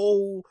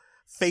whole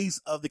face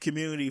of the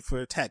community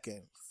for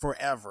Tekken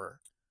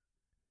forever.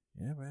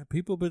 Yeah, man.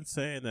 People have been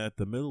saying that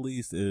the Middle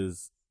East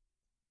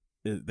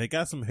they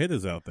got some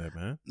hitters out there,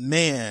 man.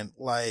 Man,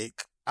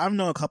 like, I've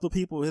known a couple of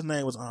people. His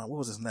name was, what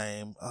was his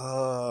name?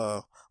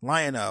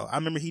 Lionel. I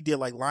remember he did,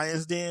 like,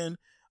 Lion's Den,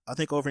 I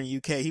think, over in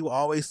UK. He would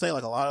always say,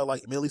 like, a lot of,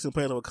 like, Middle Eastern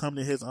players that would come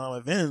to his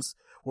events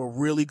were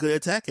really good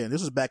at Tekken.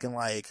 This was back in,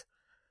 like,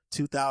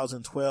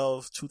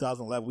 2012,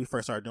 2011. We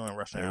first started doing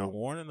Rush Hour. They were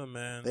warning them,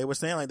 man. They were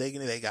saying, like,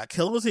 they got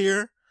killers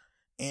here.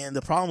 And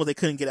the problem was they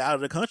couldn't get out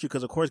of the country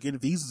because, of course, getting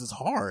visas is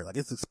hard. Like,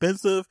 it's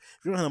expensive.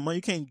 If you don't have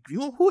money,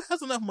 who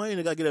has enough money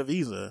to get a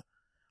visa?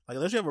 Like,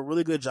 unless you have a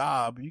really good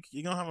job,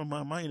 you don't have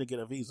enough money to get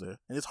a visa.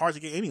 And it's hard to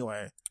get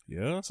anyway.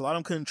 Yeah. So a lot of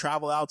them couldn't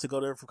travel out to go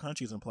to different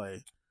countries and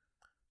play.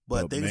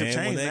 But things have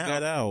changed when they now.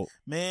 got out.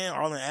 Man,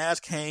 Arlen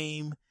Ashe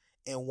came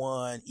and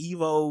won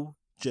EVO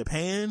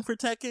Japan for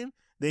Tekken.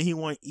 Then he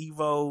won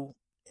EVO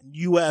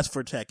US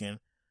for Tekken.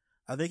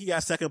 I think he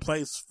got second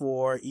place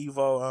for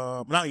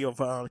EVO, not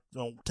EVO,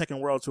 Tekken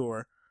World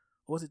Tour.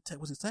 Was it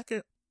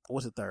second or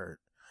was it third?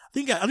 I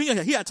think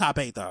he got top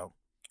 8 though.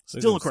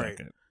 Still great.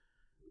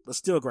 But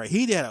still great.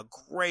 He had a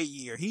great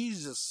year.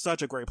 He's just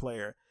such a great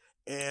player.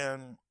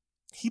 And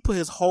he put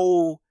his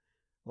whole,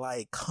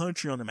 like,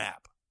 country on the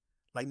map.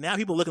 Like, now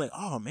people looking like,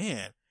 oh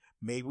man,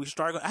 maybe we should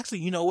start going. Actually,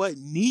 you know what?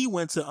 Nee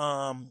went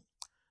to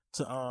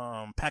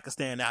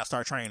Pakistan now to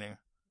start training.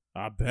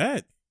 I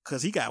bet.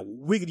 Cause he got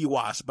wiggity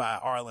washed by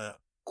Arlen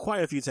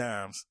quite a few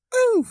times.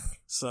 Oof.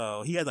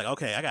 So he had like,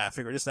 okay, I gotta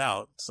figure this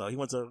out. So he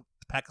went to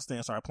Pakistan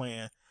and started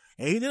playing.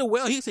 And he did it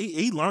well.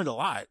 He learned a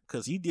lot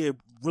because he did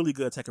really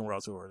good Tekken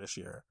World Tour this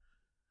year.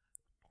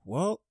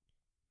 Well,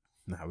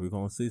 now we're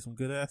going to see some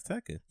good ass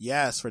Tekken.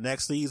 Yes, for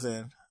next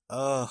season.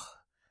 Yeah,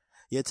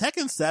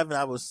 Tekken 7,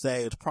 I would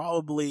say, is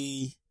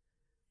probably,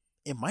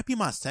 it might be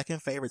my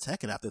second favorite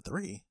Tekken after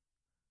 3.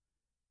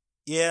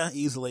 Yeah,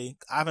 easily.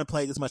 I haven't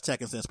played this much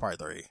Tekken since part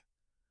 3.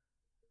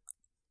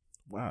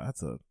 Wow,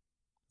 that's a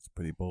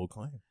pretty bold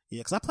claim.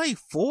 Yeah, because I played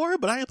 4,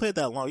 but I didn't play it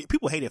that long.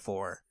 People hated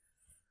 4.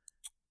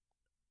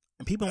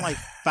 And people like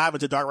 5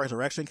 into Dark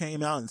Resurrection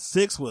came out, and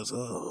 6 was,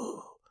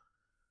 ugh.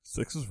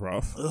 6 is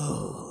rough.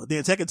 Ugh.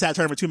 Then Tekken Tag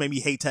Tournament 2 made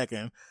me hate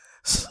Tekken.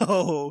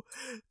 So,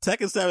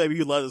 Tekken 7 made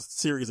me love the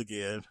series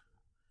again.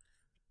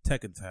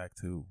 Tekken Tag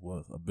 2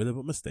 was a bit of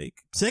a mistake.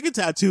 Tekken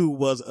Tag 2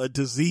 was a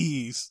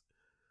disease.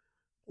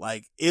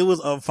 Like, it was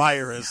a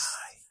virus.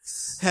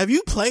 Yikes. Have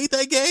you played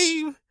that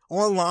game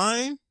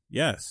online?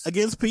 Yes.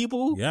 Against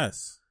people?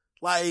 Yes.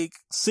 Like,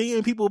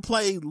 seeing people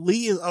play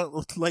Lee,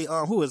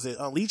 who is it?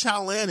 Lee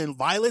Chaolan and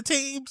Violet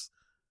teams?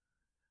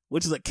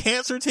 Which is a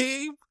cancer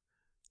team?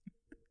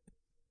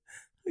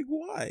 Like,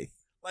 why?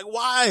 Like,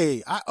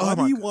 why? Why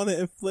do you want to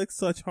inflict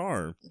such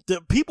harm?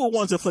 The people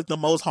want to inflict the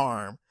most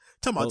harm.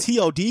 Talking about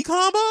TOD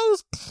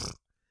combos? Pfft,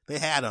 they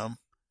had them.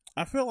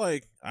 I feel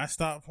like I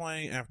stopped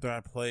playing after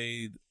I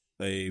played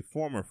a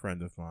former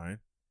friend of mine,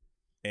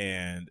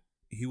 and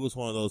he was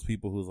one of those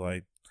people who's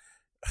like,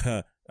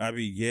 I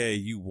mean, yeah,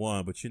 you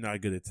won, but you're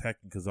not good at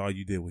Tekken because all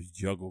you did was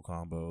juggle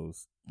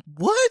combos.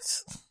 What?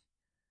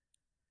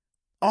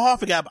 Oh, I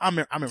forgot. I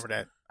remember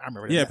that.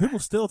 Yeah, people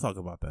still talk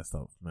about that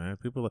stuff, man.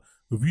 People are like,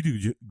 if you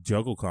do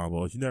juggle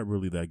combos, you're not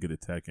really that good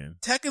at Tekken.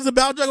 Tekken's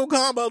about juggle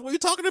combos. What are you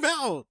talking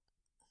about?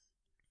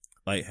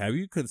 Like, have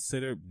you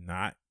considered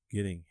not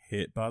getting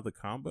hit by the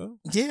combo?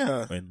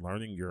 Yeah. And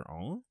learning your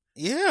own?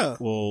 Yeah.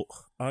 Well,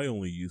 I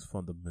only use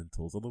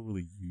fundamentals. I don't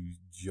really use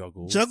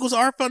juggles. Juggles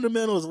are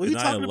fundamentals. What are you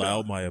and I talking allow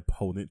about? my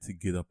opponent to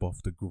get up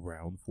off the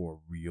ground for a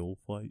real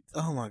fight.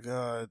 Oh my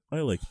god.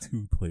 I like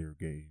 2-player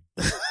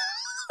games.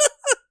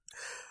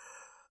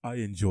 I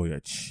enjoy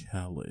a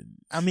challenge.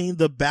 I mean,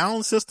 the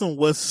balance system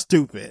was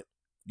stupid.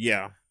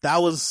 Yeah.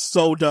 That was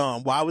so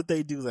dumb. Why would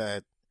they do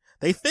that?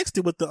 They fixed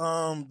it with the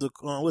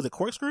was it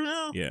corkscrew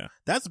now? Yeah.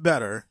 That's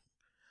better.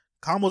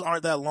 Combos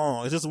aren't that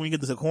long. It's just when you get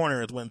to the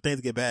corner is when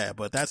things get bad.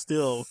 But that's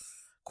still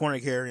corner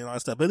carry and all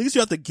that stuff. But at least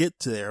you have to get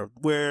to there.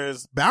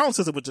 Whereas balance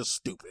system was just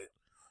stupid.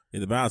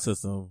 In the balance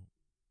system,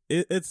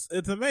 it's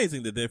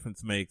amazing the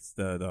difference makes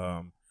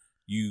that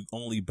you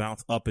only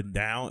bounce up and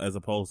down as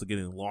opposed to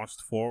getting launched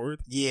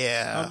forward.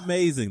 Yeah.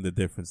 Amazing the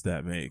difference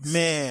that makes.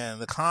 Man,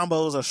 the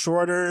combos are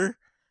shorter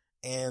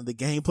and the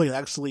gameplay is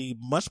actually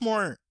much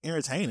more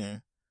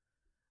entertaining.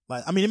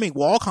 Like, I mean, it make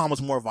wall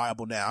combos more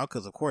viable now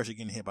because, of course, you're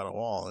getting hit by the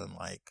wall and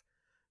like,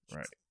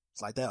 right.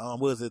 It's like that.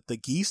 What is it? The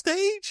Gi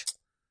stage.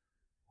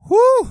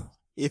 Whoo!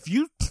 If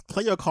you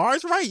play your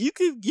cards right, you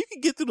can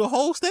get through the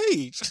whole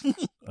stage.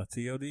 A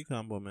TOD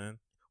combo, man.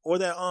 Or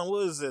that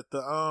what is it?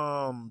 The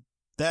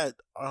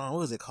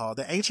what is it called?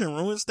 The Ancient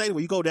Ruin stage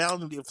where you go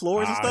down the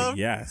floors and stuff.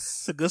 Yes.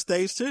 It's a good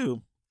stage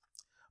too.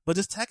 But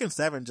just Tekken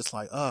 7, just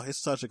like, it's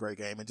such a great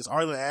game. And just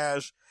Arlen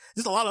Ash,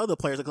 just a lot of other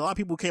players. Like, a lot of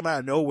people came out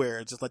of nowhere.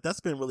 It's just like,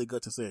 that's been really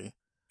good to see.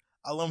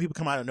 I love when people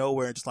come out of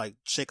nowhere and just like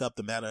shake up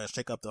the meta and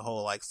shake up the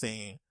whole like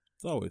scene.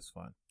 It's always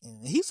fun.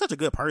 And he's such a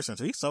good person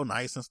too. He's so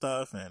nice and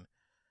stuff. And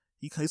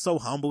he's so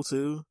humble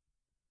too,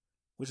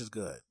 which is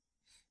good.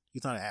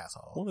 He's not an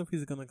asshole. I wonder if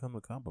he's going to become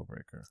a combo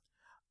breaker.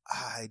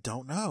 I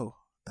don't know.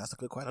 That's a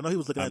good question. I know he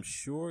was looking I'm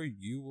sure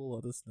you will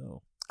let us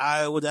know.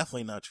 I will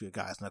definitely let you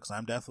guys know because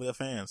I'm definitely a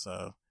fan.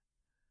 So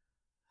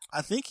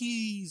I think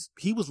he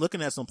was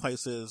looking at some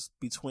places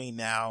between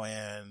now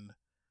and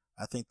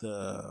I think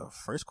the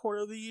first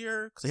quarter of the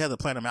year because he had to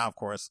plan them out, of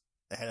course,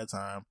 ahead of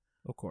time.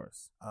 Of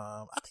course.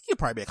 I think he'll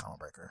probably be a combo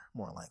breaker,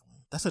 more than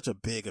likely. That's such a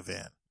big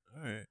event.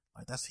 All right.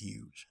 Like, that's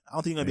huge. I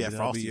don't think he's going to be at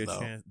Frosty, though.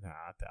 Nah,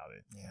 I doubt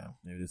it. Yeah.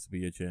 Maybe this will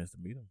be your chance to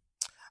meet him.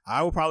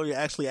 I would probably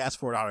actually ask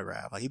for an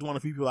autograph. Like, he's one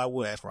of the few people I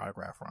would ask for an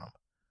autograph from.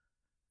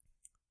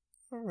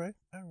 All right.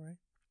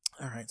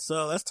 All right.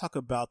 So, let's talk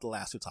about the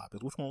last two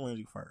topics. Which one will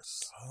we do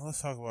first?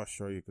 Let's talk about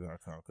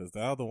Shoryuken.com because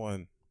the other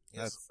one,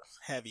 That's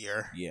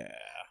heavier. yeah.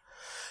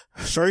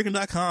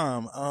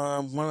 Shoryuken.com.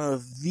 One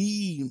of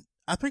the,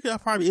 I think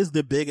that probably is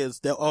the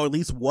biggest, or at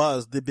least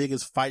was the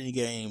biggest fighting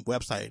game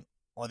website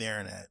on the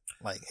internet.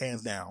 Like,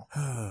 hands down.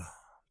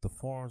 The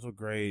forums were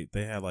great.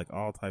 They had like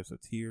all types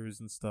of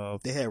tiers and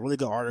stuff. They had really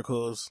good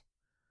articles.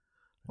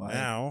 Like,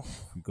 Now,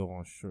 if you go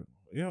on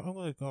I'm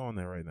going to go on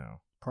there right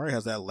now. probably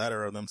has that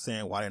letter of them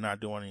saying why they're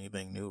not doing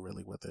anything new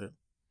really with it.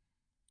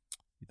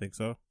 You think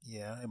so?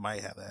 Yeah, it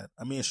might have that.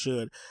 I mean, it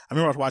should. I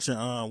remember I was watching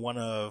one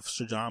of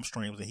Shajam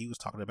streams and he was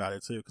talking about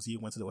it too because he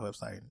went to the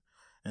website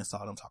and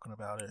saw them talking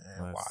about it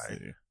and Let's why.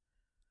 see.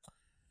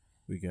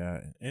 We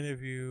got an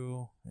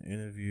interview,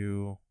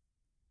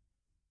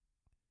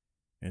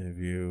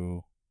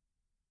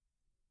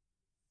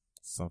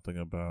 something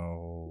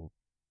about,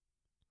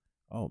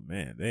 oh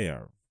man, they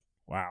are,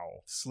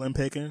 wow, Slim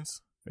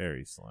pickings.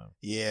 very slim.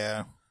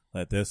 Yeah.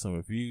 Like there's some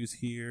reviews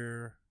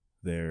here,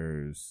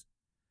 there's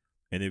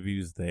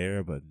interviews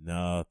there, but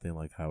nothing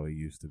like how it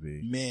used to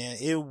be. Man,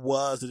 it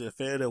was the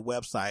definitive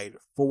website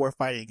for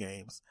fighting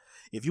games.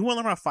 If you want to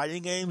learn about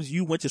fighting games,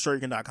 you went to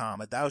Shoryuken.com.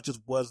 Like, that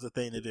was the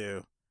thing to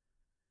do.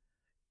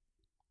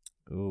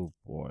 Oh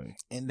boy.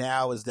 And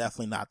now it's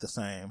definitely not the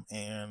same.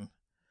 And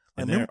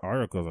their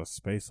articles are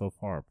spaced so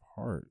far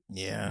apart.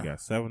 yeah. You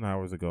got 7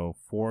 hours ago,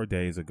 4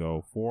 days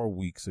ago, 4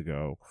 weeks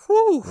ago,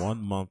 Whew.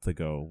 1 month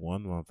ago,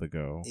 1 month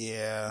ago.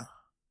 Yeah.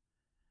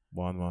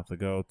 1 month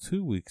ago,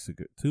 2 weeks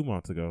ago, 2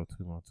 months ago,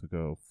 2 months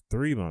ago,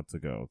 3 months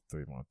ago,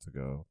 3 months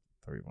ago,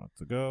 3 months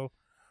ago.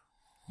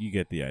 You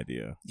get the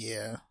idea.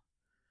 Yeah.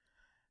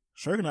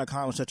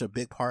 Shoryuken.com was such a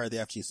big part of the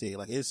FGC.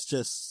 Like, it's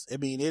just, I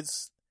mean,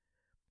 it's,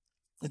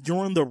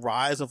 during the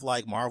rise of,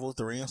 like, Marvel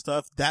 3 and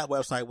stuff, that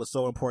website was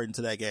so important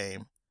to that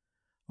game.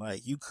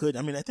 Like, you could,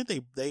 I mean, I think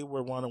they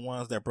were one of the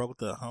ones that broke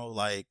the whole,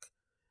 like,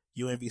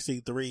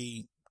 UMVC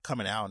 3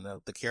 coming out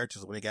and the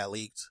characters when it got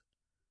leaked.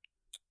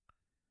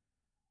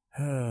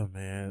 Oh,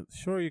 man.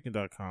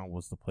 Shoryuken.com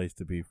was the place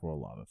to be for a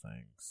lot of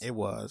things. It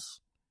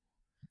was.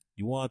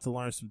 You wanted to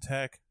learn some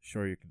tech?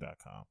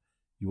 Shoryuken.com.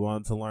 You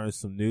wanted to learn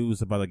some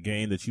news about a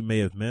game that you may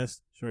have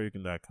missed?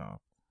 Shoryuken.com.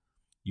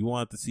 You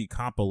wanted to see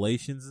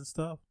compilations and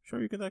stuff?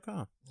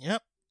 Shoryuken.com.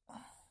 Yep.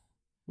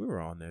 We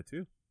were on there,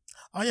 too.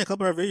 Oh, yeah, a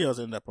couple of our videos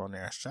ended up on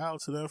there. Shout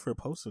out to them for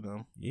posting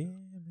them. Yeah,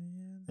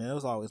 man. Yeah, it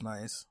was always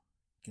nice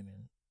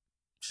getting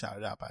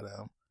shouted out by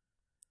them.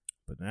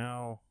 But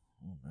now,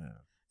 oh, man.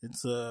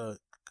 It's a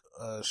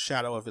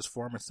shadow of his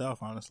former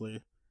self,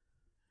 honestly.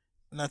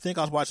 And I think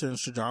I was watching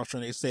Shajam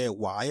stream, they said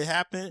why it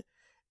happened.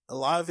 A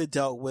lot of it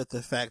dealt with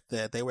the fact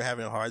that they were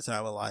having a hard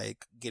time with,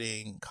 like,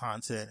 getting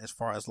content as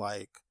far as,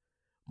 like,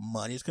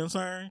 money is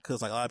concerned.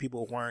 Because, like, a lot of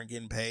people weren't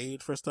getting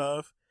paid for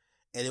stuff.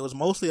 And it was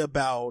mostly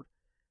about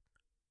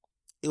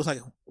it was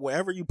like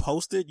wherever you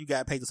posted, you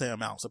got paid the same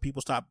amount. So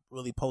people stopped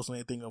really posting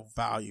anything of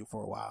value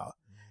for a while.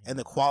 And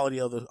the quality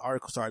of the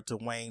article started to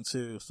wane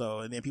too. So,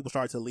 and then people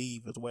started to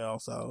leave as well.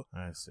 So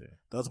I see.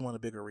 That's one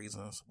of the bigger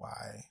reasons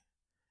why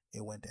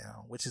it went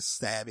down, which is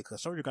sad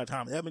because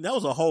Shorty.com, I mean, that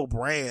was a whole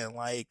brand.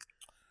 Like,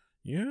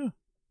 yeah.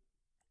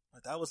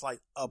 Like, that was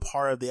like a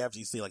part of the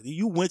FGC. Like,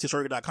 you went to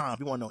Shorty.com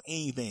if you want to know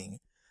anything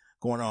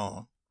going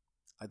on.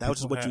 Like, that was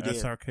just what you did.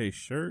 SRK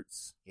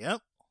shirts. Yep.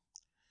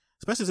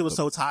 Especially as it was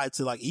so tied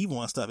to like Evil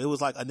and stuff. It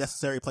was like a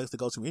necessary place to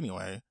go to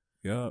anyway.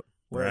 Yep.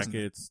 Whereas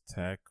Brackets,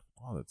 tech,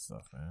 all that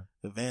stuff, man.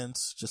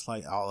 Events, just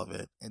like all of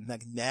it. And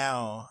like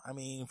now, I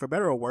mean, for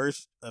better or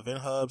worse, Event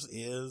Hubs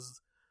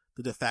is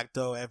the de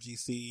facto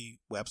FGC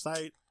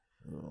website.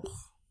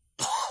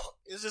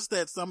 It's just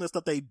that some of the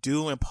stuff they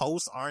do and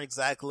post aren't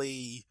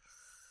exactly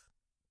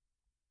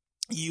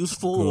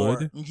useful.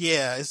 Good.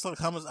 Yeah, it's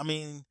like, I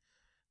mean,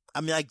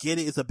 I get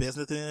it. It's a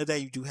business at the end of the day.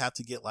 You do have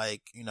to get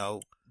like,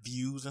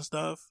 views and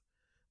stuff.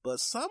 But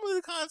some of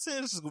the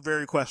content is just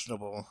very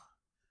questionable.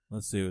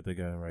 Let's see what they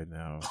got right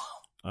now.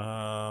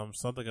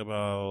 Something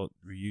about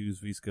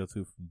reuse V-Skill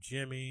 2 from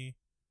Jimmy.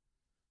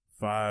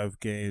 5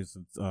 games,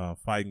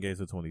 fighting games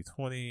of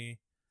 2020.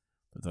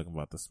 They're talking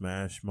about the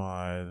Smash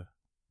mod.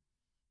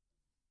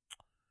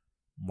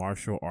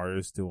 Martial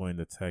artists doing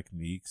the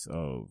techniques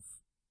of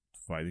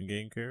fighting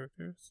game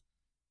characters.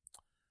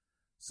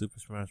 Super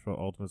Smash Bros.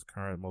 Ultimate's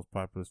current most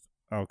popular.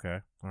 Okay,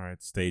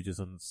 alright. Stages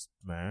on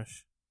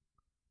Smash.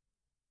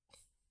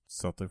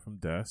 Something from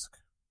Desk.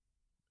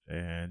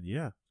 And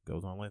yeah,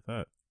 goes on like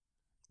that.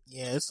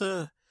 Yeah, it's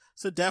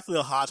definitely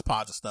a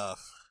hodgepodge of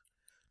stuff.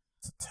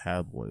 It's a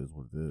tabloid is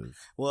what it is.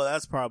 Well,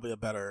 that's probably a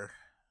better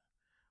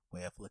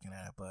way of looking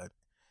at it, but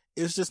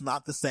it's just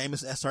not the same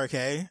as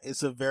SRK.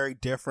 It's a very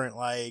different,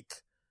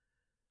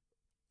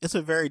 it's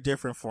a very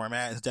different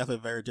format. It's definitely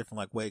a very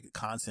different, way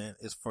content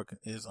is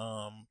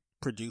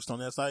produced on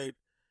that site.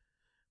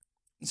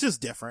 It's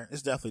just different.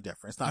 It's definitely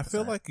different. It's not. I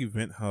feel like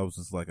Event Hubs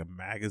is like a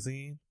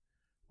magazine,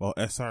 while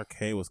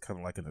SRK was kind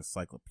of like an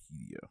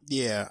encyclopedia.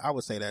 Yeah, I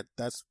would say that.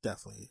 That's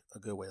definitely a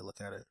good way to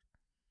look at it.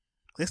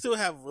 They still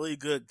have really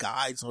good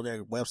guides on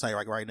their website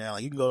right now.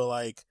 Like, you can go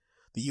to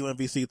the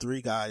UMVC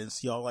 3 guide and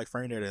see all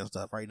frame data and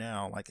stuff right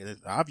now.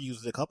 I've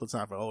used it a couple of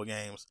times for old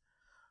games.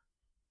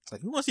 It's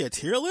like, you want to see a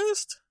tier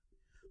list?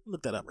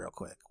 Look that up real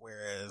quick.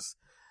 Whereas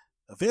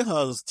Event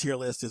Hub's tier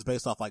list is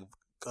based off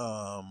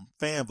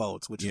fan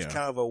votes, which is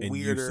kind of a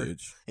weirder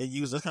usage.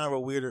 That's kind of a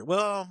weirder.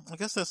 Well, I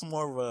guess that's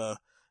more of a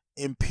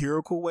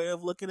empirical way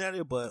of looking at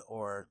it, but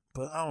I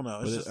don't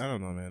know. I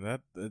don't know, man.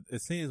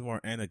 It seems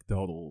more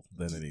anecdotal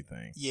than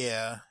anything.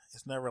 Yeah,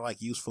 it's never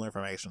useful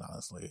information,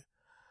 honestly.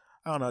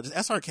 I don't know. Just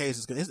SRK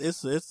is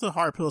just it's a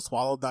hard pill to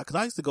swallow, because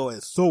I used to go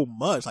at so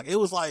much. It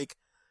was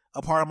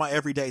a part of my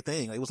everyday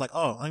thing. It was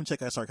oh, let me check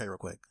SRK real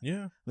quick.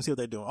 Yeah, let's see what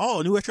they're doing. Oh,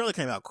 a new trailer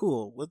came out.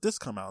 Cool. What this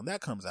come out? And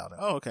that comes out.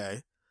 Oh,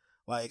 okay.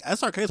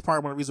 SRK is part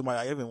of one of the reasons why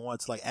I even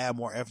want to add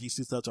more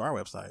FGC stuff to our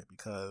website,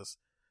 because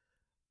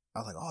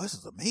I was oh, this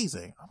is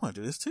amazing. I want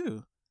to do this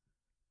too.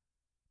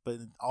 But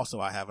also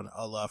I have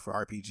a love for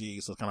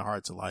RPGs, so it's kind of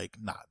hard to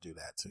not do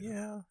that too.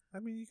 Yeah. I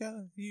mean,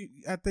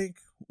 I think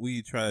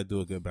we try to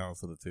do a good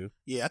balance of the two.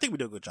 Yeah, I think we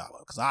do a good job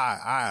of it, because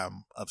I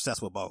am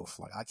obsessed with both.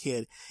 I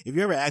can't, if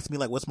you ever ask me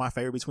what's my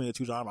favorite between the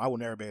two genres, I will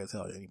never be able to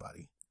tell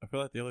anybody. I feel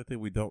like the only thing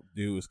we don't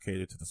do is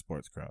cater to the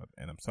sports crowd,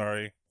 and I'm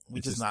sorry.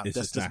 It's just not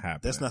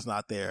happening. That's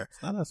not there.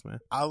 It's not us, man.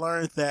 I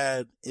learned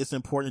that it's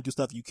important to do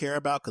stuff you care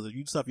about, because if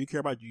you do stuff you care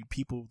about,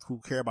 people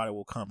who care about it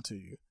will come to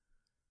you.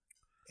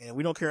 And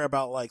we don't care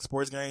about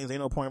sports games.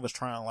 Ain't no point of us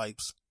trying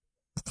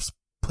to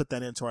put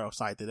that into our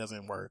site that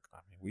doesn't work. I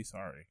mean, we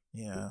sorry.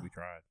 Yeah, we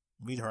tried.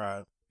 We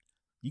tried.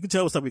 You can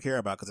tell what stuff we care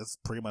about because it's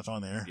pretty much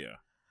on there. Yeah.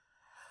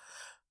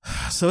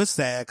 So it's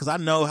sad, because I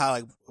know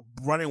how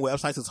running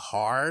websites is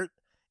hard.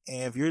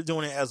 And if you're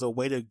doing it as a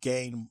way to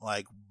gain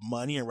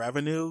money and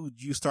revenue,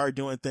 you start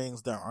doing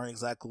things that aren't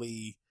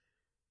exactly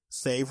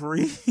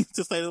savory,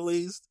 to say the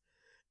least.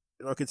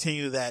 Or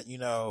continue that,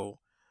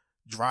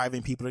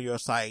 driving people to your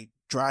site,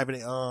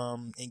 driving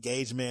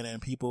engagement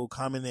and people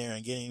coming there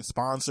and getting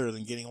sponsors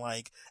and getting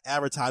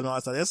advertising and all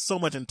that stuff. There's so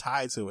much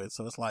tied to it.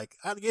 So it's I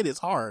get it, it's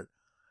hard.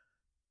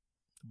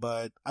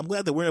 But I'm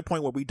glad that we're at a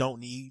point where we don't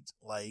need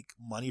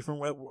money from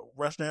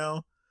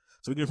Rushdown.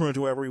 So we can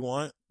do whatever we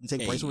want. We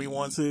take breaks when we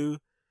want to.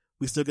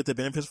 We still get the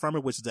benefits from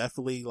it, which is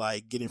definitely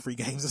getting free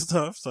games and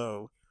stuff.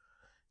 So,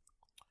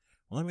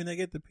 well, I mean, they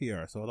get the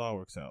PR, so it all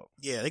works out.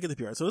 Yeah, they get the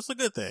PR, so it's a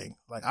good thing.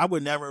 I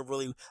would never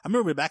really. I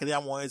remember back in the day, I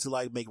wanted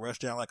to make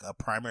Rushdown a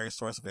primary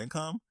source of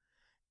income.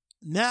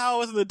 Now,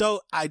 as an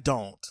adult, I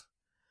don't,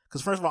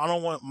 because first of all, I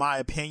don't want my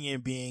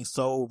opinion being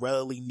so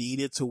readily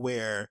needed to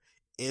where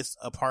it's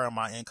a part of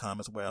my income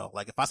as well.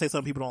 If I say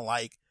something people don't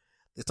like,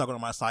 it's talking on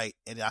my site,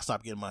 and then I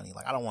stop getting money.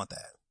 I don't want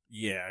that.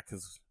 Yeah,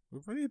 because we're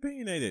pretty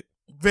opinionated.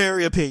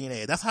 Very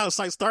opinionated. That's how the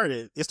site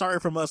started. It started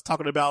from us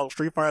talking about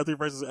Street Fighter 3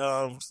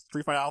 versus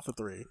Street Fighter Alpha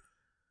 3.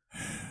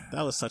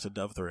 That was such a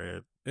dumb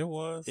thread. It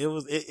was.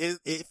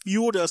 It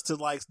fueled us to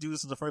do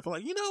this in the first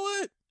place. You know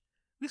what?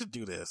 We should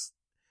do this.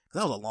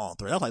 That was a long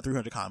thread. That was like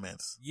 300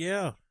 comments.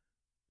 Yeah.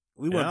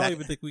 We And went I back. don't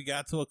even think we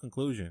got to a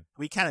conclusion.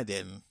 We kind of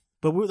didn't.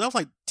 But that was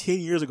like 10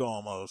 years ago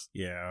almost.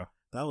 Yeah.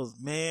 That was,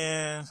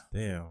 man,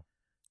 Damn.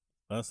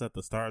 Us at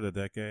the start of the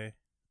decade.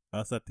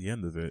 Us at the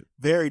end of it.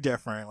 very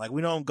different. Like,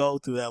 we don't go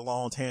through that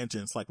long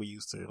tangents like we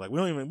used to. Like, we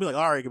don't even be like,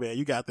 all right, man,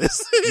 you got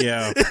this.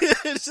 Yeah.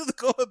 It's just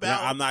go about.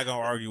 Yeah, I'm not going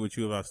to argue with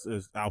you about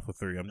Alpha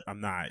 3. I'm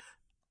not.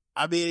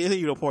 I mean,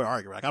 it's no point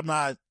arguing. Like, I'm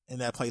not in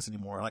that place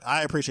anymore. Like,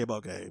 I appreciate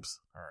both games.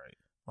 All right.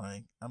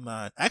 Like, I'm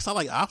not.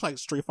 Actually, I like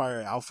Street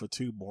Fighter Alpha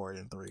 2 more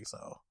than 3,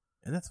 so.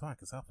 And that's fine,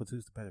 because Alpha 2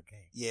 is the better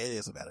game. Yeah, it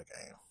is a better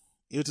game.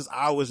 It was just,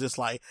 I was just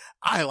like,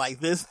 I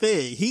like this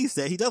thing. He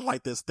said he doesn't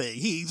like this thing.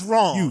 He's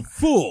wrong. You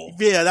fool!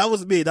 Yeah, that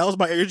was me. That was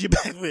my energy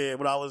back then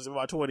when I was in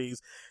my 20s.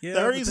 Yeah, 30s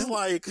but is then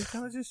like, you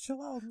kind of just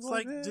chill out. it's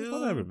like, dude,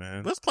 whatever,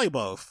 man. let's play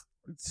both.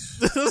 Let's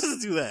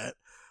just do that.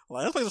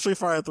 Like, let's play the Street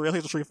Fighter 3. Let's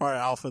play the Street Fighter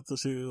Alpha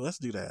 2. Let's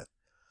do that.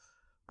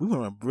 We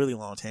went on a really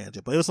long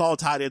tangent, but it was all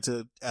tied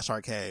into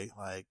SRK.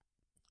 Like,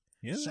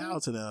 Yeah. shout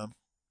out to them.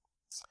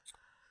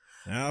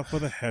 Now for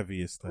the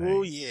heaviest thing.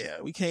 Oh,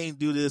 yeah. We can't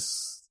do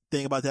this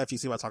thing about the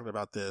FGC without talking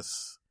about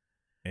this.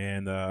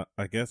 And I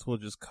guess we'll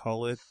just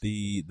call it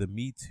the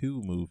Me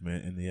Too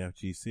movement in the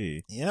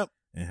FGC, Yep.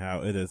 and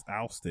how it has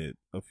ousted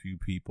a few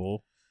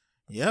people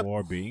Yep.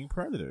 for being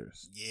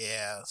predators.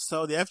 Yeah.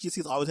 So the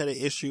FGC's always had an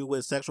issue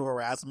with sexual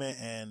harassment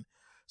and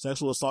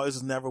sexual assault. It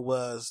just never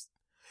was.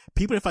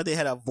 People didn't feel like they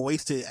had a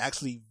voice to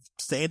actually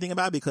say anything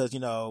about it because, you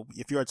know,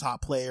 if you're a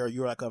top player,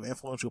 you're like an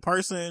influential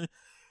person,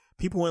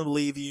 people wouldn't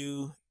believe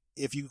you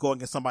if you go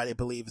against somebody they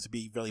believe to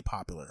be really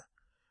popular.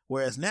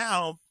 Whereas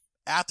now,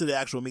 after the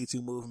actual Me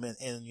Too movement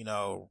in, you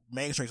know,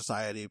 mainstream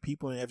society,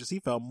 people in the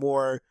FGC felt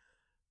more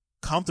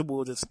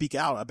comfortable to speak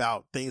out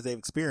about things they've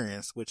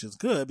experienced, which is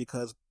good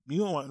because we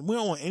don't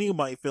want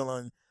anybody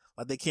feeling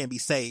like they can't be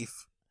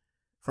safe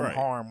from Right.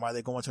 harm while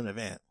they're going to an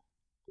event.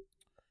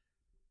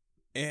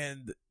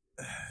 And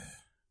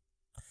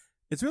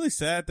it's really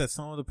sad that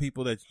some of the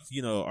people that,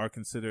 you know, are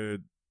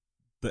considered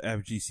the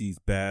FGC's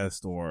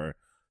best or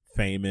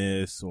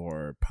famous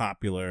or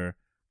popular,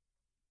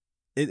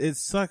 it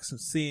sucks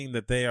seeing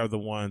that they are the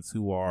ones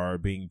who are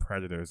being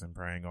predators and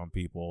preying on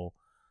people.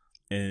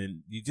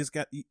 And you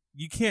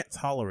can't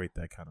tolerate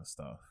that kind of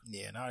stuff.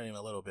 Yeah, not even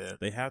a little bit.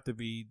 They have to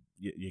be,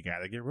 you got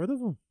to get rid of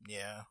them.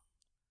 Yeah.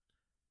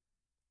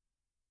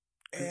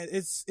 And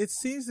it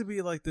seems to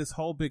be like this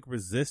whole big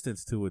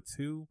resistance to it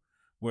too,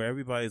 where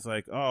everybody's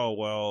like, oh,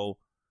 well,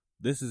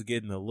 this is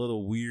getting a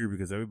little weird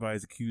because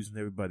everybody's accusing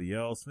everybody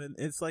else. And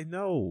it's like,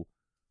 no.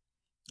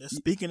 They're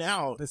speaking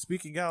out. They're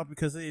speaking out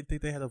because they didn't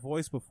think they had a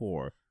voice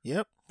before.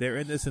 Yep. They're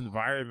in this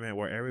environment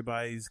where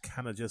everybody's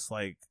kind of just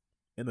like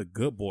in a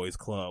good boys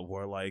club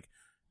where like,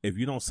 if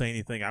you don't say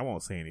anything, I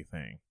won't say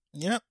anything.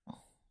 Yep.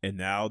 And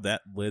now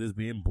that lid is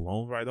being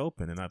blown right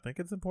open. And I think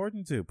it's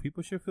important too.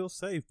 People should feel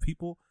safe.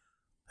 People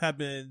have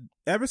been,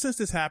 ever since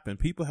this happened,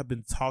 people have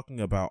been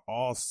talking about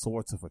all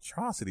sorts of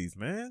atrocities,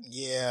 man.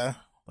 Yeah.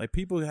 Like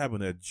people having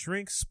their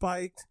drinks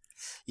spiked.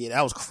 Yeah,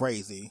 that was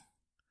crazy.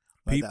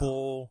 Like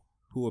People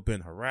who have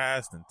been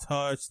harassed and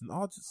touched and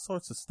all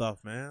sorts of stuff,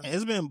 man. And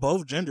it's been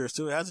both genders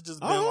too. It hasn't just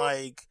been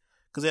like,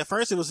 because at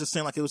first it was just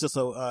saying like it was just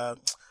a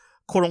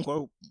quote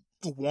unquote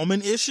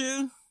woman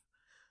issue,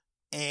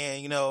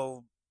 and you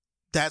know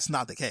that's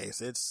not the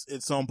case.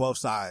 It's on both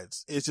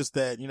sides. It's just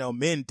that, you know,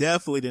 men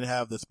definitely didn't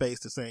have the space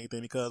to say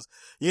anything because,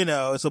 you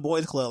know, it's a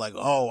boys club. Like,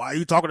 oh, why are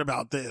you talking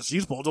about this? You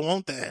supposed to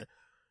want that.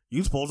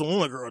 You supposed to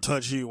want a girl to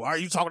touch you. Why are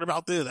you talking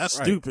about this? That's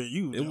Right. stupid.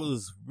 It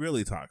was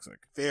really toxic.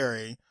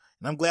 Very.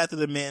 And I'm glad that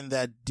the men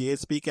that did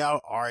speak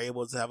out are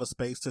able to have a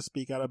space to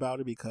speak out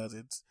about it because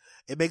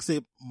it makes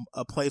it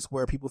a place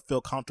where people feel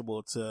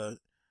comfortable to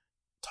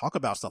talk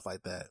about stuff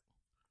like that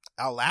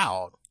out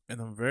loud. And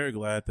I'm very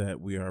glad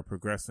that we are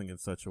progressing in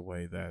such a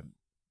way that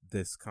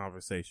this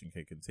conversation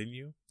can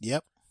continue.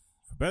 Yep.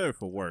 For better or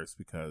for worse,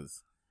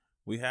 because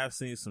we have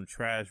seen some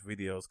trash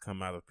videos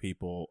come out of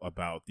people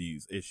about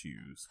these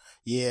issues.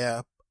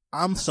 Yeah.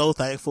 I'm so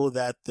thankful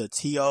that the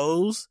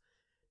TOs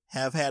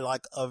have had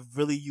like a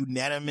really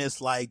unanimous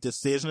like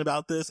decision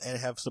about this and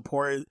have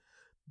supported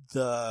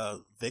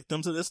the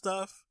victims of this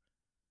stuff.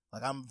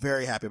 Like, I'm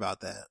very happy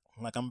about that.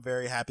 Like, I'm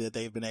very happy that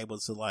they've been able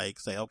to like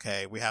say,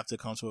 okay, we have to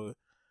come to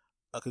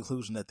a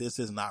conclusion that this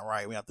is not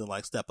right. We have to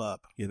like step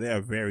up. Yeah, they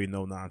are very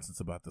no nonsense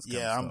about this kind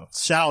of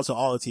stuff. Shout out to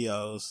all the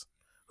TOs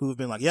who've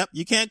been like, yep,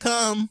 you can't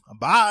come.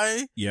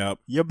 Bye. Yep.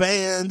 You're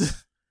banned.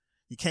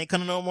 You can't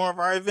come to no more of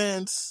our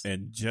events.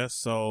 And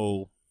just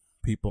so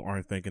people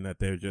aren't thinking that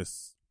they're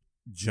just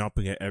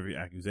jumping at every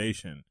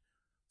accusation,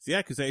 it's the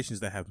accusations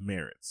that have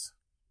merits.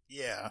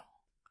 Yeah.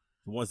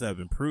 The ones that have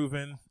been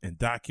proven and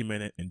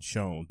documented and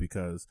shown,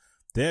 because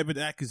there have been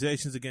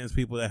accusations against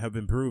people that have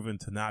been proven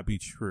to not be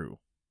true.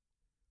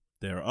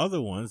 There are other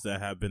ones that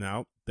have been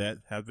out that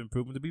have been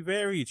proven to be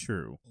very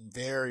true.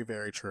 Very,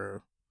 very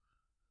true.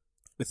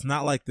 It's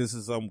not like this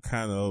is some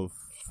kind of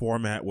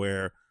format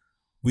where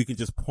we can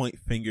just point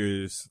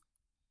fingers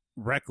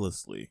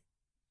recklessly.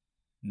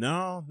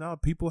 No,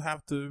 people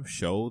have to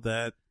show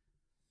that,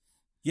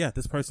 yeah,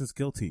 this person's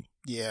guilty.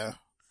 Yeah.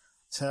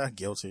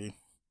 Guilty.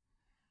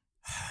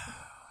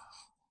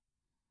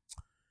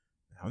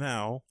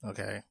 Now.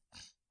 Okay.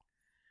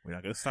 We're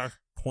not going to start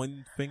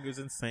pointing fingers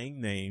and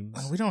saying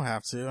names. We don't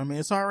have to. I mean,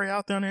 it's already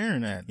out there on the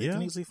internet. You Yeah.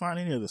 can easily find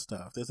any of this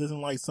stuff. This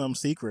isn't like some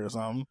secret or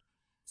something.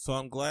 So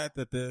I'm glad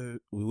that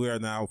we are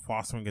now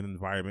fostering an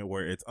environment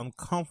where it's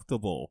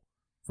uncomfortable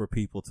for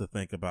people to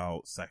think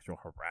about sexual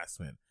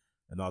harassment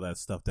and all that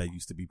stuff that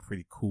used to be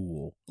pretty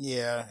cool.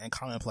 Yeah, and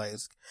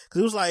commonplace.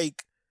 Because it was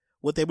like,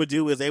 what they would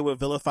do is they would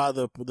vilify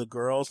the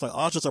girls. Like,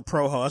 oh, it's just a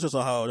pro hoe. It's just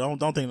a hoe.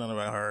 Don't think nothing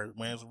about her.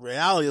 When in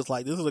reality, it's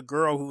like, this is a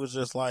girl who was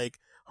just like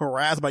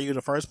harassed by you in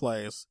the first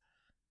place.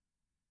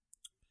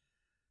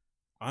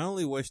 I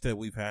only wish that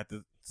we've had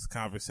this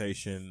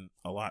conversation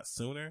a lot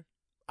sooner.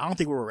 I don't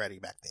think we were ready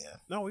back then.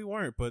 No, we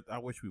weren't, but I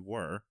wish we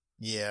were.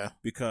 Yeah.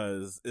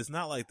 Because it's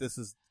not like this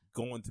is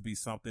going to be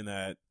something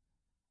that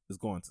is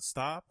going to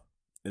stop.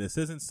 And this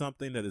isn't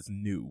something that is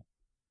new.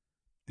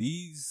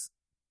 These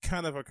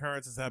kind of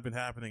occurrences have been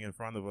happening in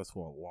front of us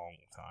for a long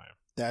time.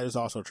 That is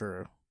also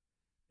true.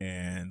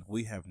 And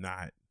we have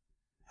not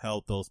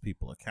held those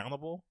people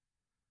accountable.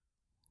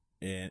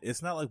 And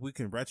it's not like we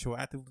can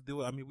retroactively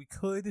do it. I mean, we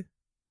could,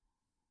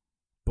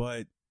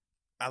 but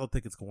I don't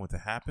think it's going to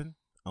happen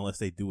unless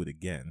they do it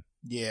again.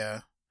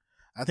 Yeah.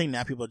 I think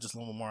now people are just a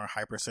little more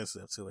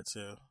hypersensitive to it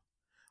too,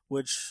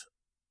 which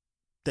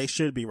they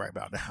should be right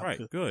about now.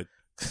 Right. Good.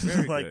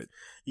 Very like, good.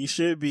 You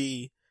should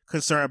be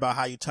concerned about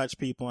how you touch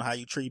people and how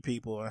you treat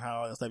people and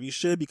how all that stuff. You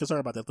should be concerned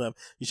about that stuff.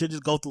 You should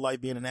just go through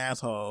life being an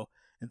asshole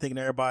and thinking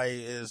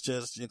everybody is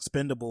just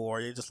expendable or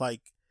you're just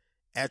like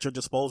at your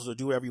disposal to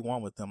do whatever you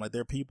want with them. Like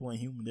they're people and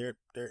human.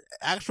 They're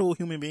actual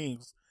human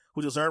beings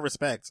who deserve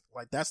respect.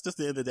 Like that's just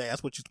the end of the day.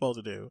 That's what you're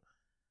supposed to do.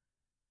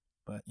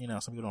 But you know,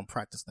 some people don't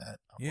practice that.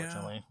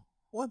 Unfortunately. Yeah.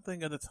 One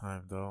thing at a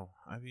time, though.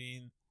 I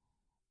mean,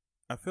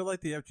 I feel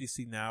like the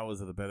FGC now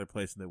is at a better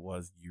place than it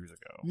was years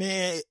ago.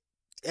 Man,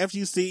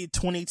 FGC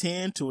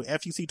 2010 to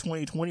FGC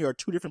 2020 are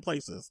two different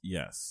places.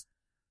 Yes.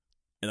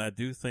 And I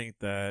do think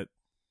that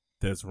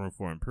there's room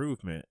for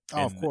improvement.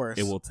 Oh, of course.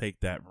 It will take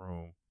that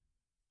room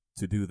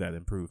to do that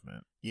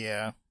improvement.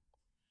 Yeah.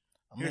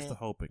 Here's the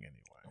hoping,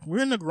 anyway.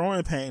 We're in the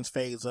growing pains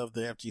phase of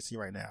the FGC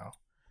right now.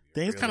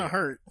 Things kind of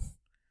hurt,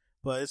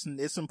 but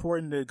it's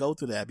important to go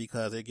through that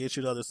because it gets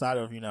you to the other side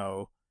of, you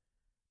know,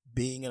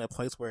 being in a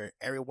place where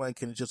everyone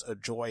can just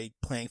enjoy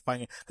playing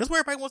fighting. That's where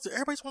everybody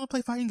just want to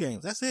play fighting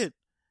games. That's it.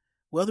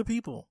 With other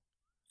people.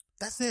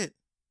 That's it.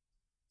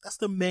 That's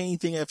the main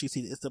thing at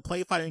FGC is to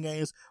play fighting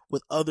games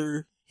with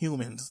other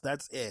humans.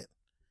 That's it.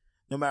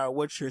 No matter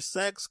what your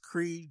sex,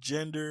 creed,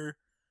 gender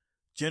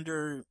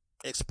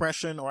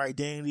expression or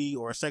identity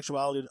or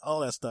sexuality,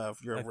 all that stuff.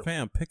 Like,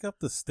 fam, pick up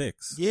the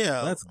sticks.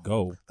 Yeah. Let's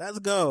go. Let's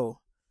go.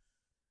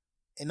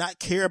 And not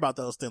care about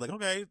those things. Like,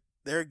 okay,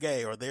 they're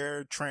gay or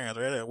they're trans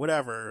or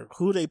whatever.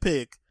 Who they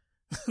pick.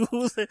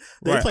 Right.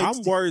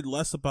 I'm worried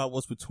less about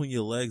what's between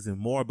your legs and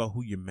more about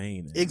who your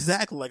main is.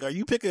 Exactly. Like, are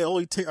you picking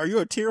are you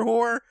a tier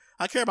whore?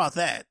 I care about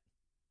that.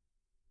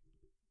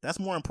 That's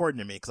more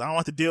important to me because I don't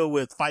have to deal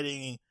with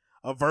fighting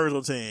a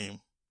Virgil team.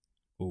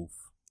 Oof.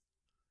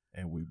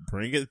 And we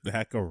bring it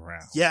back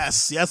around.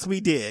 Yes, we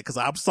did because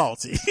I'm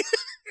salty.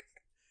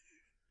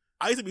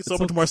 I used to be so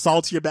much more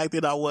saltier back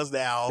then than I was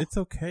now. It's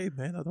okay,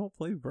 man. I don't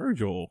play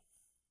Virgil.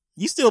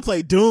 You still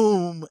play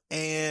Doom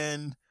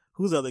and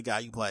who's the other guy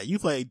you play? You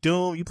play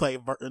Doom. You play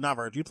not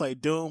Virgil. You play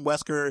Doom,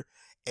 Wesker,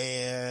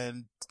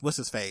 and what's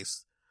his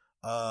face?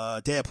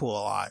 Deadpool a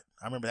lot.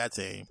 I remember that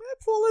team.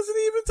 Deadpool isn't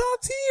even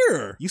top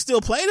tier. You still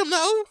played him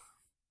though.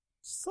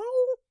 So,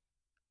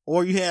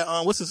 or you had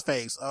what's his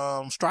face?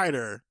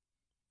 Strider.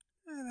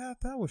 Yeah,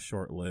 that was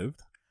short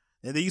lived.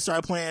 And then you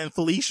started playing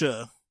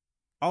Felicia.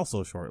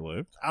 Also short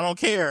lived. I don't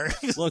care.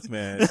 Look,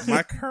 man,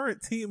 my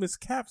current team is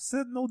Cap,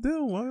 Sentinel,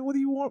 Doom. I mean, what do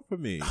you want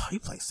from me? Oh, you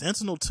play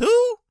Sentinel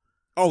too?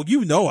 Oh,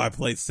 you know I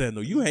played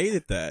Sentinel. You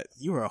hated that.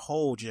 You were a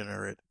whole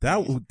degenerate.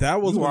 That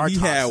was when he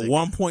had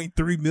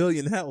 1.3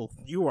 million health.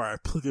 You are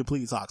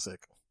completely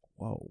toxic.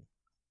 Whoa.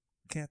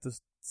 You can't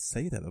just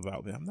say that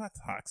about me. I'm not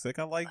toxic.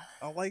 I like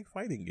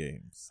fighting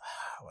games.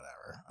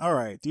 Whatever. All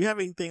right. Do you have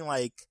anything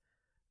like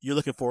you're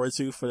looking forward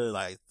to for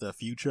the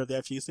future of the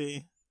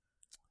FGC?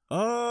 In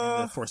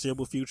the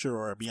foreseeable future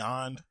or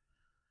beyond?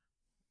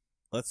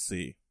 Let's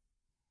see.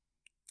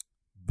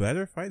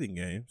 Better fighting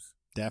games.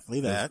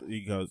 Definitely that.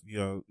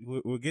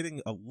 We're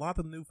getting a lot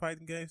of new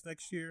fighting games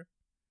next year.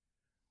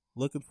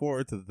 Looking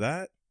forward to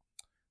that.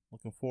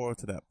 Looking forward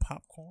to that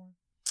popcorn.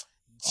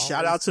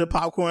 Shout out to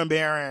Popcorn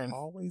Baron.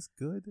 Always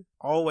good.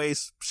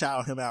 Always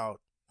shout him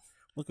out.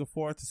 Looking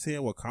forward to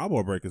seeing what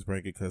Combo Breaker's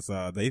bringing because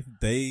I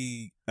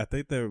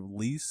think their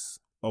lease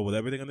or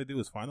whatever they're gonna do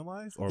is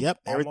finalized or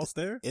almost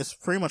there. It's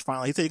pretty much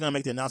final. He said he's gonna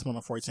make the announcement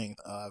on the 14th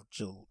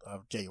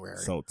of January.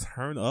 So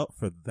turn up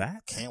for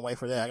that. Can't wait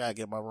for that. I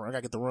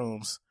gotta get the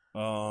rooms.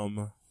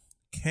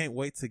 Can't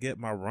wait to get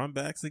my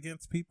runbacks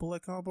against people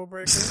at Combo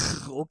Breaker.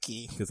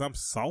 Okay. Because I'm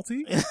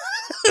salty.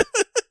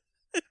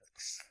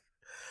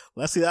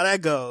 Let's see how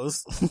that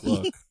goes.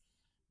 Look,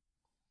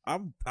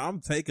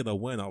 I'm taking a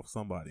win off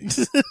somebody.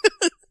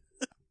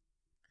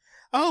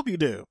 I hope you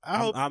do.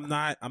 I'm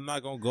not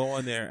gonna go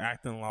in there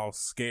acting all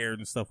scared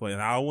and stuff like that.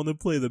 I want to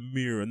play the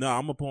mirror. No,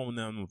 I'm gonna put on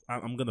them.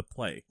 I'm gonna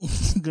play.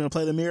 Gonna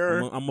play the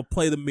mirror. I'm gonna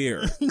play the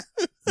mirror.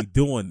 We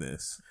doing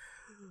this.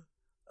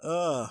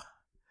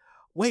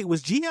 Wait,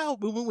 was G out?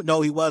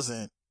 No, he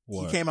wasn't.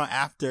 What? He came out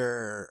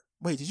after.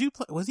 Wait, did you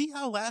play? Was he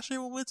out last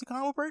year when we went to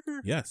Combo Breaker?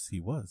 Yes, he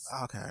was.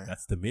 Okay.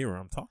 That's the mirror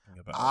I'm talking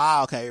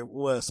about. Okay.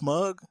 What,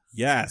 Smug?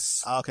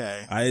 Yes.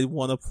 Okay. I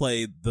want to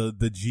play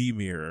the G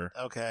mirror.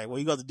 Okay. Well,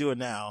 you got to do it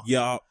now.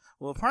 Yeah.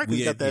 Well,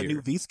 Parker's got that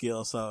new V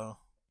skill, so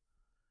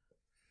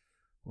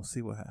we'll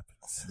see what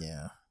happens.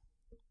 Yeah.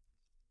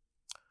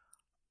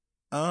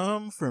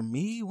 For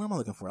me, what am I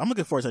looking for? I'm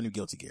looking forward to that new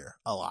Guilty Gear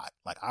a lot.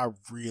 Like, I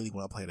really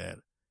want to play that.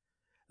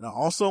 And I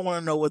also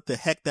want to know what the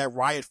heck that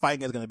Riot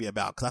fighting is going to be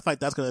about, because I feel like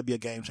that's going to be a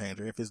game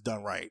changer if it's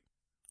done right.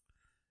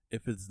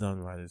 If it's done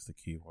right is the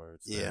key word.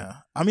 Yeah.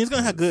 I mean, it's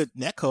going to have good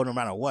netcode no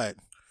matter what.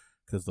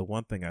 Because the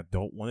one thing I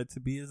don't want it to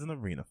be is an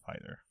arena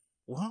fighter.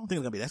 Well, I don't think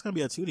it's going to be. That's going to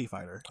be a 2D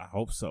fighter. I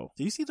hope so.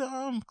 Do you see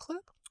the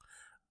clip?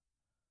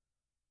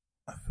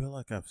 I feel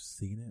like I've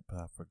seen it,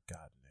 but I've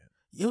forgotten it.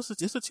 It's a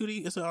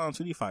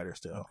 2D fighter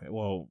still. Okay,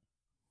 well,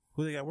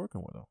 who they got working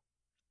with though?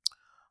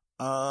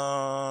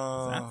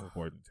 That's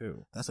important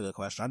too. That's a good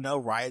question. I know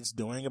Riot's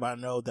doing it, but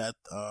I know that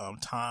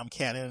Tom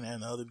Cannon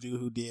and the other dude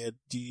who did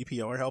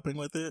GDPR are helping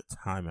with it.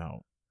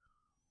 Timeout.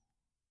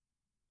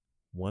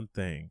 One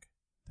thing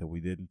that we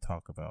didn't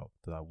talk about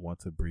that I want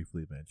to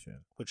briefly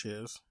mention, which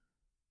is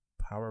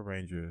Power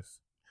Rangers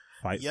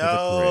Fight for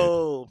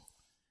the Grid.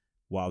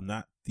 While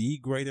not the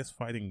greatest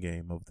fighting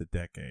game of the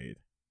decade,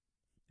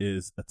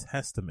 is a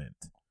testament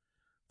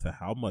to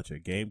how much a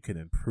game can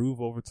improve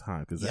over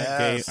time. Because that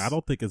game, I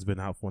don't think it's been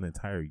out for an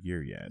entire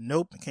year yet.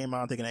 Nope. It came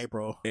out, I think, in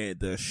April. And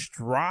the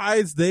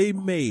strides they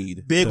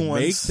made to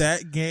make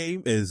that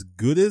game as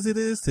good as it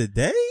is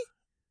today,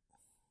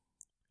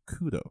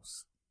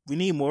 kudos. We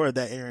need more of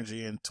that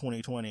energy in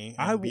 2020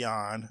 and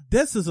beyond.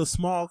 This is a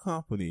small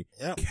company.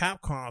 Yep.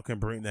 Capcom can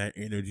bring that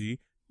energy.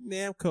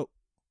 Namco,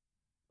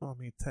 I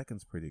mean,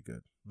 Tekken's pretty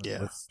good.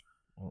 Yeah.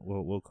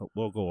 We'll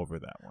go over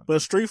that one.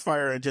 But Street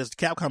Fighter and just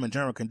Capcom in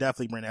general can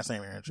definitely bring that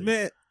same energy.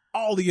 Man,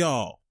 all of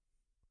y'all.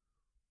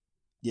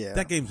 Yeah.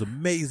 That game's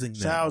amazing now.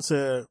 Shout out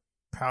to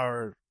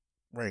Power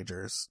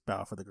Rangers,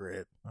 Battle for the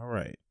Grid. All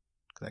right.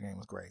 That game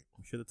was great.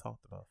 We should have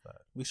talked about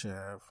that. We should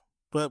have.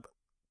 But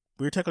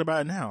we're talking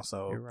about it now,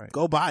 so you're right.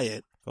 Go buy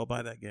it. Go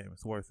buy that game.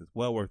 It's worth it. It's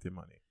well worth your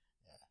money.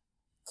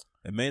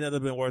 Yeah. It may not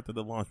have been worth it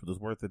at launch, but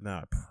it's worth it now.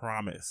 I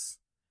promise.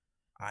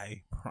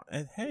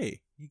 And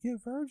hey, you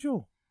get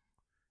Virgil.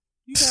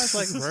 You guys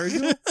like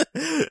Virgil?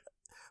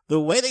 The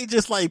way they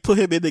just like put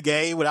him in the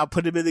game without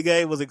putting him in the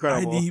game was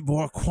incredible. I need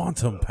more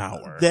quantum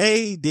power.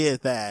 They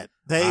did that.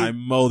 I'm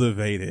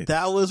motivated.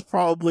 That was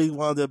probably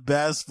one of the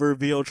best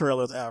reveal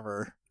trailers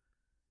ever.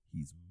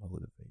 He's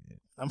motivated.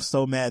 I'm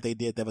so mad they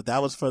did that, but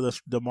that was for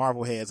the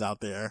Marvel heads out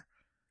there.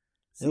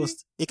 See?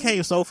 It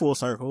came so full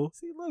circle.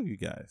 See, love you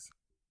guys.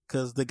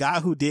 Because the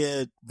guy who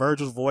did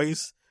Virgil's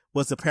voice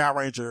was the Power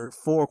Ranger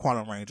for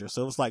Quantum Ranger,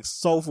 so it was like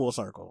so full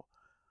circle.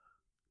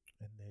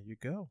 And there you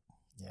go.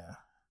 Yeah.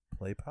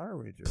 Play Power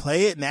Rangers.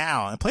 Play it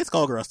now. And play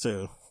Skullgirls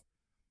too.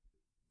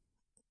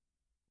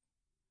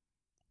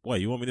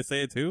 What, you want me to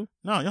say it too?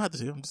 No, you don't have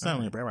to. I'm just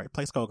telling you, bro. Right.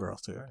 Play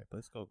Skullgirls too. All right,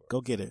 play Skullgirls.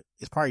 Go get it.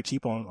 It's probably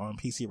cheap on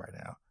PC right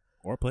now.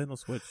 Or play on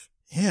Switch.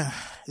 Yeah.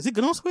 Is it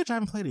good on Switch? I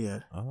haven't played it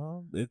yet.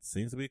 It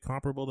seems to be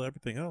comparable to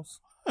everything else.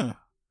 Huh.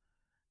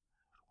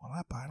 Well,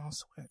 I buy it on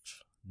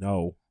Switch.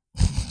 No.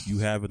 You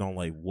have it on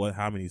like what?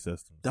 How many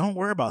systems? Don't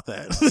worry about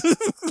that.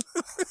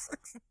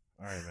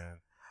 All right, man.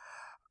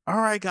 All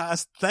right,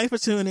 guys. Thanks for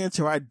tuning in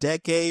to our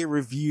decade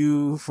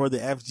review for the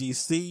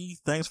FGC.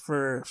 Thanks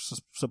for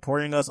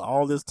supporting us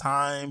all this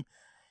time.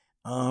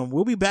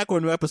 We'll be back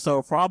with a new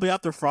episode probably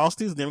after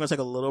Frosty's. Then we're going to take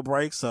a little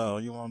break, so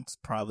you won't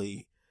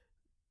probably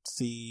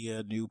see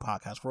a new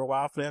podcast for a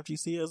while for the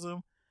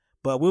FGCism.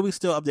 But we'll be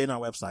still updating our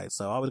website,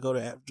 so always go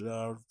to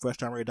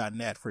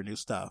freshdownradio.net for new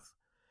stuff.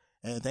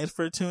 And thanks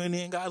for tuning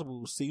in, guys.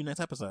 We'll see you next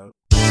episode.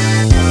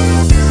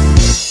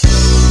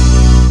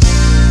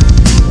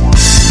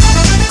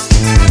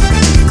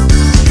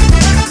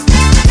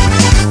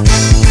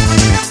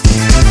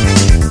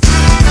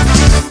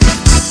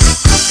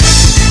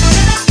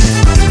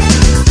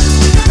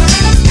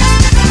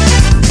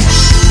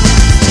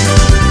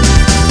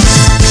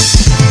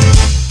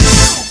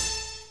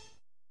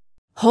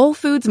 Whole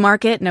Foods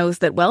Market knows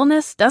that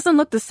wellness doesn't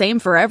look the same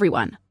for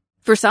everyone.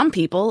 For some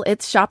people,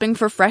 it's shopping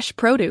for fresh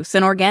produce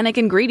and organic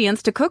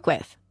ingredients to cook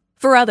with.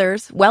 For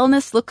others,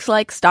 wellness looks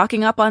like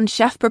stocking up on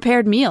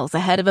chef-prepared meals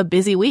ahead of a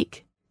busy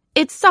week.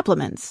 It's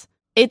supplements.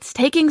 It's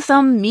taking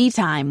some me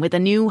time with a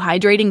new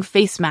hydrating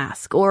face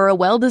mask or a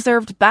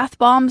well-deserved bath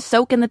bomb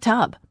soak in the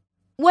tub.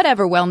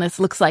 Whatever wellness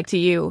looks like to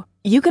you,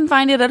 you can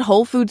find it at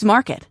Whole Foods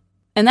Market.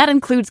 And that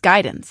includes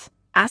guidance.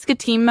 Ask a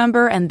team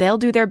member and they'll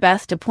do their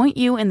best to point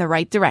you in the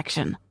right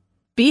direction.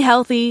 Be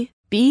healthy,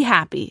 be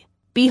happy,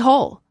 be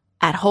whole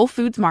at Whole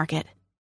Foods Market.